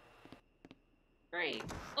 Great.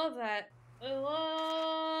 Love that. I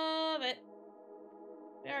love it.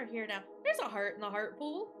 We are here now. There's a heart in the heart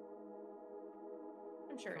pool.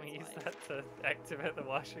 I'm sure Can we it's use fine. that to activate the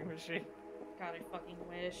washing machine? God, I fucking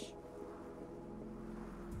wish.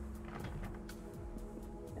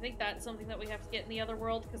 think that's something that we have to get in the other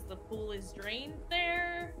world because the pool is drained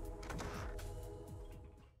there.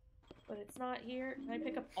 But it's not here. Can I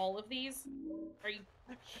pick up all of these? Are you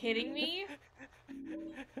kidding me?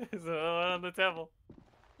 There's one on the table.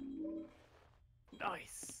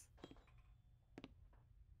 Nice.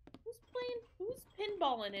 Who's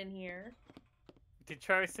pinballing in here? Did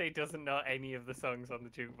Travis say doesn't know any of the songs on the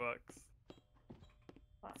jukebox?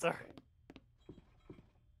 Sorry.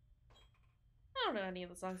 I don't know any of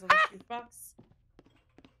the songs on the jukebox.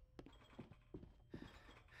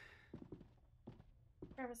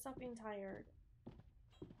 Travis, stop being tired.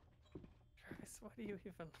 Travis, what are you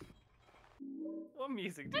even... What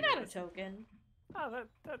music do I you got a listen? token. Oh,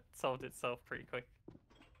 that solved itself pretty quick.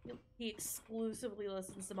 He exclusively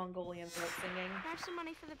listens to Mongolian throat singing. Can I have some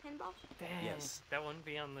money for the pinball? Damn, Yes. that wouldn't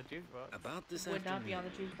be on the jukebox. About this Would not be on the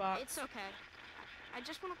jukebox. It's okay. I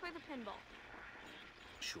just want to play the pinball.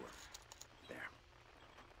 Sure. There.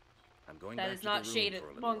 I'm going That back is to not the room shaded for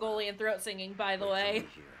a little Mongolian throat singing, by the while. Wait for way. me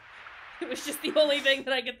here. It was just the only thing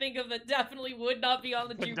that I could think of that definitely would not be on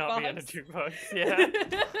the Would jukebox. not be on the jukebox, yeah.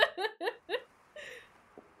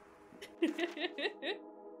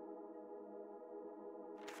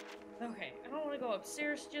 Okay, I don't want to go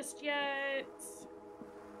upstairs just yet.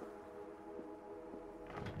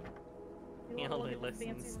 You He wanna only look at the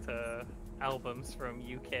fancy listens ones? to albums from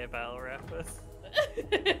UK battle rappers.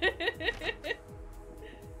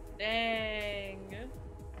 Dang.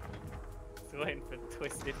 He's waiting for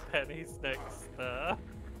Twisted Penny's next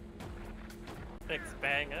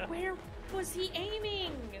banger. Where was he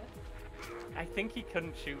aiming? I think he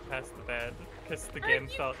couldn't shoot past the bed because the Are game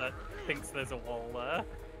you- thinks there's a wall there.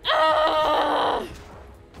 Ah!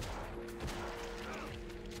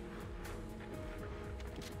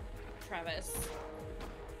 Travis.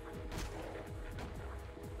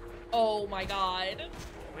 Oh my god.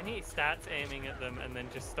 When he starts aiming at them and then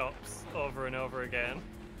just stops over and over again,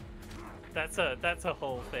 that's a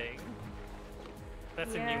whole thing.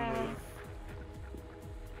 That's Yeah. a new move.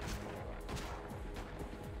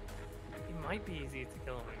 It might be easier to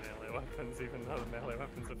kill him with melee weapons, even though the melee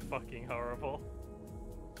weapons are fucking horrible.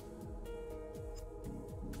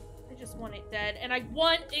 I just want it dead, and I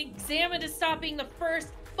want Examine to stop being the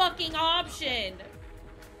first fucking option!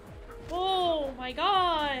 Oh my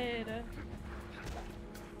god!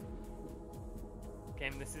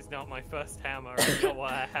 Game, this is not my first hammer. I know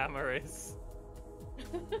what a hammer is.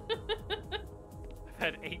 I've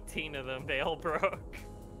had 18 of them. They all broke.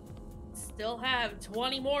 Still have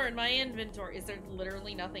 20 more in my inventory. Is there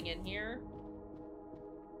literally nothing in here?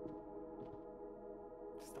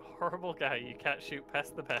 Just a horrible guy. You can't shoot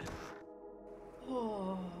past the bed.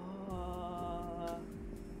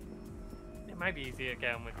 It might be easier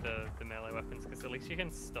again with the melee weapons because at least you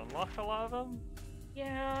can stun lock a lot of them.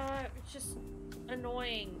 Yeah, it's just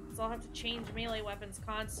annoying. So I'll have to change melee weapons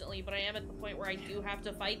constantly, but I am at the point where I do have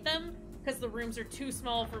to fight them because the rooms are too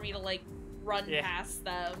small for me to, like, run Yeah. past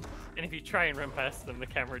them. And if you try and run past them, the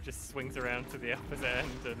camera just swings around to the opposite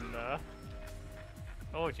end and,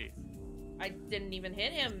 oh, jeez. I didn't even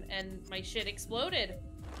hit him, and my shit exploded.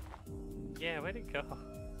 Yeah, where'd it go?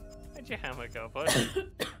 Where'd your hammer go, bud?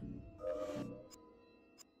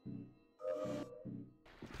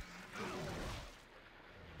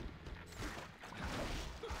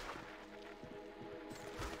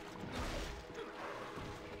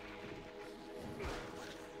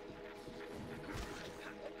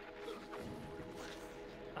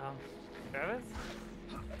 Travis?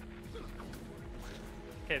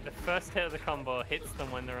 Okay, the first hit of the combo hits them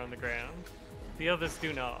when they're on the ground. The others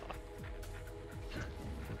do not.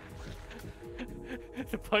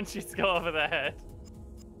 The punches go over their head.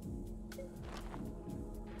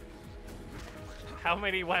 How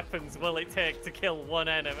many weapons will it take to kill one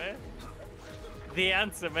enemy? The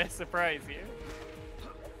answer may surprise you.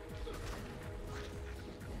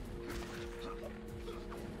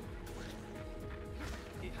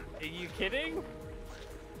 Are you kidding?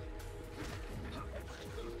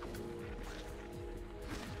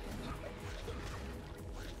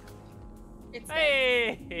 It's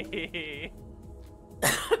Hey!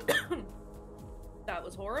 That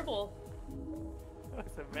was horrible.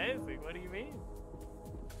 That's amazing. What do you mean?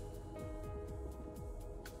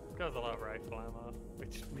 Goes a lot of rifle ammo,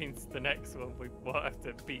 which means the next one we won't have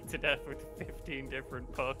to beat to death with 15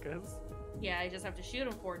 different pokers. Yeah, I just have to shoot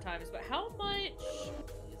him 4 times, but how much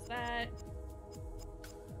is that?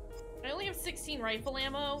 I only have 16 rifle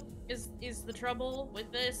ammo, is the trouble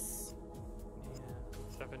with this.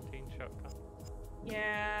 Yeah, 17 shotgun.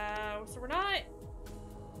 Yeah, so we're not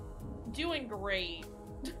doing great.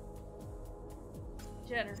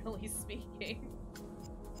 Generally speaking.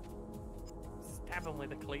 Stab Stab him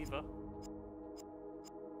with a cleaver.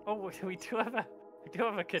 Oh, we do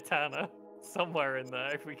have a katana somewhere in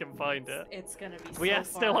there if we can find it. It's gonna be We so are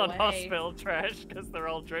still far on away. hospital trash because they're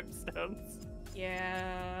all dripstones.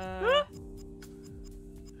 Yeah.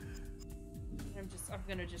 I'm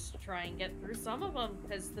gonna just try and get through some of them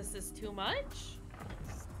because this is too much.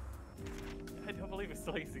 I don't believe we're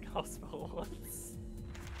still using hospital ones.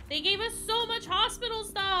 They gave us so much hospital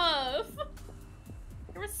stuff.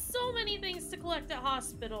 There were so many things to collect at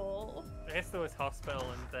hospital. I guess there was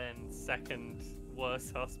hospital and then second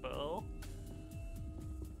worst hospital,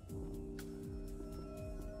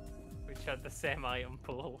 which had the same item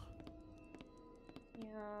pool.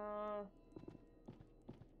 Yeah.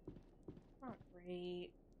 Not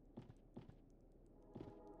great.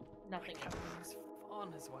 Nothing. I can't use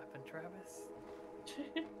fawn as weapon, Travis.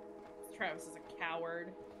 Travis is a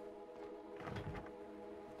coward.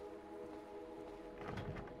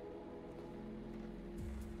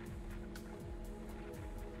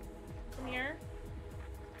 Come here.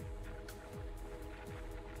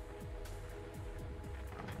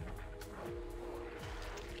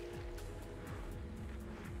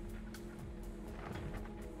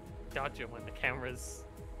 Dodge them when the camera's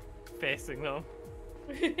facing them,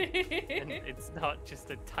 and it's not just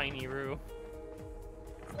a tiny room.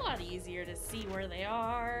 It's a lot easier to see where they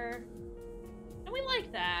are. And we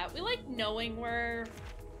like that. We like knowing where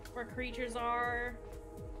creatures are.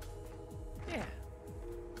 Yeah.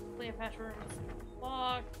 Cleopatra room is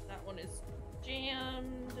locked. That one is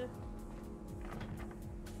jammed.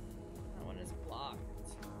 That one is blocked.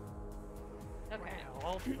 Okay. Wow,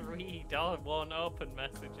 all three $1 open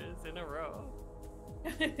messages in a row.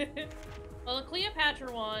 Well, the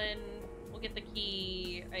Cleopatra one, we'll get the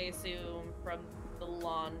key, I assume, from the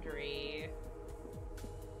laundry.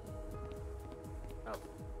 Oh.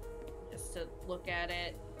 Just to look at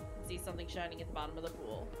it and see something shining at the bottom of the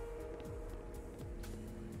pool.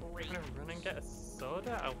 Great. I'm gonna run and get a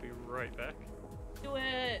soda. I'll be right back. Do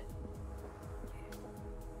it!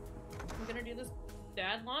 I'm gonna do this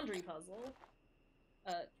dad laundry puzzle.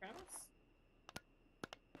 Travis?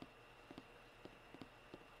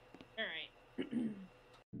 Alright.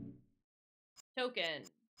 Token.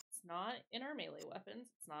 It's not in our melee weapons.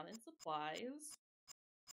 It's not in supplies.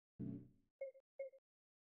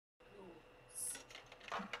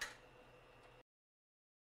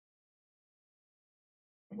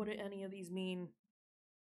 What do any of these mean?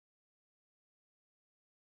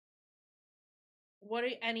 What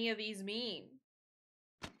do any of these mean?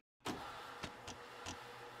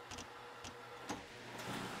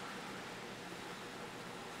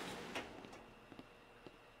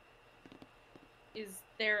 Is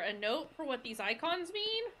there a note for what these icons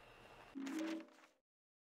mean?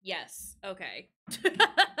 Yes. Okay.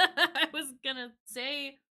 I was gonna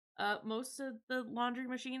say, most of the laundry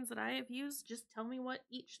machines that I have used just tell me what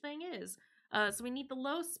each thing is. So we need the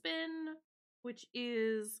low spin, which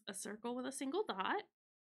is a circle with a single dot.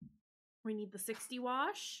 We need the 60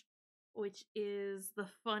 wash, which is the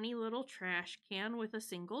funny little trash can with a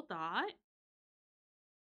single dot.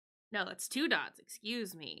 No, that's 2 dots,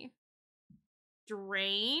 excuse me.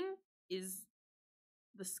 Drain is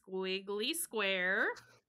the squiggly square.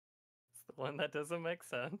 It's the one that doesn't make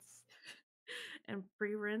sense. And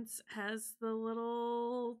pre-rinse has the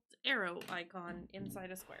little arrow icon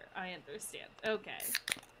inside a square. I understand. Okay.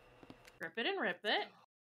 Grip it and rip it.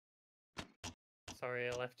 Sorry,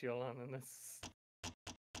 I left you alone in this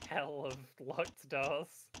hell of locked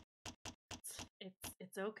doors.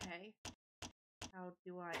 It's okay. How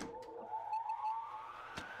do I...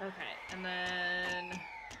 Okay, and then...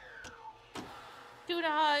 2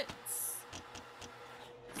 dots.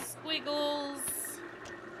 Squiggles.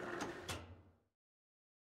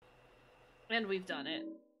 And we've done it.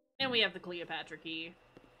 And we have the Cleopatra key.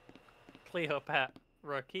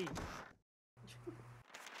 Cleopatra key.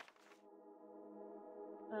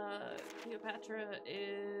 Cleopatra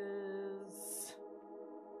is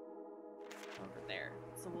over there.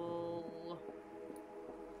 So we'll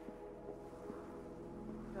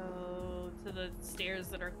go to the stairs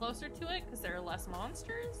that are closer to it because there are less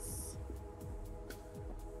monsters.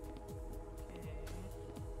 Okay.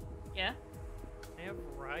 Yeah? I have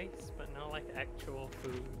rice, but not like actual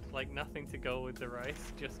food. Like nothing to go with the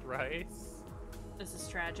rice, just rice. This is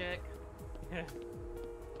tragic. Yeah.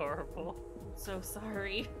 Horrible. I'm so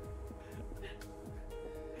sorry.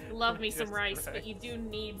 Love me some Just rice, but you do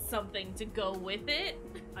need something to go with it.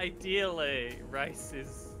 Ideally, rice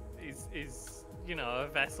is you know, a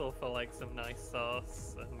vessel for like some nice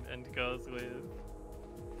sauce and goes with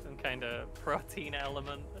some kind of protein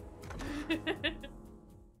element.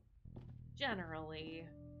 Generally.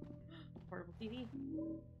 Portable TV.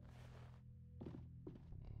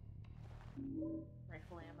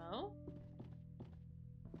 Rifle ammo.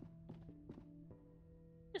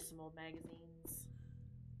 Just some old magazines.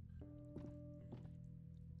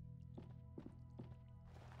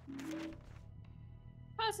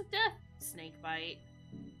 Cause of death? Snake bite.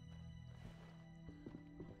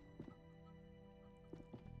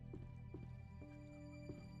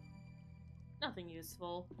 Nothing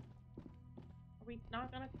useful. Are we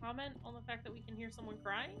not gonna comment on the fact that we can hear someone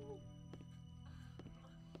crying?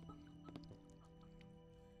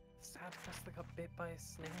 Sad Festa got bit by a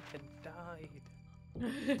snake and died.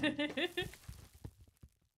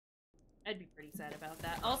 I'd be pretty sad about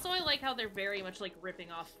that. Also, I like how they're very much like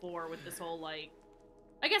ripping off 4 with this whole like,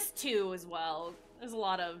 I guess 2 as well. There's a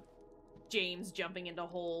lot of James jumping into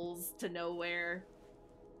holes to nowhere.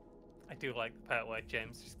 I do like the part where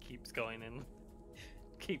James just keeps going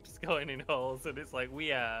in holes, and it's like,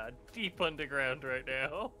 we are deep underground right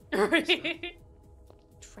now. Right?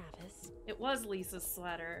 Travis. It was Lisa's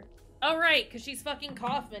sweater. Oh, right, because she's fucking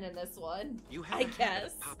Kaufman in this one. You have I a habit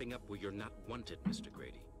guess. of popping up where you're not wanted, Mr.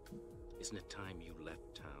 Grady. Isn't it time you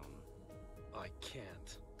left town? I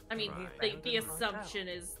can't. I mean, Right. the assumption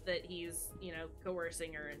is that he's, you know,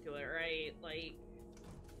 coercing her into it, right? Like,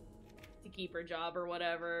 to keep her job or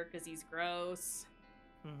whatever, because he's gross.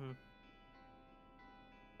 Mm-hmm.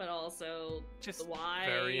 But also, Just why?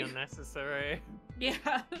 very unnecessary. Yeah.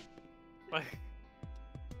 Like,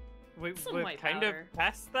 we're white kind powder. of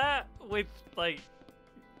past that with, like,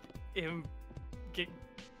 him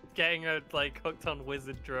getting her, like, hooked on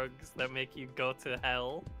wizard drugs that make you go to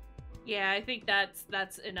hell. Yeah, I think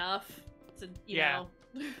that's enough to, you know.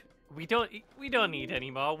 We don't need any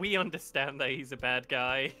more. We understand that he's a bad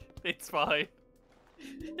guy. It's fine.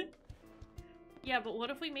 Yeah, but what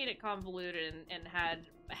if we made it convoluted and had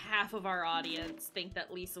half of our audience think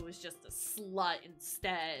that Lisa was just a slut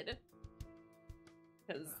instead?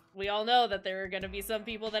 Because we all know that there are going to be some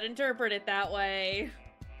people that interpret it that way.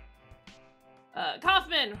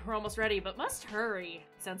 Kaufman, we're almost ready, but must hurry.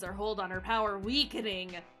 Sense our hold on her power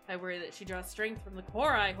weakening. I worry that she draws strength from the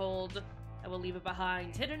core I hold. I will leave it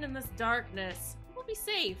behind, hidden in this darkness. We'll be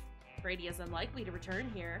safe. Brady is unlikely to return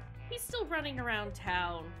here. He's still running around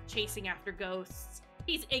town, chasing after ghosts.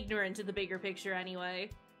 He's ignorant to the bigger picture anyway.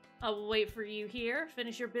 I will wait for you here.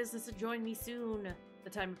 Finish your business and join me soon. The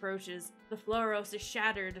time approaches. The Floros is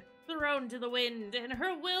shattered, thrown to the wind, and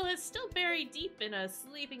her will is still buried deep in a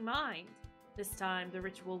sleeping mind. This time, the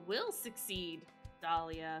ritual will succeed.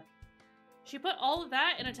 Dahlia. She put all of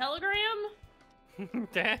that in a telegram?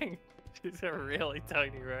 Dang. She's a really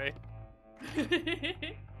tiny ray.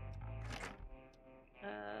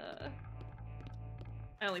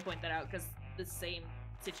 I only point that out because the same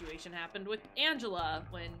situation happened with Angela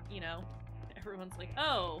when, you know, everyone's like,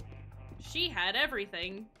 oh, she had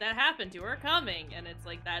everything that happened to her coming. And it's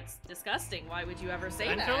like, that's disgusting. Why would you ever say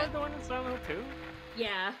Angela that? the one in Solo too?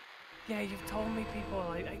 Yeah. Yeah, you've told me people,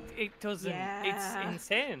 it doesn't, Yeah. it's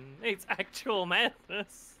insane. It's actual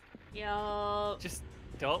madness. Yup. Just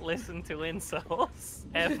don't listen to insults,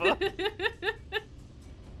 ever.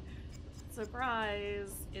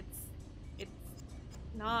 Surprise. It's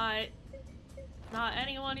not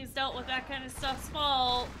anyone who's dealt with that kind of stuff's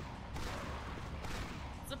fault.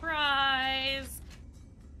 Surprise.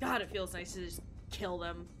 God, it feels nice to just kill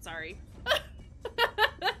them. Sorry.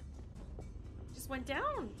 Just went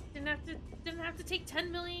down. Didn't have to take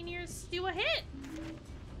 10 million years to do a hit.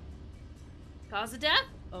 Cause of death?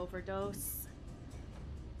 Overdose.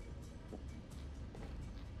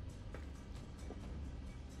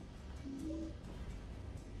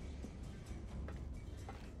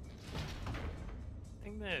 I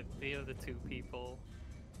think that the other two people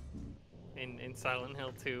in Silent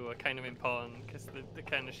Hill 2 are kind of important because they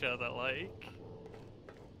kind of show that, like,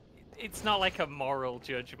 it's not like a moral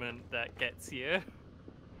judgment that gets you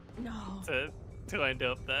No. to end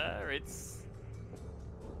up there. It's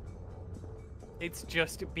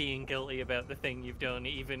just being guilty about the thing you've done,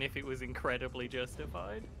 even if it was incredibly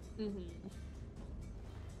justified. Mm-hmm.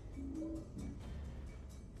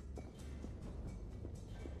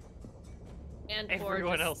 And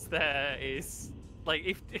Everyone else there is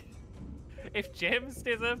like, if James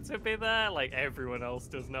deserves to be there, like, everyone else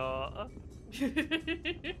does not.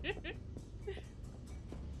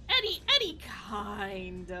 Eddie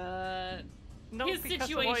kinda. Not His because of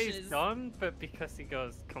situation what he's is- done, but because he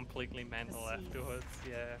goes completely mental Because he's- afterwards.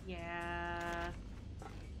 Yeah. Yeah.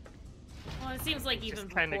 Well, it seems like It even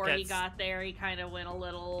just kinda before he gets- got there, he kind of went a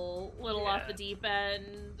little off the Yeah. deep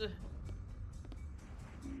end.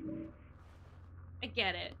 I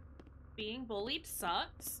get it. being bullied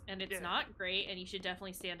sucks, and it's Yeah. not great, and you should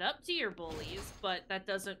definitely stand up to your bullies, but that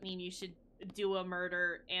doesn't mean you should do a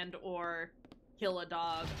murder and or kill a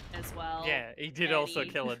dog as well. Yeah, he did also Eddie.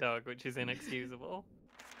 kill a dog, which is inexcusable.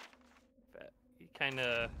 But he kind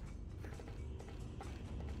of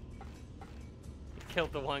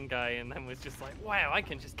killed the one guy and then was just like, wow, I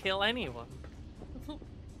can just kill anyone.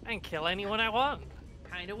 I can kill anyone I want.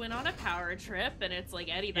 Kind of went on a power trip, and it's like,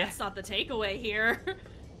 Eddie, that's not the takeaway here.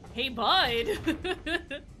 Hey, bud.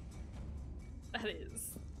 That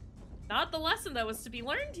is not the lesson that was to be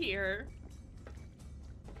learned here.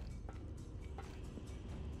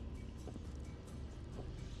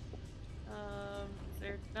 Is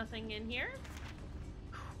there nothing in here?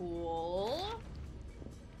 Cool.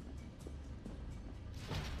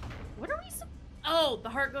 What are we Oh, the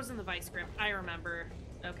heart goes in the vice grip. I remember.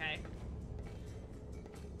 Okay.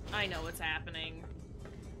 I know what's happening.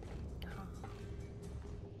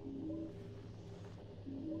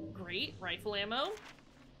 Great. Rifle ammo.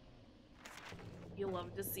 You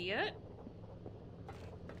love to see it.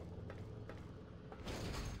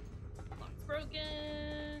 Lock's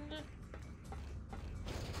broken.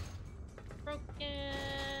 Broken.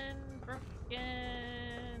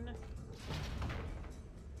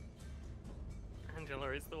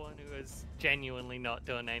 Angela is the one who has genuinely not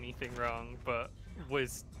done anything wrong, but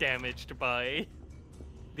was damaged by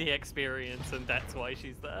the experience, and that's why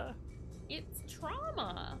she's there. It's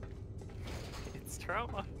trauma. It's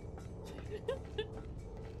trauma.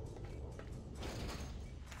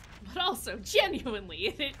 But also,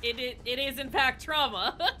 genuinely, it is in fact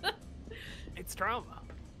trauma. It's trauma.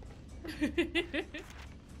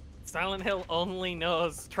 Silent Hill only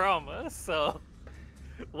knows trauma, so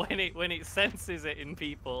when it senses it in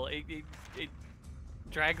people, it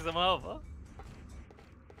drags them over.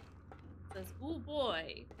 Says, ooh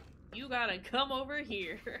boy, you gotta come over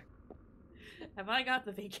here. Have I got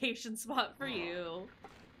the vacation spot for you?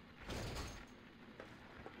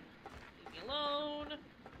 Leave me alone.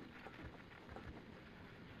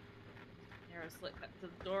 Arrow slit cut to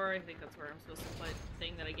the door. I think that's where I'm supposed to put the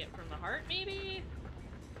thing that I get from the heart, maybe?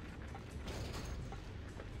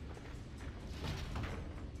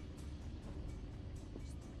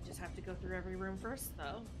 Just have to go through every room first,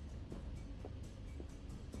 though.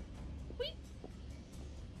 Wait.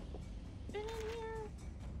 Been in here?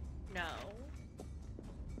 No.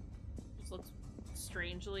 This looks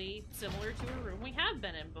strangely similar to a room we have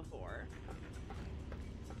been in before.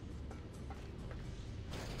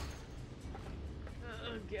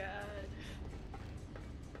 Oh god.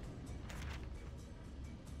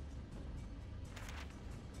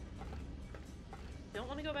 Don't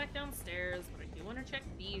want to go back downstairs, but I do want to check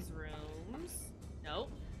these rooms.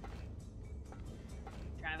 Nope.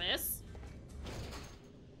 Travis?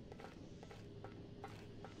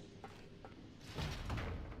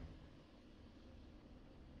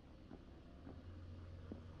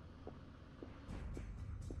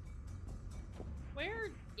 Where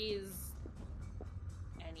is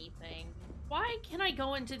anything? Why can I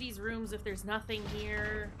go into these rooms if there's nothing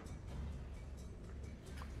here?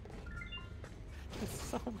 There's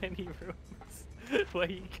so many rooms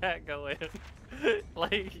where you can't go in.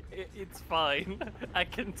 Like, it's fine. I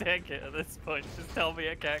can take it at this point. Just tell me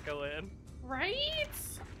I can't go in. Right?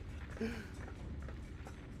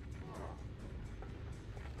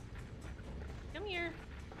 Come here.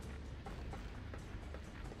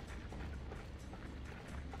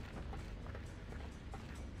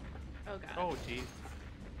 Oh god. Oh, jeez.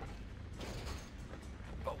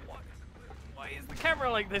 But what? Why is the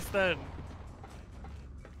camera like this then?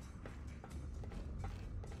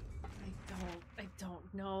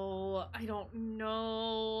 I don't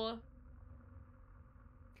know.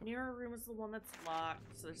 Mirror room is the one that's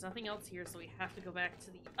locked, so there's nothing else here, so we have to go back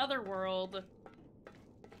to the other world.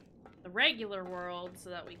 The regular world,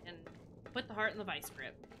 so that we can put the heart in the vice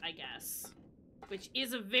grip, I guess. Which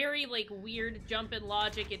is a very, like, weird jump in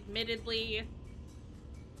logic, admittedly.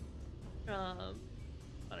 But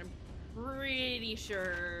I'm pretty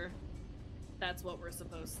sure that's what we're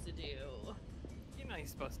supposed to do. You know you're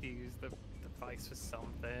supposed to use the device for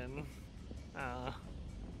something.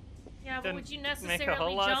 Yeah, but would you make a whole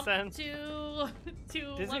necessarily lot of jump sense. to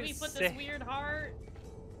Does let it me put say- this weird heart?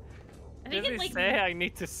 I Does think it like say I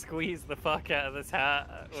need to squeeze the fuck out of this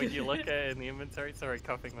hat when you look at it in the inventory? Sorry,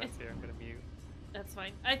 coughing that's here. I'm gonna mute. That's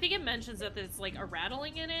fine. I think it mentions that there's like a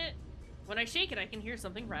rattling in it. When I shake it, I can hear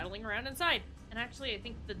something rattling around inside. And actually, I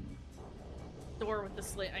think the door with the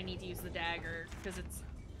slit, I need to use the dagger because it's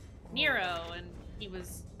Nero and he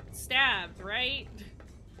was stabbed, right?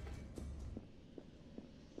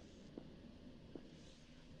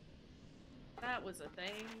 That was a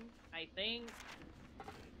thing. I think.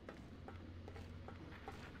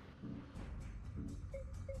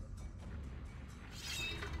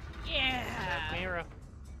 Yeah. That mirror.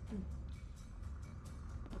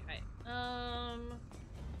 Okay. And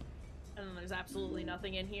then there's absolutely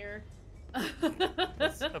nothing in here.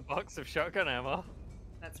 That's a box of shotgun ammo.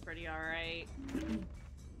 That's pretty alright.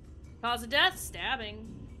 Cause of death, stabbing.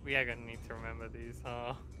 We are gonna need to remember these,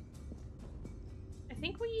 huh? I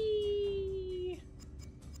think we...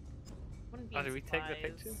 Wouldn't be Oh, in did we take the supplies.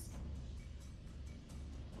 pictures?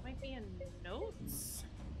 Might be in notes.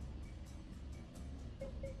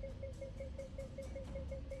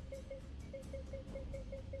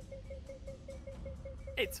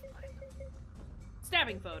 It's fine.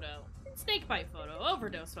 Stabbing photo. Snake bite photo.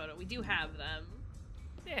 Overdose photo. We do have them.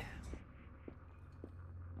 Yeah.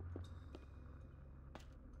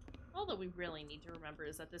 All that we really need to remember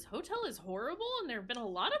is that this hotel is horrible and there have been a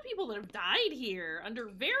lot of people that have died here under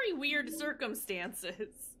very weird circumstances.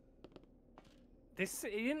 This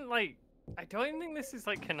isn't like... I don't even think this is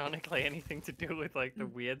like canonically anything to do with like the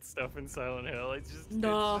weird stuff in Silent Hill. It's just,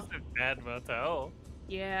 No. it's just a bad motel.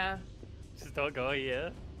 Yeah. Just don't go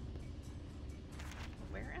here.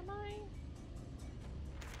 Where am I?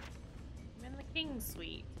 I'm in the King's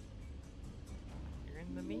Suite. You're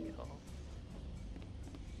in the meat hall.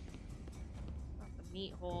 Not the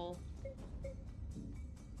meat hole.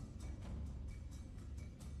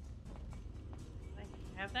 I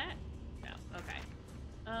have that? No. Okay.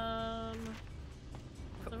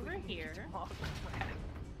 It's over here. Oh, crap.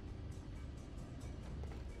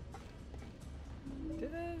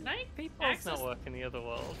 Did I people's access- not work in the other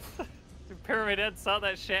world? The Pyramid Head saw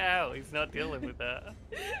that shit out. He's not dealing with that.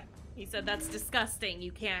 He said that's disgusting.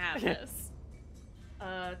 You can't have this.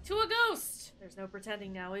 To a ghost! There's no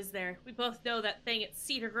pretending now, is there? We both know that thing at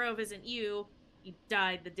Cedar Grove isn't you. You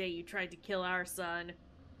died the day you tried to kill our son.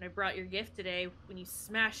 When I brought your gift today, when you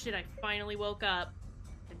smashed it, I finally woke up.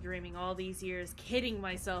 Been dreaming all these years, kidding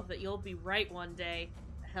myself that you'll be right one day.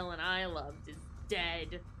 The Helen I loved is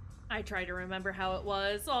dead. I try to remember how it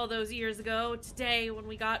was all those years ago, today when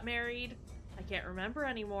we got married. I can't remember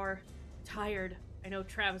anymore. I'm tired. I know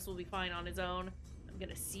Travis will be fine on his own. I'm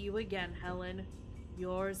gonna see you again, Helen.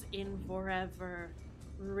 Yours in forever,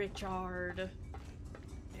 Richard.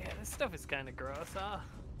 Yeah, this stuff is kind of gross, huh?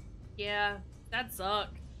 Yeah, that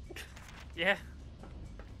sucked. Yeah.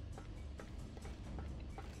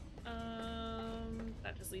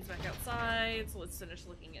 That just leads back outside, so let's finish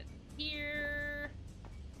looking at here.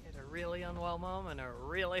 Had a really unwell mom and a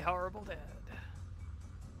really horrible dad.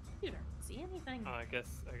 You don't see anything. Oh, I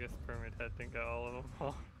guess Pyramid Head didn't get all of them.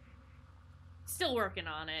 Oh. Still working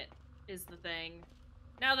on it, is the thing.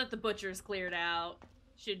 Now that the butcher's cleared out,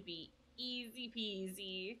 should be easy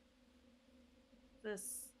peasy.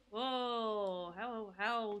 This, whoa,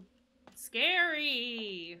 how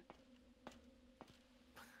scary.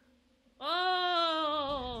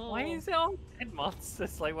 Oh! Why is it all dead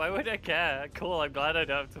monsters? Like, why would I care? Cool, I'm glad I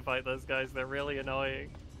don't have to fight those guys. They're really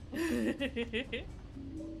annoying.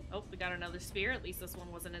 Oh, we got another spear. At least this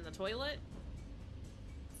one wasn't in the toilet.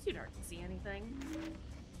 It's too dark to see anything.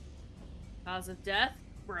 Cause of death?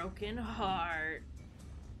 Broken heart.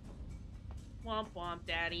 Womp womp,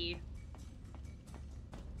 daddy.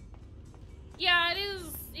 Yeah, it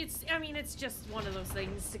is. I mean, it's just one of those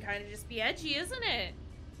things to kind of just be edgy, isn't it?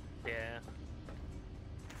 Yeah.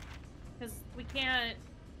 Because we can't,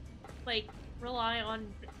 like, rely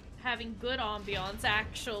on having good ambiance,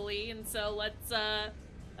 actually, and so let's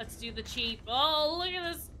do the cheap, oh, look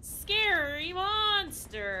at this scary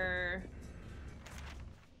monster!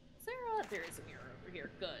 There is a mirror over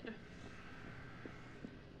here, good.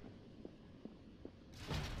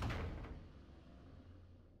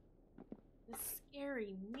 This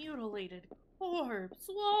scary, mutilated corpse,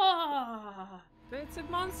 whoa! It's a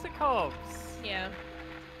monster corpse. Yeah.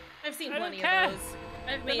 I've seen I don't plenty care. of those.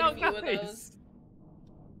 I've They're made not a few of nice. those.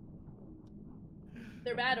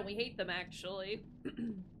 They're bad and we hate them, actually.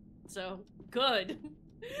 So, good.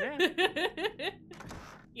 Yeah.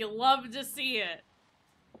 You love to see it.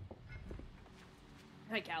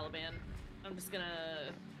 Hi, Caliban. I'm just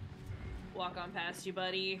gonna walk on past you,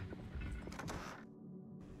 buddy.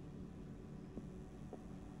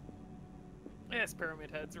 Yes,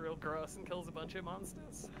 Pyramid Head's real gross and kills a bunch of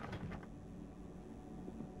monsters.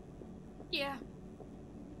 Yeah.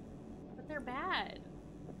 But they're bad.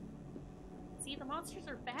 See, the monsters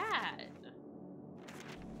are bad.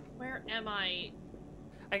 Where am I?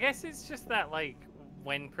 I guess it's just that, like,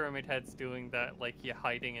 when Pyramid Head's doing that, like, you're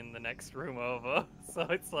hiding in the next room over. So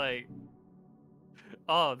it's like,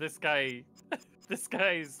 oh, this guy's,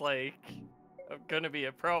 like, gonna be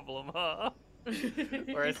a problem, huh?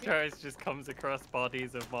 Whereas Travis just comes across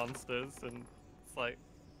bodies of monsters and it's like,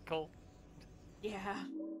 cool. Yeah.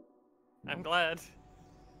 I'm glad.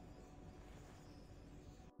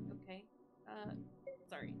 Okay.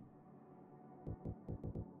 Sorry.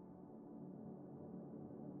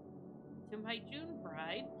 To my June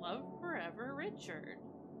bride, love forever, Richard.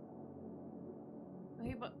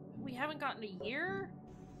 Okay, but we haven't gotten a year?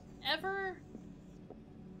 Ever?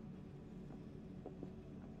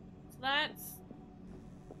 So that's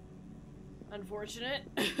unfortunate.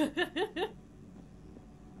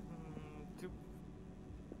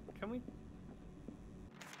 Can we?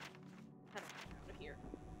 Out of here.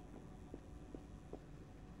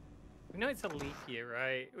 We know it's a leap year,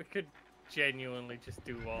 right? We could genuinely just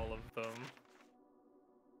do all of them.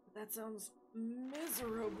 That sounds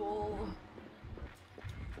miserable.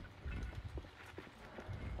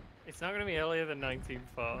 It's not gonna be earlier than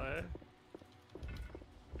 1940.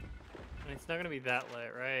 And it's not gonna be that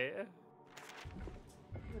late, right?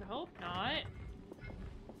 I would hope not.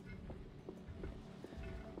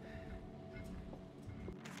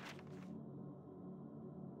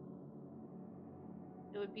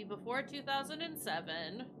 It would be before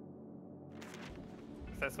 2007.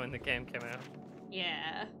 That's when the game came out.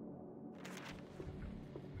 Yeah.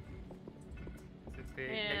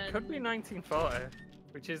 It could be 1940,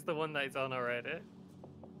 which is the one that is on already.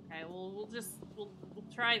 Okay, well we'll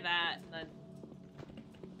try that and then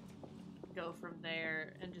go from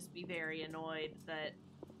there and just be very annoyed that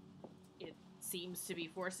it seems to be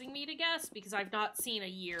forcing me to guess because I've not seen a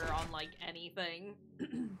year on like anything.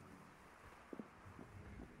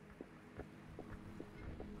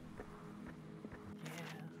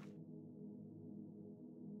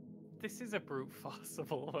 This is a brute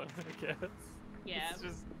forceable one, I guess. Yeah.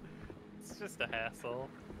 It's just a hassle.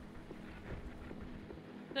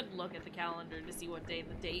 Could look at the calendar to see what day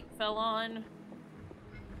the date fell on.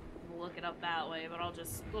 We'll look it up that way, but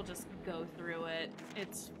we'll just go through it.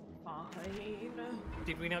 It's fine.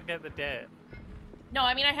 Did we not get the date? No,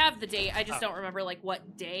 I mean I have the date. I just don't remember like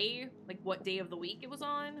what day of the week it was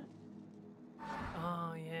on.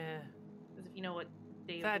 Oh yeah. Because if you know what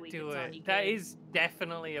day of That the week do it's on, it. you That could... is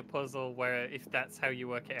definitely a puzzle where if that's how you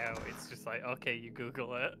work it out, it's just like, okay, you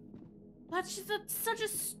Google it. That's just such a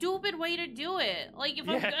stupid way to do it. Like if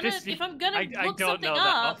Yeah, I'm gonna I look don't something know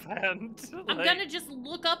up, that offhand. I'm Like, gonna just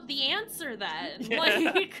look up the answer then. Yeah.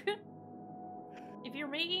 Like if you're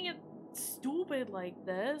making it stupid like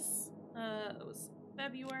this, it was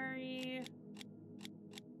February,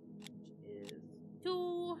 which is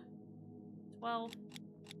 2/12. 1940?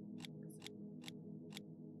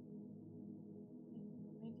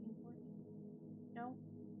 No?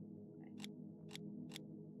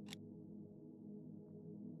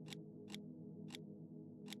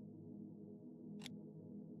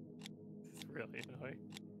 This is really annoying.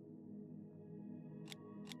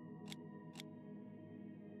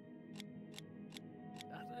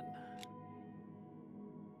 Nothing.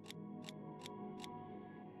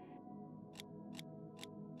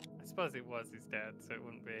 I suppose it was his dad, so it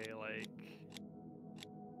wouldn't be like...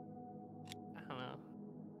 I don't know.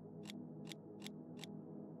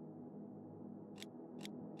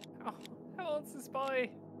 How old's this boy?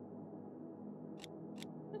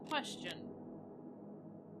 Good question.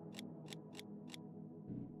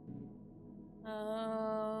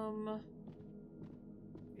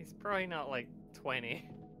 He's probably not like 20,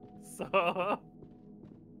 so... God,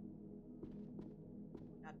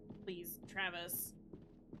 please, Travis.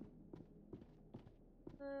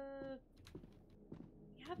 We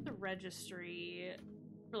have the registry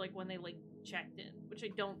for like when they like checked in, which I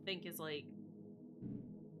don't think is like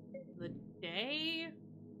the day.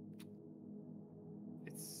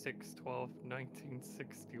 It's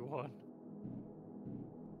 6/12/1961.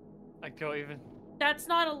 I don't even... That's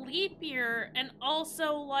not a leap year, and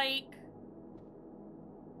also like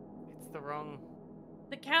It's the wrong...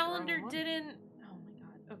 the calendar one. didn't. Oh my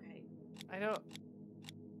god. Okay. I don't...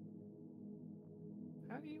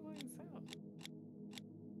 How do you work this out?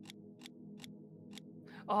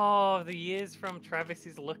 Oh, the years from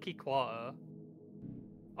Travis's lucky quarter.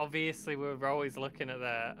 Obviously, we're always looking at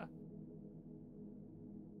that.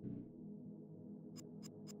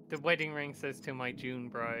 The wedding ring says to my June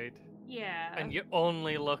bride. Yeah. And you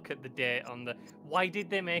only look at the date on the... Why did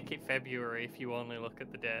they make it February if you only look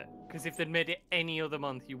at the date? Because if they'd made it any other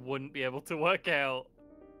month, you wouldn't be able to work out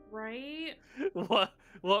Right? what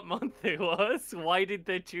month it was. Why did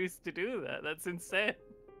they choose to do that? That's insane.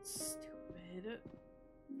 Stupid.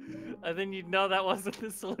 And then you'd know that wasn't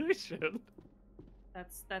the solution.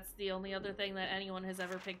 That's the only other thing that anyone has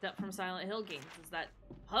ever picked up from Silent Hill games is that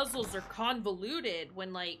puzzles are convoluted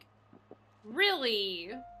when like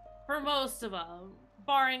really, for most of them,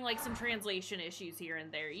 barring like some translation issues here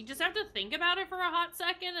and there, you just have to think about it for a hot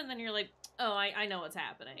second, and then you're like, oh, I know what's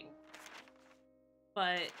happening.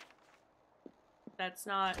 But that's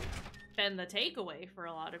not been the takeaway for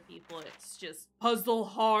a lot of people. It's just puzzle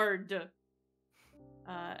hard.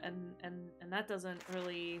 And that doesn't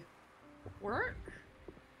really work.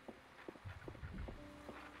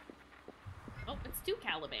 Oh, it's 2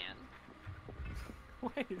 Caliban.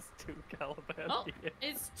 Why is 2 Caliban Oh, here?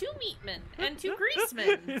 it's 2 meatmen and 2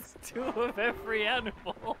 greasemen. It's 2 of every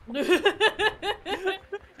animal.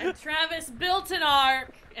 And Travis built an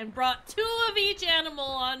ark and brought 2 of each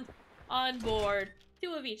animal on board.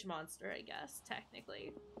 2 of each monster, I guess,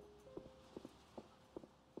 technically.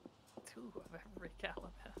 2 of every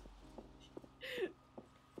Caliban.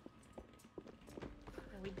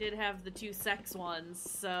 And we did have the 2 sex ones,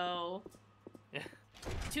 so... Yeah.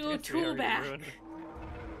 2 Guess we already back. ruined it.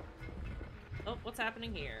 Oh, what's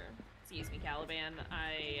happening here? Excuse me, Caliban.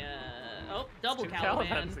 Oh, double 2 Caliban.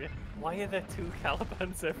 Calibans here. Why are there 2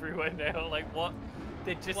 Calibans everywhere now? Like, what?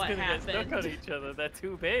 They're just What gonna get stuck happened? on each other. They're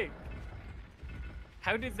too big.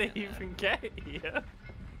 How did they even get here?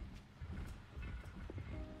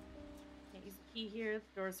 Can't use the key here.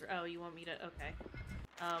 The doors are... Oh, you want me to... Okay.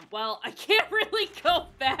 Well, I can't really go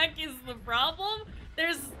back is the problem.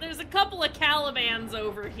 There's a couple of Calibans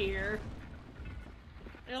over here.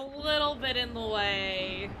 They're a little bit in the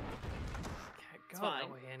way. Can't go fine.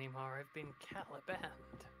 that way anymore. I've been Calibanned.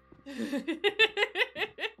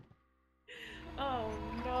 Oh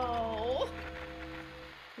no.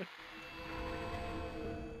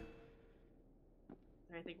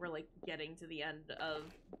 I think we're like getting to the end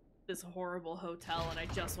of this horrible hotel and I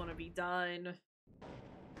just want to be done.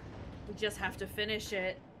 We just have to finish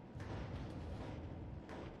it.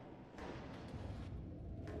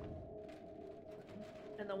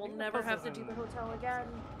 And then we'll never have to do the hotel again.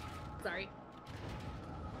 Sorry.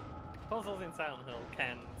 Puzzles in Silent Hill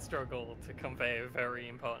can struggle to convey very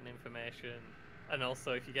important information, and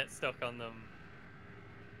also if you get stuck on them,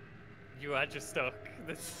 you are just stuck.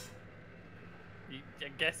 I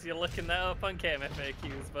guess you're looking that up on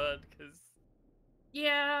KMFAQs, bud, because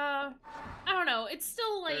Yeah, I don't know. It's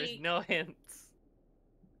still like there's no hints.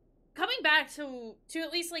 coming back to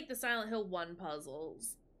at least like the Silent Hill 1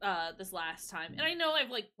 puzzles this last time. And I know I've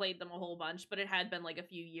like played them a whole bunch, but it had been like a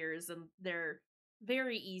few years and they're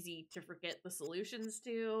very easy to forget the solutions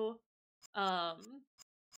to. I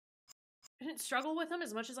didn't struggle with them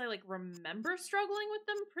as much as I like remember struggling with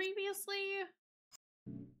them previously.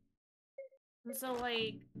 And so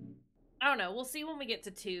like I don't know, we'll see when we get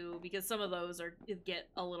to 2, because some of those get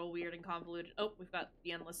a little weird and convoluted. Oh, we've got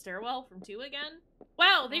the endless stairwell from 2 again.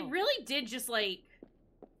 Wow, they really did just like...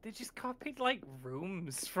 They just copied, like,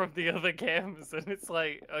 rooms from the other games, and it's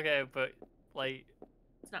like, okay, but, like...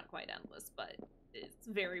 It's not quite endless, but it's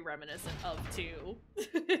very reminiscent of 2.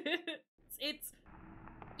 it's...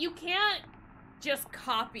 You can't just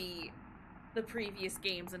copy the previous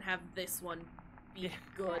games and have this one be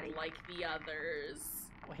good like the others.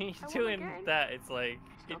 When you're doing that, it's like,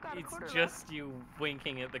 it's just you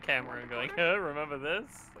winking at the camera and going, huh, remember this?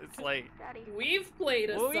 It's like, We've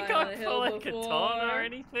played a well, we Silent got Hill like before. a ton or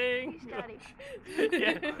anything. Please, Daddy.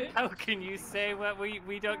 Yeah, how can you say what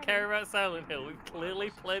we don't care about Silent Hill? We've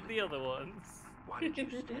clearly played the other ones. Why did you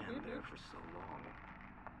stand there for so long?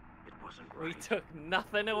 It wasn't right. We took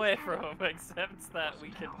nothing away from them except that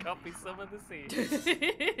we could copy some of the scenes.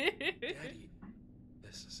 Daddy,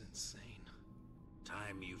 this is insane.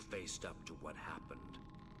 Time you faced up to what happened.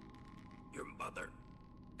 Your mother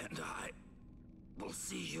and I will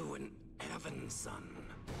see you in heaven, son.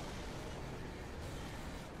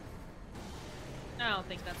 I don't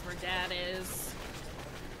think that's where Dad is.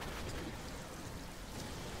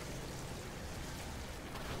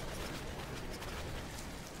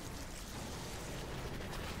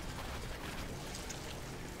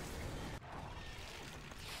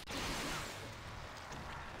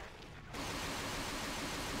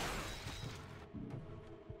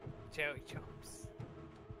 Joey Chomps.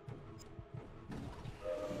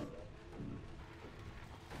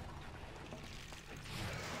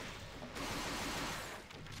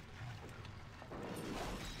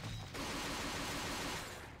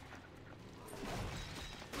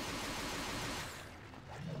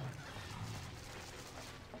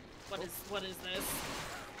 What is this?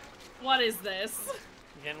 What is this?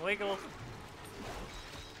 You can wiggle.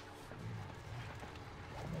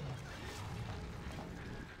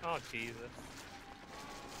 Oh, Jesus.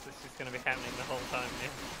 This is gonna be happening the whole time, yeah.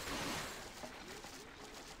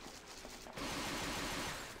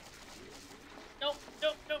 Nope,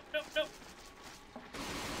 nope, nope, nope, nope.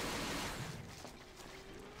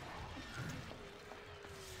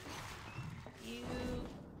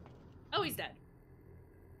 Oh, he's dead.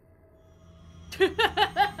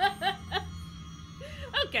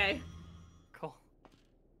 Okay. Cool.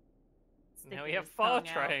 Sticking Now we have his 4 tongue out.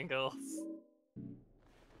 triangles.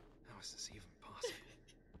 How is this even possible?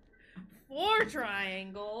 4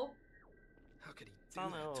 triangle. How could he do that to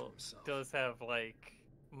Tunnel himself? does have, like,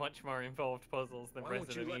 much more involved puzzles than Why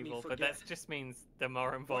won't you Resident let me Evil, but forget? that just means they're more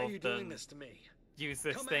Why are involved you doing than this to me? use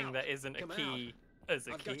this Come thing out. that isn't a Come key as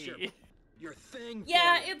a I've got key. your thing.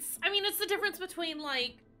 Yeah, for you. it's the difference between,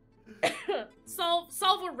 like,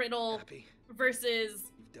 solve a riddle Happy? versus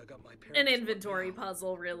You've dug up my parents. an What inventory now?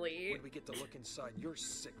 puzzle, really. When do we get to look inside your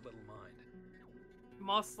sick little mind?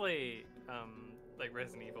 Mostly, like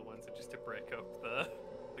Resident Evil ones are just to break up the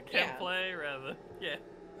Yeah. gameplay rather. Yeah.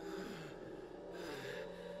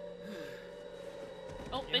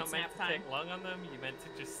 Oh, You're big not meant snap to time. take long on them, you're meant to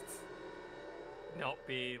just not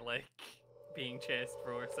be, like, being chased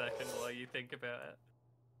for a second while you think about it.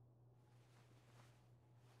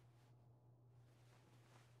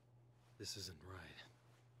 This isn't right.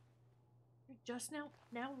 You're just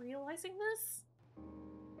now realizing this?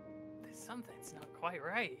 There's something's not quite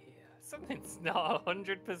right here. Something's not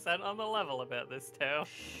 100% on the level about this town.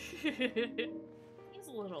 He's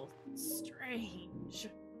a little strange.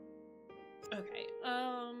 Okay,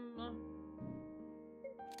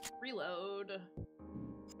 reload.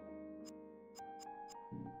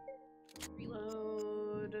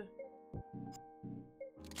 Reload.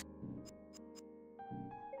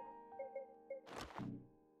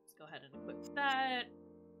 Let's go ahead and equip that.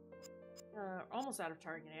 Almost out of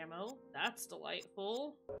target ammo. That's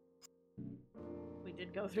delightful. We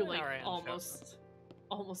did go through, Doing like, alright on shotgun.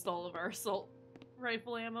 almost all of our assault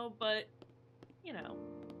rifle ammo, but, you know,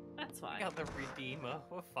 that's I fine. got the Redeemer,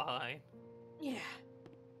 we're fine. Yeah.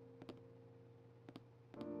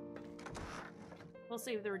 We'll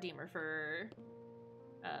save the Redeemer for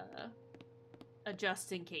a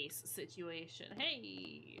just in case situation.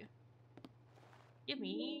 Hey, give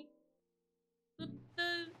me the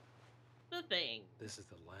thing. This is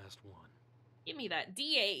the last one. Give me that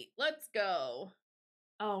D8. Let's go.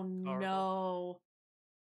 Oh no.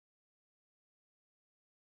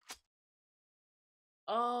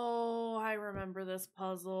 Oh, I remember this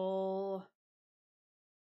puzzle.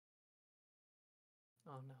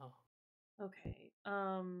 Oh no. Okay,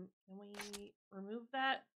 can we remove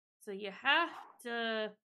that? So you have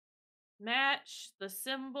to match the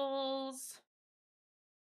symbols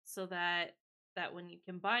so that when you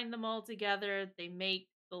combine them all together, they make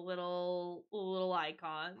the little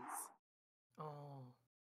icons. Oh.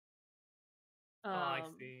 I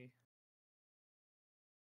see.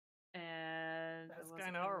 And I That's wasn't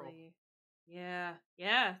kinda horrible. really... Yeah,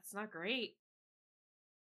 it's not great.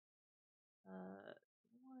 What?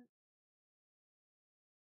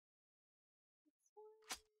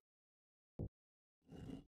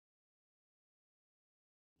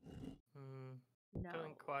 No.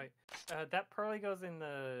 Don't quite. That probably goes in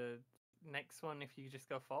the next one if you just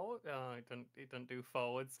go forward. Oh, it don't do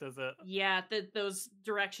forwards, does it? Yeah, those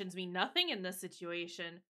directions mean nothing in this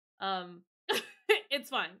situation. It's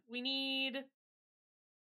fine. It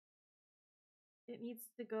needs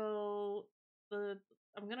to go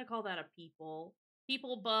I'm gonna call that a people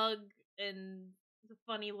bug and the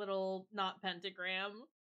funny little not pentagram.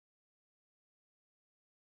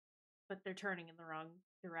 But they're turning in the wrong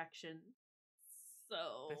direction.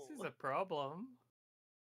 So This is a problem.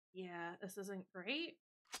 yeah, this isn't great.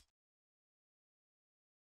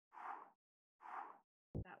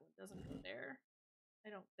 That one doesn't go there. I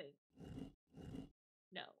don't think.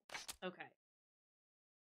 No. Okay.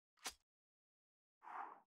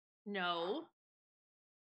 No.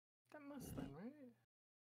 That must then,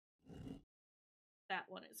 right? That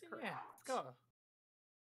one is correct. Yeah, it's got.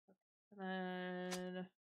 And then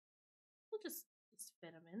we'll just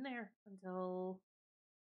fit them in there until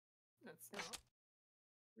That's not.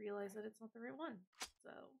 realize that it's not the right one.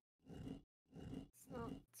 So It's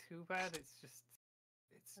not too bad. It's just.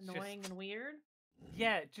 It's annoying and weird.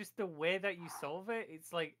 Yeah, just the way that you solve it.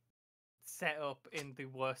 It's like set up in the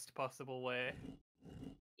worst possible way,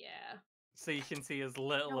 Yeah. so you can see as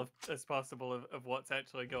little No. as possible of what's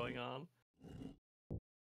actually going on.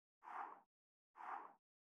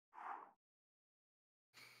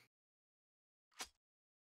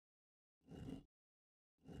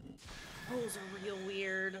 Those are real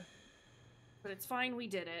weird. But it's fine, we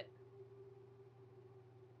did it.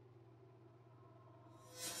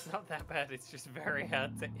 It's not that bad. It's just very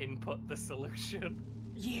hard to input the solution.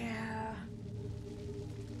 Yeah.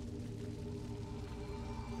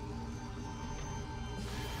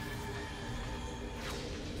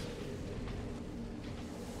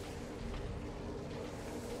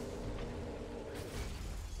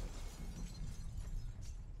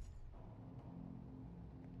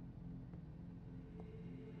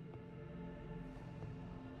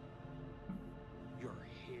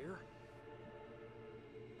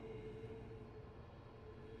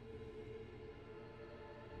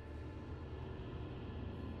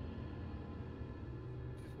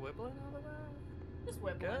 wibbling over there? Just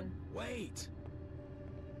wibbling. Wait!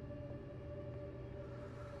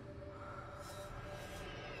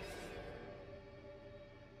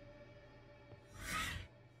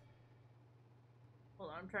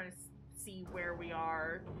 Hold on, I'm trying to see where we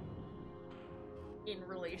are in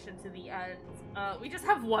relation to the end. We just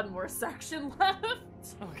have one more section left.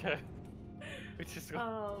 Okay. We just I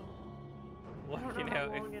don't working know how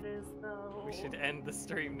out long if it is, though. we should end the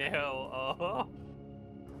stream now. Oh.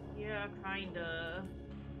 Yeah, kinda.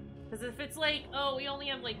 Because if it's like, oh, we only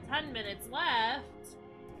have like 10 minutes left,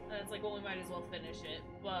 then it's like, well, we might as well finish it.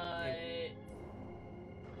 But I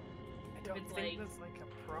don't it's think like- there's like a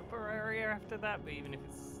proper area after that, but even if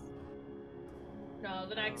it's... no,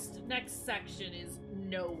 the next section is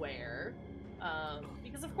nowhere.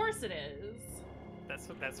 Because of course it is.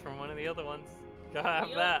 That's from one of the other ones. Gotta have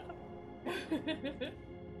Yep. that.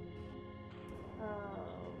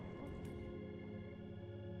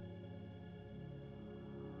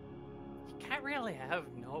 You can't really have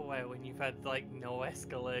nowhere when you've had like no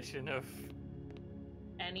escalation of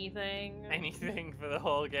Anything. anything for the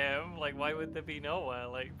whole game. Like, why would there be nowhere?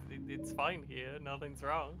 Like, it's fine here. Nothing's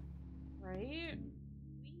wrong. Right?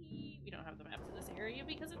 We don't have the map to this area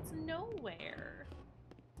because it's nowhere.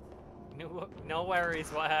 Nowhere is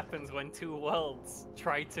what happens when two worlds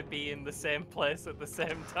try to be in the same place at the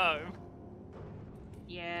same time.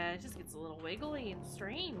 Yeah, it just gets a little wiggly and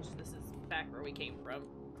strange. This is back where we came from.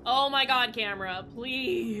 Oh my god, camera,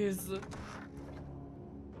 please!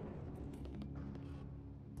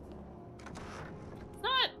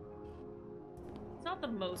 It's not the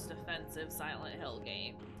most offensive Silent Hill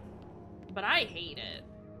game, but I hate it.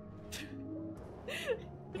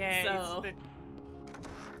 Yeah, So-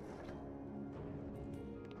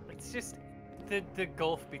 it's just the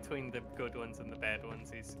gulf between the good ones and the bad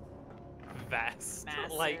ones is vast.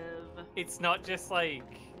 Massive. Like, it's not just like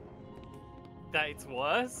that it's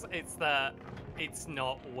worse, it's that it's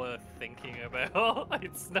not worth thinking about.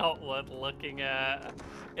 It's not worth looking at.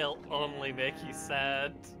 It'll only make you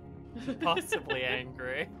sad, possibly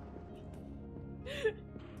angry.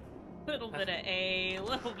 Little bit of A,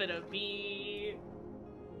 little bit of B.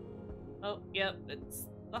 Oh, yep, it's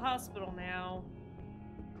the hospital now.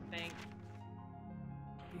 I think.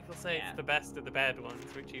 People say Yeah. it's the best of the bad ones,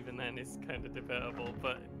 which even then is kind of debatable,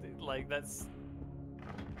 but like that's...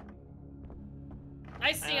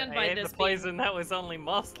 I stand I by ate this the poison that was only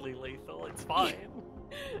mostly lethal, it's fine.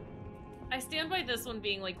 I stand by this one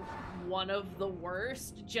being like one of the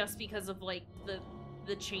worst just because of like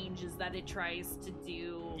the changes that it tries to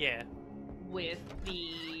do Yeah. with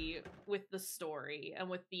the story and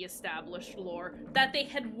with the established lore that they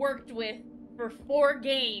had worked with for 4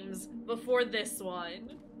 games before this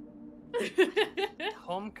one.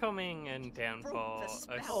 Homecoming and Downfall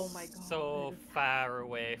are Oh my so God. far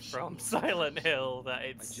away from Silent Hill that I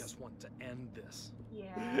it's just want to end this.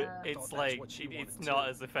 Yeah. thought it's that's like what you it's wanted not too.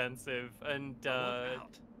 as offensive, and I want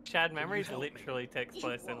out. Shattered you Memories help me? literally takes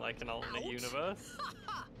place in like an alternate out? universe.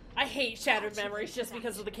 I hate Shattered Memories just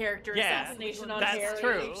because of the character Yeah, assassination on that's Harry.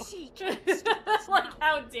 true. She can't stop us Like, now.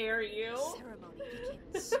 how dare you? Ceremony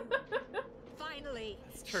begins soon. Finally,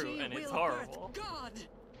 It's true, she and it's will horrible. birth God.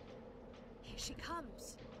 Here she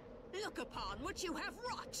comes. Look upon what you have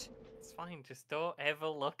wrought. It's fine, just don't ever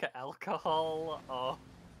look at alcohol or...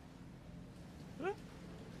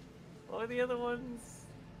 What are the other ones?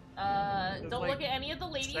 Don't like, look at any of the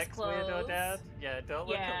ladies' Sex clothes. weirdo dad? Yeah, don't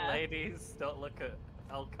look Yeah. at ladies, don't look at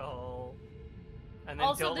alcohol. And then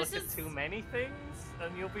Also, don't this look at is- too many things,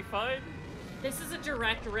 and you'll be fine. This is a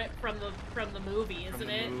direct rip from the movie, From isn't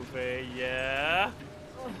the it? movie, yeah.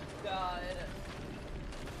 Oh god.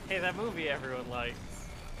 Hey, that movie everyone likes.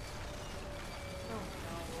 Oh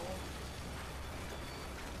no.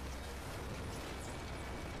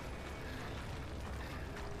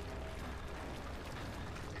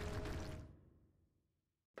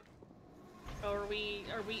 Oh, are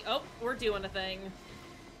we, oh, we're doing a thing.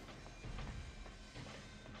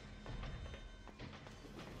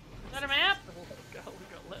 Is that a map? We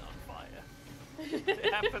got lit on fire.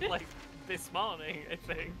 It happened like this morning, I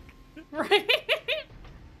think. Right?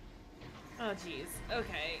 Oh, jeez.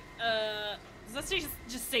 Okay. Does that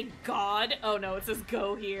just say God? Oh no, it says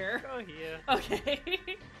go here. Go here. Okay.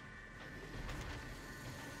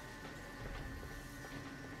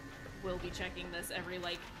 We'll be checking this every,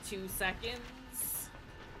 like, 2 seconds.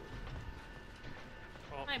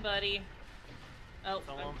 Oh, Hi, buddy. Oh, it's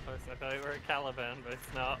a lamppost. I thought we were at Caliban, but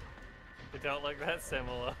it's not. They don't look that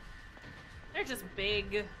similar. they're just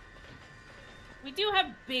big. We do have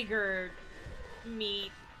bigger meat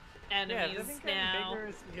Yeah, enemies I think getting now. bigger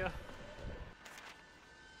is... Yeah.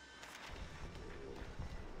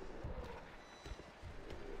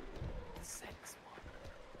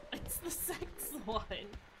 the sex one.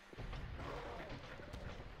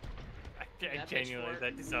 I genuinely,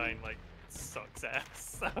 that design, like, sucks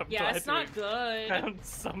ass. I'm Yeah, glad it's not we good. found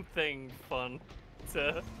something fun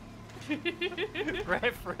to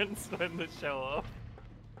reference when they show up.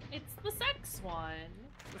 It's the sex one.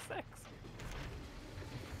 The sex.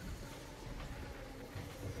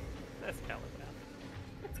 That's Caliban.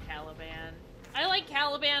 It's Caliban. I like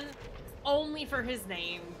Caliban only for his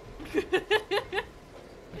name.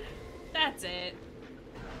 That's it.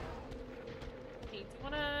 Hey, do you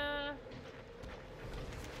wanna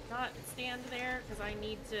not stand there? Because I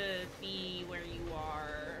need to be where you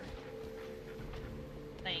are.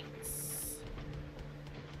 Thanks.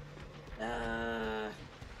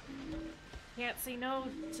 Can't say no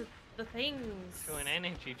to the things. To an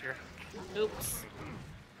energy drink. Oops.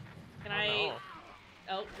 Can I?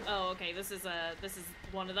 No. Oh, okay. This is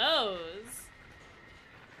one of those.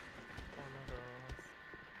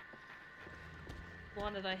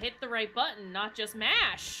 Wanted to hit the right button, not just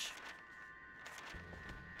mash.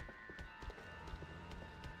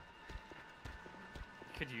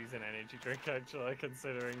 Could use an energy drink actually,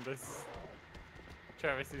 considering this.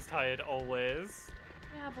 Travis is tired always.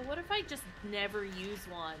 Yeah, but what if I just never use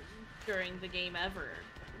one during the game ever?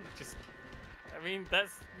 Just, I mean,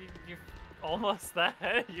 that's you're almost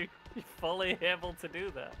there. You're fully able to do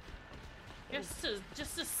that. Just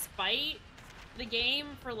to spite the game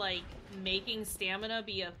for like making stamina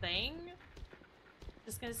be a thing.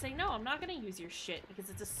 Just gonna say no. I'm not gonna use your shit because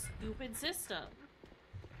it's a stupid system.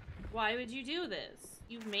 Why would you do this?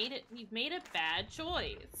 You've made a bad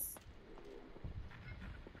choice.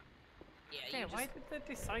 Yeah, why did they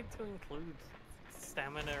decide to include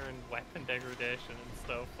stamina and weapon degradation and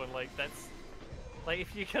stuff when, like, that's... Like,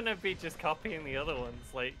 if you're gonna be just copying the other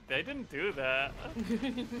ones, like, they didn't do that.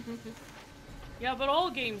 Yeah, but all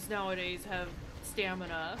games nowadays have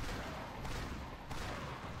stamina.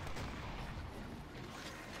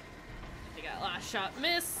 They got last shot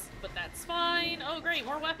miss, but that's fine. Oh great,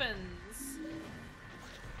 more weapons.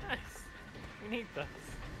 Nice. We need those.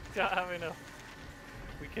 Don't have enough.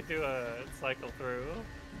 We could do a cycle through.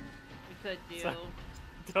 We could do. So,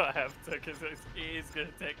 don't have to, because it is gonna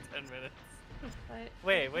take 10 minutes. But...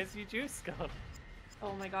 Wait, where's your juice gone?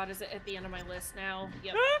 Oh my god, is it at the end of my list now?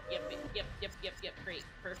 Yep, yep, great,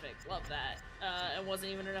 perfect, love that. It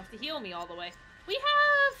wasn't even enough to heal me all the way. We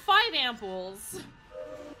have 5 ampoules!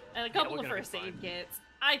 And a couple of first aid kits.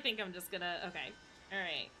 I think I'm just gonna, okay,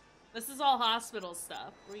 alright. This is all hospital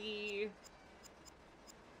stuff. We...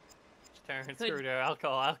 Terrence screwed our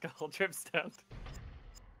alcohol trip stand.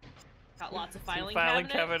 Got lots of Filing filing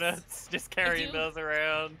cabinets. Just carrying those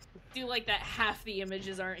around. Do like that half the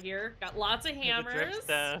images aren't here. Got lots of The hammers. drip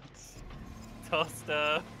stand,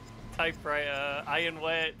 toaster, typewriter, iron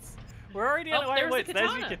weights. We're already on iron weights.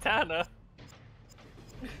 There's your katana.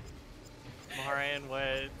 More iron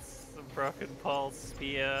weights, some broken pole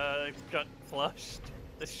spear, got flushed,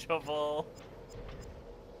 the shovel.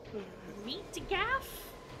 Meat to gaff?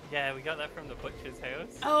 Yeah, we got that from the butcher's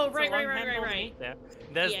house. Oh, It's a right. long-handled meat there.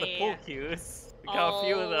 There's the pull cues. We got a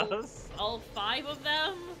few of those. All 5 of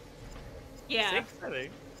them? Yeah. 6, I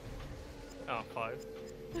think. Oh, 5.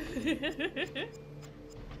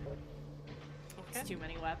 It's too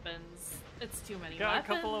many weapons. It's too many We got weapons.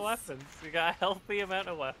 a couple of weapons. We got a healthy amount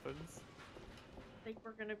of weapons. Think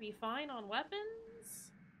we're gonna be fine on weapons?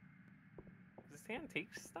 Is this the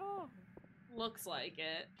antique store? Looks like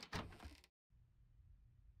it.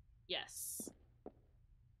 Yes.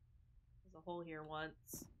 There's a hole here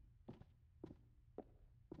once.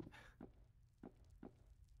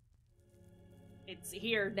 It's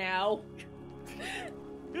here now.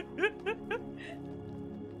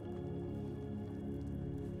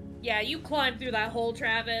 Yeah, you climbed through that hole,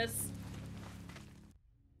 Travis.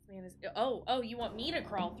 Man is oh, you want me to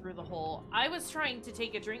crawl through the hole? I was trying to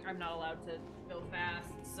take a drink. I'm not allowed to go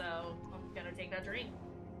fast, so I'm gonna take that drink.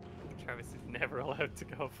 Travis is never allowed to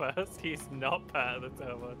go first. He's not part of the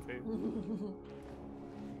turbo team.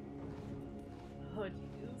 Oh,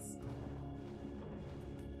 jeez.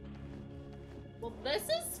 Well, this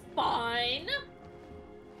is fine.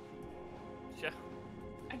 Sure.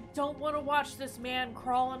 I don't want to watch this man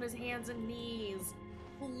crawl on his hands and knees.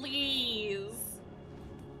 Please.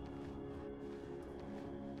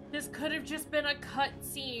 This could have just been a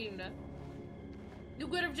cutscene. You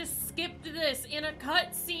could have just skipped this in a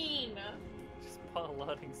cutscene. Just put a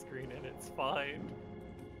loading screen in, it's fine.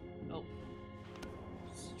 Oh.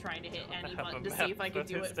 Just trying to hit Don't any have a button to map see if I for could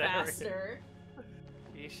do this it area. faster.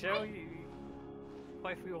 You sure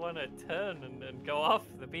what if we want to turn and go off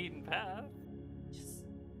the beaten path? Just...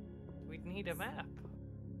 We'd need a map.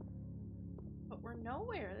 Oh, but we're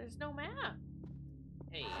nowhere. There's no map.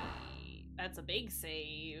 Hey, that's a big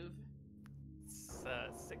save. It's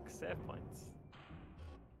 6 save points.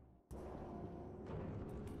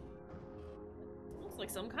 Looks like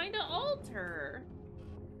some kind of altar.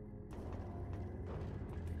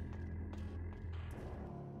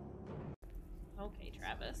 Okay,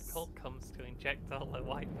 Travis. Cult comes to inject all the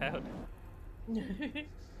white powder.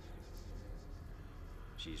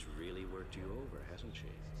 She's really worked you over, hasn't she?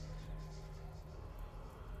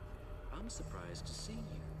 I'm surprised to see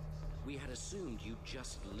you. We had assumed you'd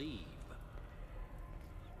just leave.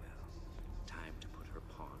 Well, time to put her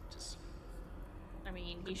pawn to sleep. I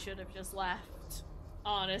mean, he should have just left.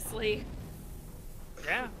 Honestly.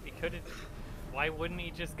 Yeah, he could have. Why wouldn't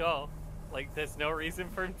he just go? Like, there's no reason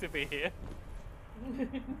for him to be here.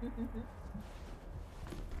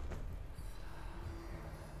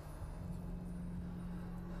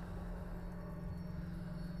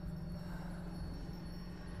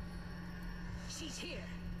 She's here.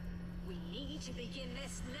 We need to begin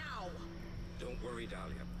this now. Don't worry,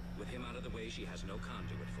 Dahlia. With him out of the way, she has no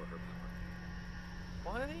conduit for her power.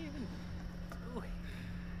 What are they even doing?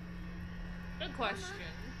 Good question.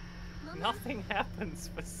 Mama, Nothing happens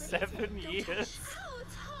for 7 years. Oh,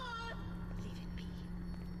 it's hot. Leave it be.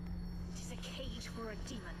 It is a cage for a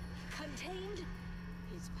demon. Contained,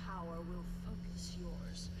 his power will focus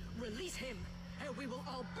yours. Release him, and we will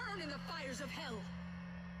all burn in the fires of hell.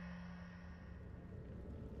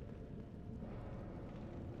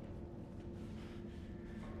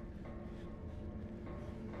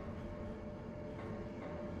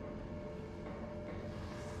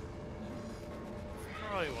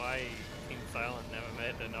 Probably why Team Silent never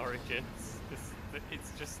made an Origins.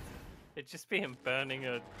 It's just being burning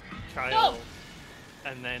a child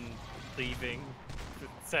and then leaving for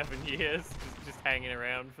 7 years, just hanging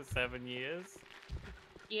around for 7 years.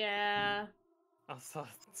 Yeah. Also,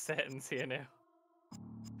 Satan's here now.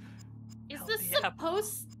 Is Hell this yeah.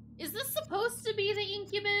 supposed to be the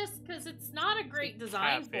Incubus? Because it's not a great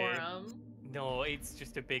design can't for be. him. No, it's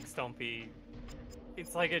just a big stompy.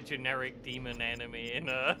 It's like a generic demon enemy in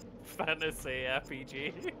a fantasy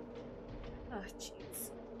RPG. Oh,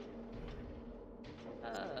 jeez.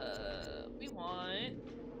 We want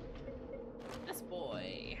this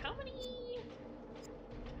boy. How many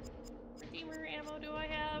Redeemer ammo do I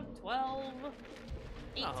have? 12?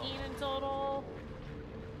 18 in total?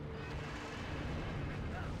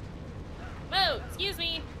 Whoa, excuse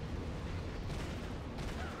me.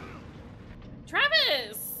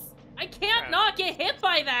 Travis! I can't not get hit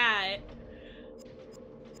by that!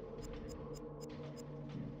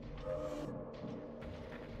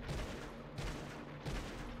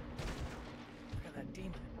 Look at that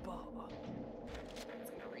demon bow. It's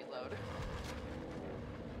gonna reload.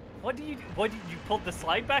 What did you pulled the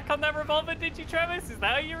slide back on that revolver, did you, Travis? Is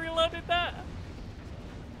that how you reloaded that?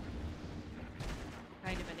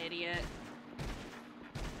 Kind of an idiot.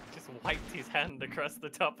 Just wiped his hand across the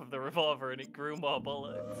top of the revolver and it grew more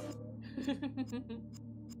bullets.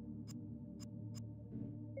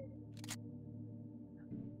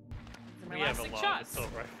 My We have last a 6 lot shots. of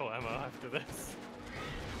assault rifle ammo after this.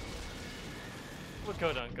 We're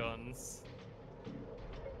good on guns.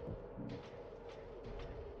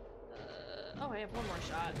 Oh, I have one more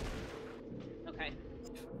shot. Okay.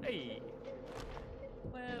 Hey!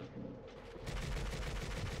 Whip.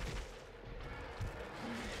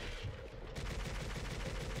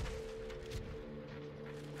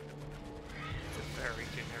 It's a very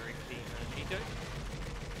generic demon. You don't...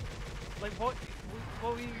 Like, what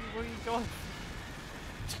were you going...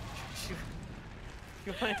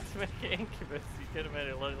 You wanted to make it Incubus, you could have made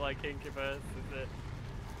it look like Incubus, is it?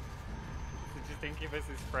 Is it just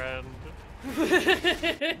Incubus's friend?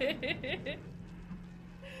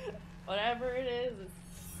 Whatever it is, it's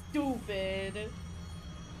stupid.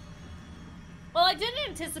 Well, I didn't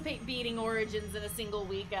anticipate beating Origins in a single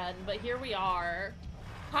weekend, but here we are.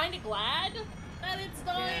 Kinda glad that it's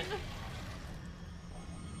done. Yeah.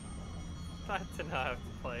 Glad to not have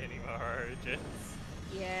to play any more Origins.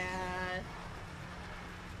 Yeah.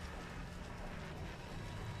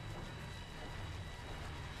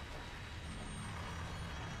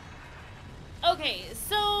 Okay,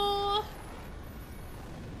 so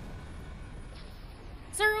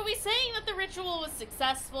are we saying that the ritual was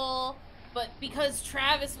successful, but because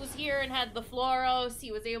Travis was here and had the Floros,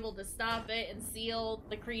 he was able to stop it and seal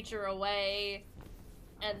the creature away,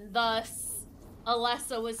 and thus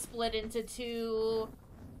Alessa was split into 2,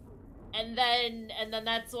 and then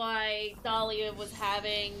that's why Dahlia was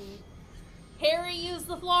having Harry use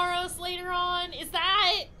the Floros later on? Is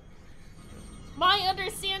that my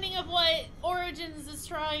understanding of what Origins is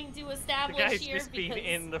trying to The establish guy's here, just because been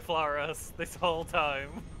in the florist this whole time.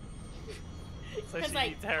 So she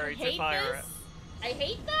needs Harry to fire it. I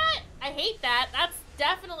hate that. I hate that. That's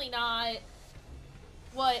definitely not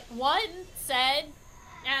what one said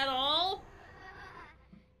at all.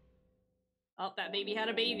 Oh, that baby had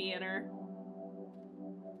a baby in her.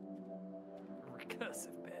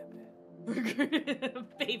 Recursive baby.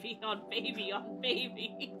 Baby on baby on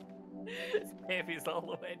baby. Baby's all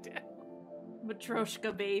the way down.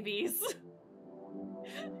 Matryoshka babies.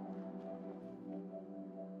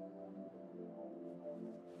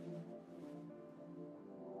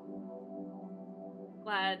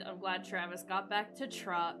 I'm glad Travis got back to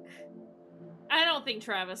Truck. I don't think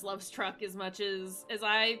Travis loves Truck as much as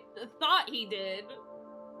I thought he did.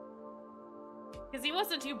 Because he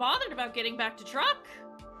wasn't too bothered about getting back to Truck.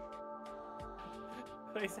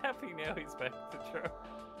 He's happy now he's back to Truck.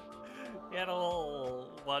 He had a little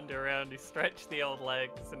wander around, he stretched the old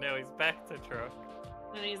legs, and now he's back to Truck.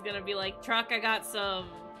 And he's gonna be like, Truck, I got some...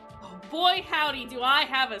 Oh boy, howdy, do I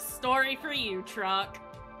have a story for you, Truck.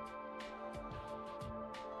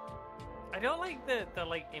 I don't like the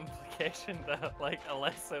like implication that like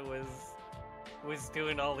Alessa was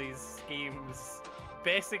doing all these schemes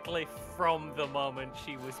basically from the moment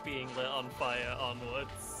she was being lit on fire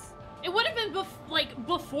onwards. It would have been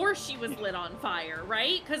before she was lit on fire,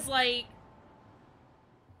 right? Because like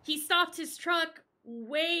he stopped his truck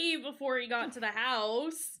way before he got to the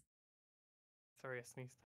house. Sorry, I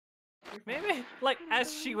sneezed. Maybe, like,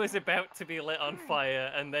 as she was about to be lit on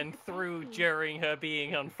fire, and then through during her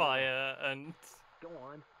being on fire, and Go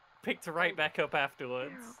on. picked right back up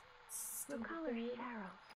afterwards. We'll call her Cheryl.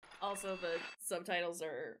 Also, the subtitles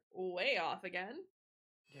are way off again.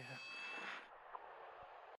 Yeah.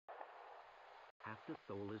 Half the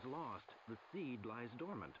soul is lost. The seed lies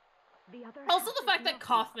dormant. Also, the fact that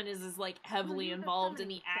Kaufman is like heavily involved in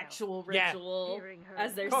the actual ritual,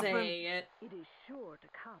 as they're Kaufman. saying it. It is sure to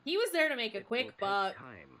come. He was there to make a It will quick take buck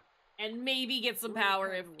time. and maybe get some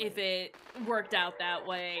power if it worked out that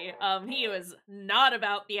way. He was not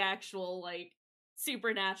about the actual like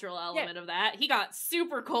supernatural element of that. He got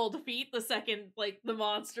super cold feet the second like the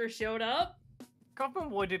monster showed up.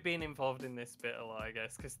 Kaufman would have been involved in this bit a lot, I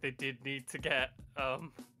guess, because they did need to get,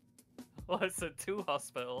 what's it, to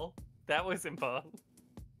hospital. That was important.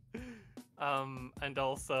 And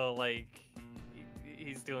also, like,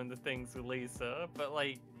 he's doing the things with Lisa, but,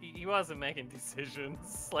 like, he wasn't making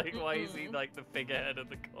decisions. Like, why is he, like, the figurehead of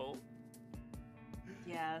the cult?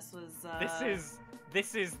 Yeah,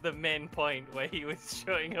 This is the main point where he was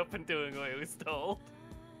showing up and doing what he was told.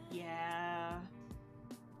 Yeah.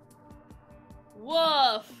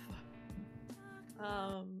 Woof!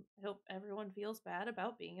 I hope everyone feels bad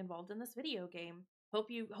about being involved in this video game. Hope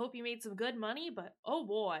you made some good money, but oh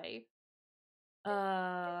boy.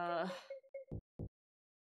 I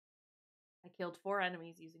killed 4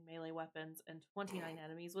 enemies using melee weapons and 29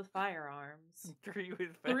 enemies with firearms. 3 with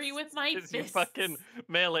fists. 3 with my Because your fists. fucking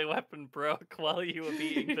melee weapon broke while you were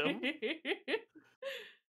beating them.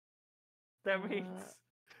 That means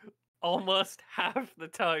almost half the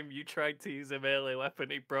time you tried to use a melee weapon,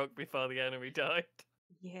 it broke before the enemy died.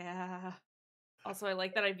 Yeah. Also, I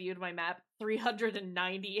like that I viewed my map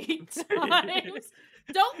 398 times.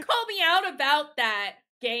 Don't call me out about that,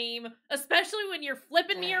 game. Especially when you're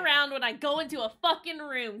flipping me around when I go into a fucking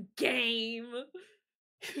room, game.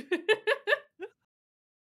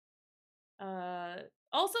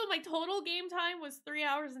 Also, my total game time was 3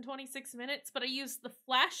 hours and 26 minutes, but I used the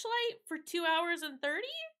flashlight for 2 hours and 30?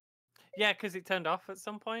 Yeah, because it turned off at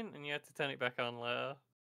some point and you had to turn it back on later.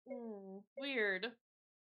 Weird.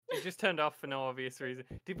 It just turned off for no obvious reason.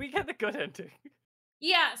 Did we get the good ending?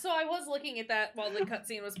 Yeah, so I was looking at that while the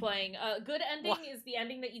cutscene was playing. Good ending is the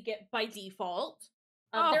ending that you get by default.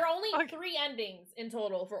 There are only 3 endings in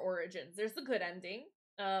total for Origins. There's the good ending,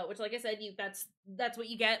 which, like I said, that's what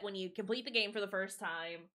you get when you complete the game for the first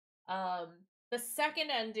time. The second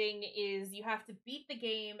ending is you have to beat the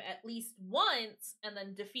game at least once and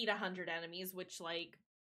then defeat 100 enemies, which, like,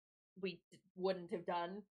 we wouldn't have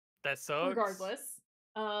done. That sucks. Regardless.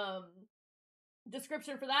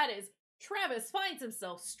 Description for that is, Travis finds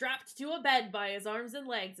himself strapped to a bed by his arms and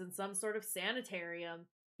legs in some sort of sanitarium.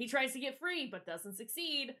 He tries to get free, but doesn't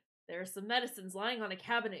succeed. There are some medicines lying on a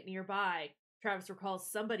cabinet nearby. Travis recalls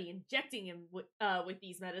somebody injecting him with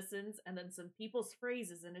these medicines, and then some people's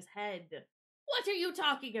phrases in his head. What are you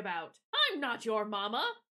talking about? I'm not your mama!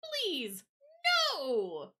 Please!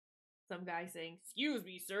 No! Some guy saying, excuse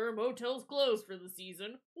me, sir, motel's closed for the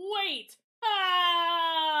season. Wait!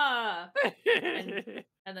 Ah! ah!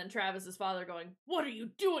 And then Travis's father going, "What are you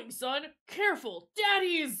doing, son? Careful,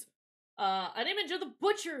 daddies!" An image of the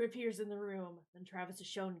butcher appears in the room. Then Travis is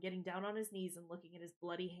shown getting down on his knees and looking at his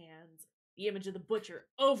bloody hands. The image of the butcher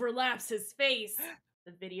overlaps his face.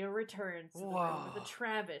 The video returns to the room with a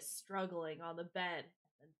Travis struggling on the bed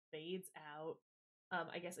and then fades out.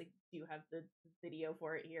 I guess I do have the video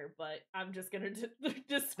for it here, but I'm just gonna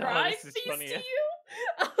describe these to you.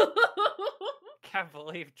 Can't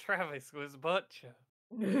believe Travis was butcher.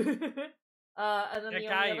 And then the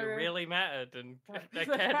guy who really mattered and I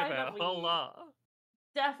cared about a whole lot.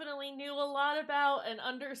 Definitely knew a lot about and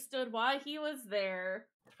understood why he was there.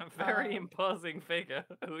 A very imposing figure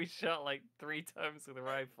who he shot like 3 times with a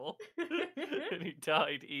rifle. And he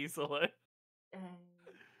died easily.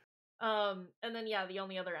 And then yeah, the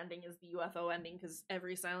only other ending is the UFO ending, because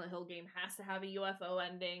every Silent Hill game has to have a UFO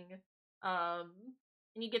ending. And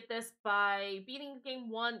you get this by beating the game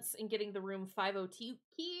once and getting the room 502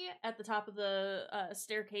 key at the top of the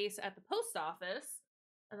staircase at the post office,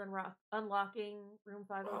 and then unlocking room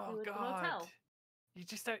 502 at the motel. You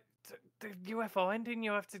just the UFO ending,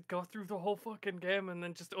 you have to go through the whole fucking game and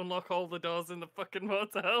then just unlock all the doors in the fucking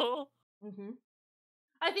motel.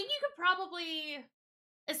 I think you could probably,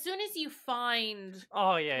 as soon as you find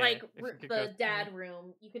the dad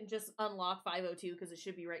room, you can just unlock 502 because it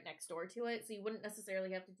should be right next door to it, so you wouldn't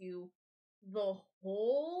necessarily have to do the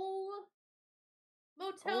whole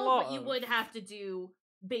motel, but you would have to do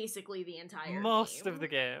basically the entire most game. Of the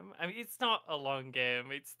game. I mean, it's not a long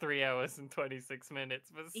game, it's 3 hours and 26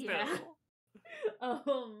 minutes, but still. Yeah.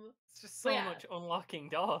 It's just so much unlocking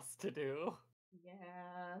doors to do.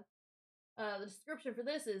 Yeah. The description for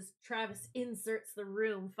this is, Travis inserts the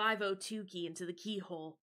room 502 key into the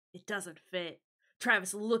keyhole. It doesn't fit.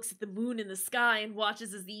 Travis looks at the moon in the sky and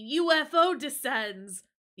watches as the UFO descends.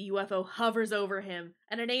 The UFO hovers over him,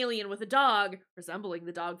 and an alien with a dog, resembling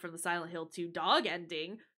the dog from the Silent Hill 2 dog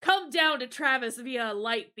ending, come down to Travis via a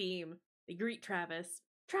light beam. They greet Travis.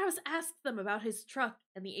 Travis asks them about his truck,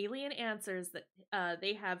 and the alien answers that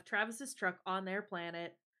they have Travis's truck on their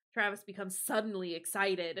planet. Travis becomes suddenly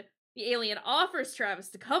excited. The alien offers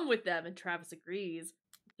Travis to come with them, and Travis agrees.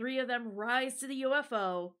 3 of them rise to the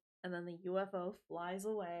UFO, and then the UFO flies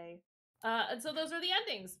away. And so those are the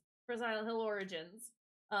endings for Silent Hill Origins.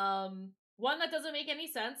 One that doesn't make any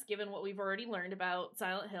sense, given what we've already learned about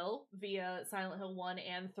Silent Hill via Silent Hill 1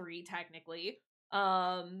 and 3, technically.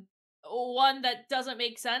 One that doesn't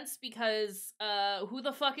make sense because, who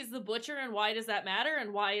the fuck is the butcher and why does that matter?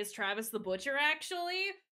 And why is Travis the butcher,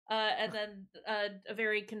 actually? And then a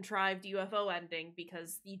very contrived UFO ending,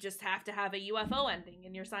 because you just have to have a UFO ending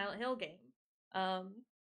in your Silent Hill game. And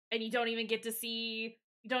you don't even get to see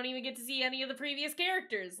any of the previous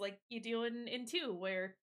characters like you do in 2,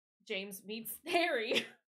 where James meets Harry.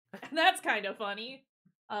 And that's kind of funny.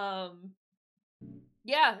 Yeah,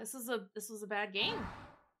 this was a bad game.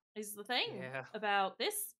 Is the thing about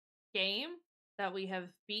this game that we have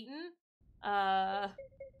beaten. I'm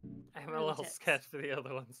a little scared for the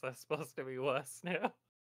other ones. They're supposed to be worse now.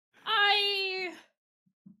 I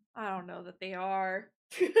don't know that they are.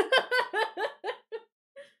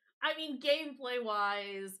 I mean,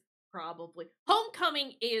 gameplay-wise, probably.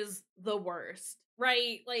 Homecoming is the worst,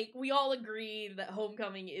 right? Like, we all agree that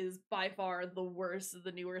Homecoming is by far the worst of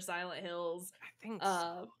the newer Silent Hills. I think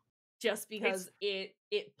so. Just because it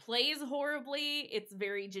plays horribly, it's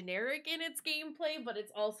very generic in its gameplay, but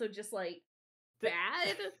it's also just, like,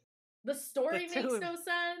 bad. The story makes no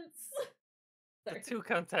sense. The 2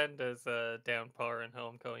 contenders are Downpour and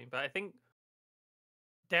Homecoming, but I think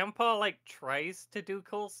Downpour, like, tries to do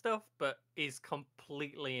cool stuff, but is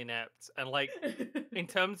completely inept. And, like, in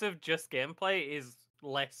terms of just gameplay, is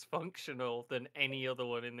less functional than any other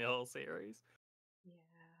one in the whole series. Yeah.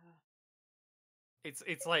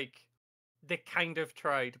 It's like, they kind of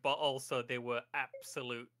tried, but also they were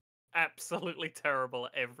absolutely terrible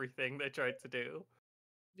at everything they tried to do.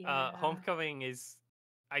 Yeah. Homecoming is,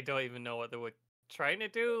 I don't even know what they were trying to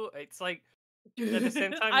do. It's like, at the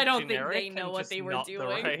same time, I don't think they know what they were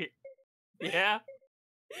doing. Yeah.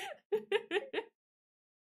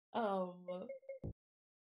 Scrolling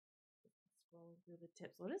through the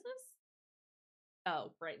tips. What is this?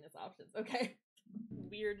 Oh, brightness options. Okay.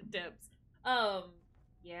 Weird tips.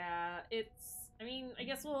 Yeah, I mean, I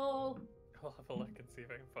guess I'll have a look and see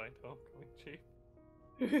if I can find Homecoming cheap.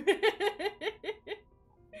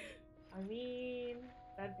 I mean,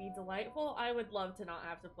 that'd be delightful. I would love to not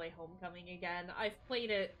have to play Homecoming again. I've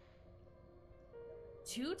played it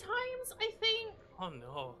 2 times, I think. Oh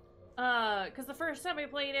no. Because the first time I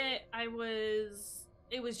played it,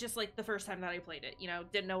 it was just like the first time that I played it, you know,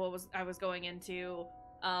 didn't know what I was going into.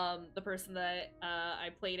 the person that I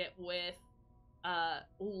played it with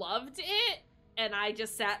loved it, and I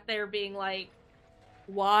just sat there being like,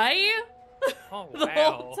 why? Oh, the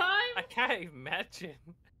whole time? I can't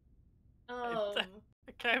imagine. I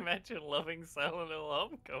can't imagine loving Silent Hill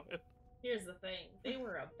Homecoming. Here's the thing. They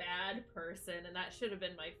were a bad person, and that should have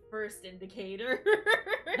been my first indicator.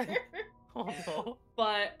 Oh no.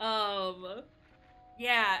 But,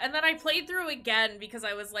 yeah, and then I played through again because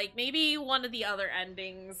I was like, maybe one of the other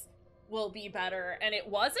endings will be better, and it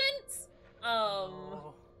wasn't.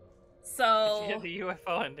 Oh. So... Did you get the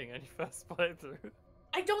UFO ending on your first playthrough?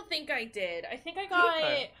 I don't think I did. I think I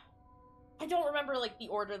got... I don't remember, like, the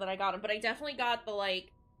order that I got them, but I definitely got the,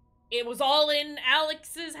 like, it was all in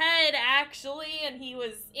Alex's head, actually, and he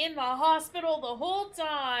was in the hospital the whole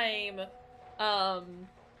time. And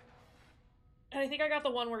I think I got the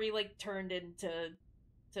one where he, like, turned into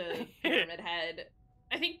Pyramid Head.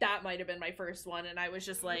 I think that might have been my first one, and I was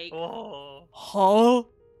just like, oh. huh?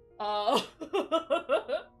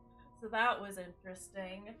 So that was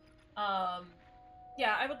interesting.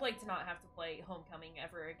 Yeah, I would like to not have to play Homecoming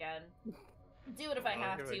ever again. Do it if I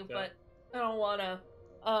have to, but I don't wanna.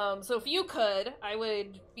 So if you could, I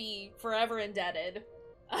would be forever indebted.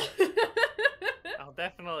 I'll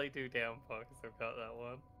definitely do Downpour because I've got that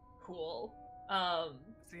one. Cool. So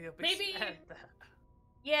you'll be maybe. sad that.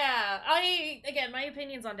 Yeah, again, my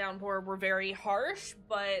opinions on Downpour were very harsh,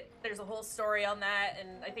 but there's a whole story on that,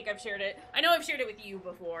 and I think I've shared it. I know I've shared it with you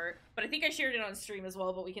before, but I think I shared it on stream as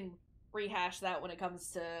well. But we can rehash that when it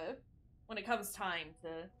comes time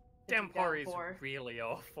to Downpour is really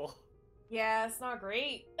awful. Yeah, it's not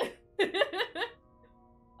great. But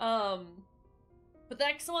the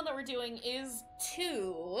next one that we're doing is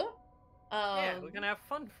 2. Yeah, we're gonna have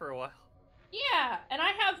fun for a while. Yeah, and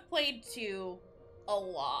I have played 2 a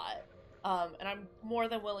lot. And I'm more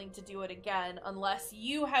than willing to do it again, unless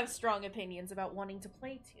you have strong opinions about wanting to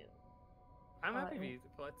play 2. I'm happy to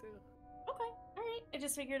play 2. Okay, alright. I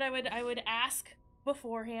just figured I would ask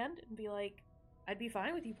beforehand and be like, I'd be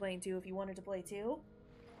fine with you playing 2 if you wanted to play 2.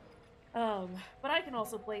 But I can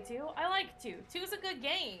also play 2. I like 2. 2's a good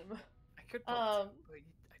game. I could play 2, but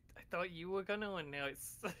I thought you were gonna, and now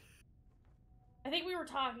it's... I think we were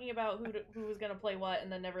talking about who was gonna play what,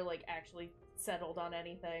 and then never, like, actually settled on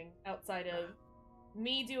anything outside of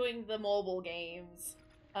me doing the mobile games,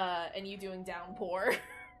 and you doing Downpour.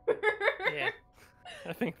 Yeah.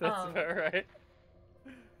 I think that's about right.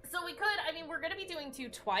 So we could, I mean, we're gonna be doing 2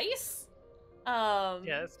 twice. Yeah,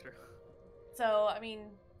 that's true. So, I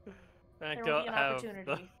mean, I there don't will be an have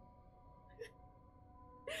opportunity.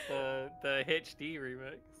 the HD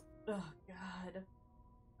remix. Oh, God.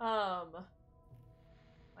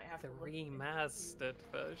 Might have the to look remastered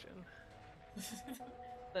version.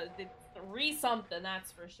 the re-something,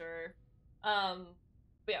 that's for sure. But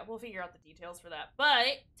yeah, we'll figure out the details for that.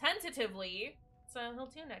 But, tentatively, Silent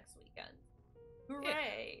Hill 2 next weekend.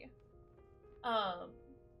 Hooray! Yeah.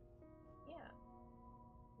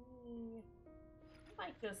 I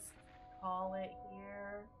might just call it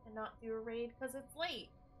here and not do a raid because it's late.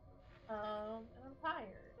 And I'm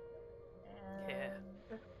tired. And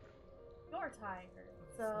you're tired.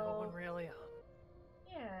 So no one really on.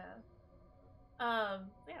 Yeah.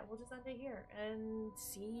 Yeah, we'll just end it here and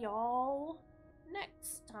see y'all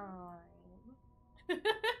next time.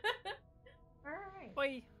 Alright.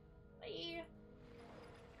 Bye. Bye.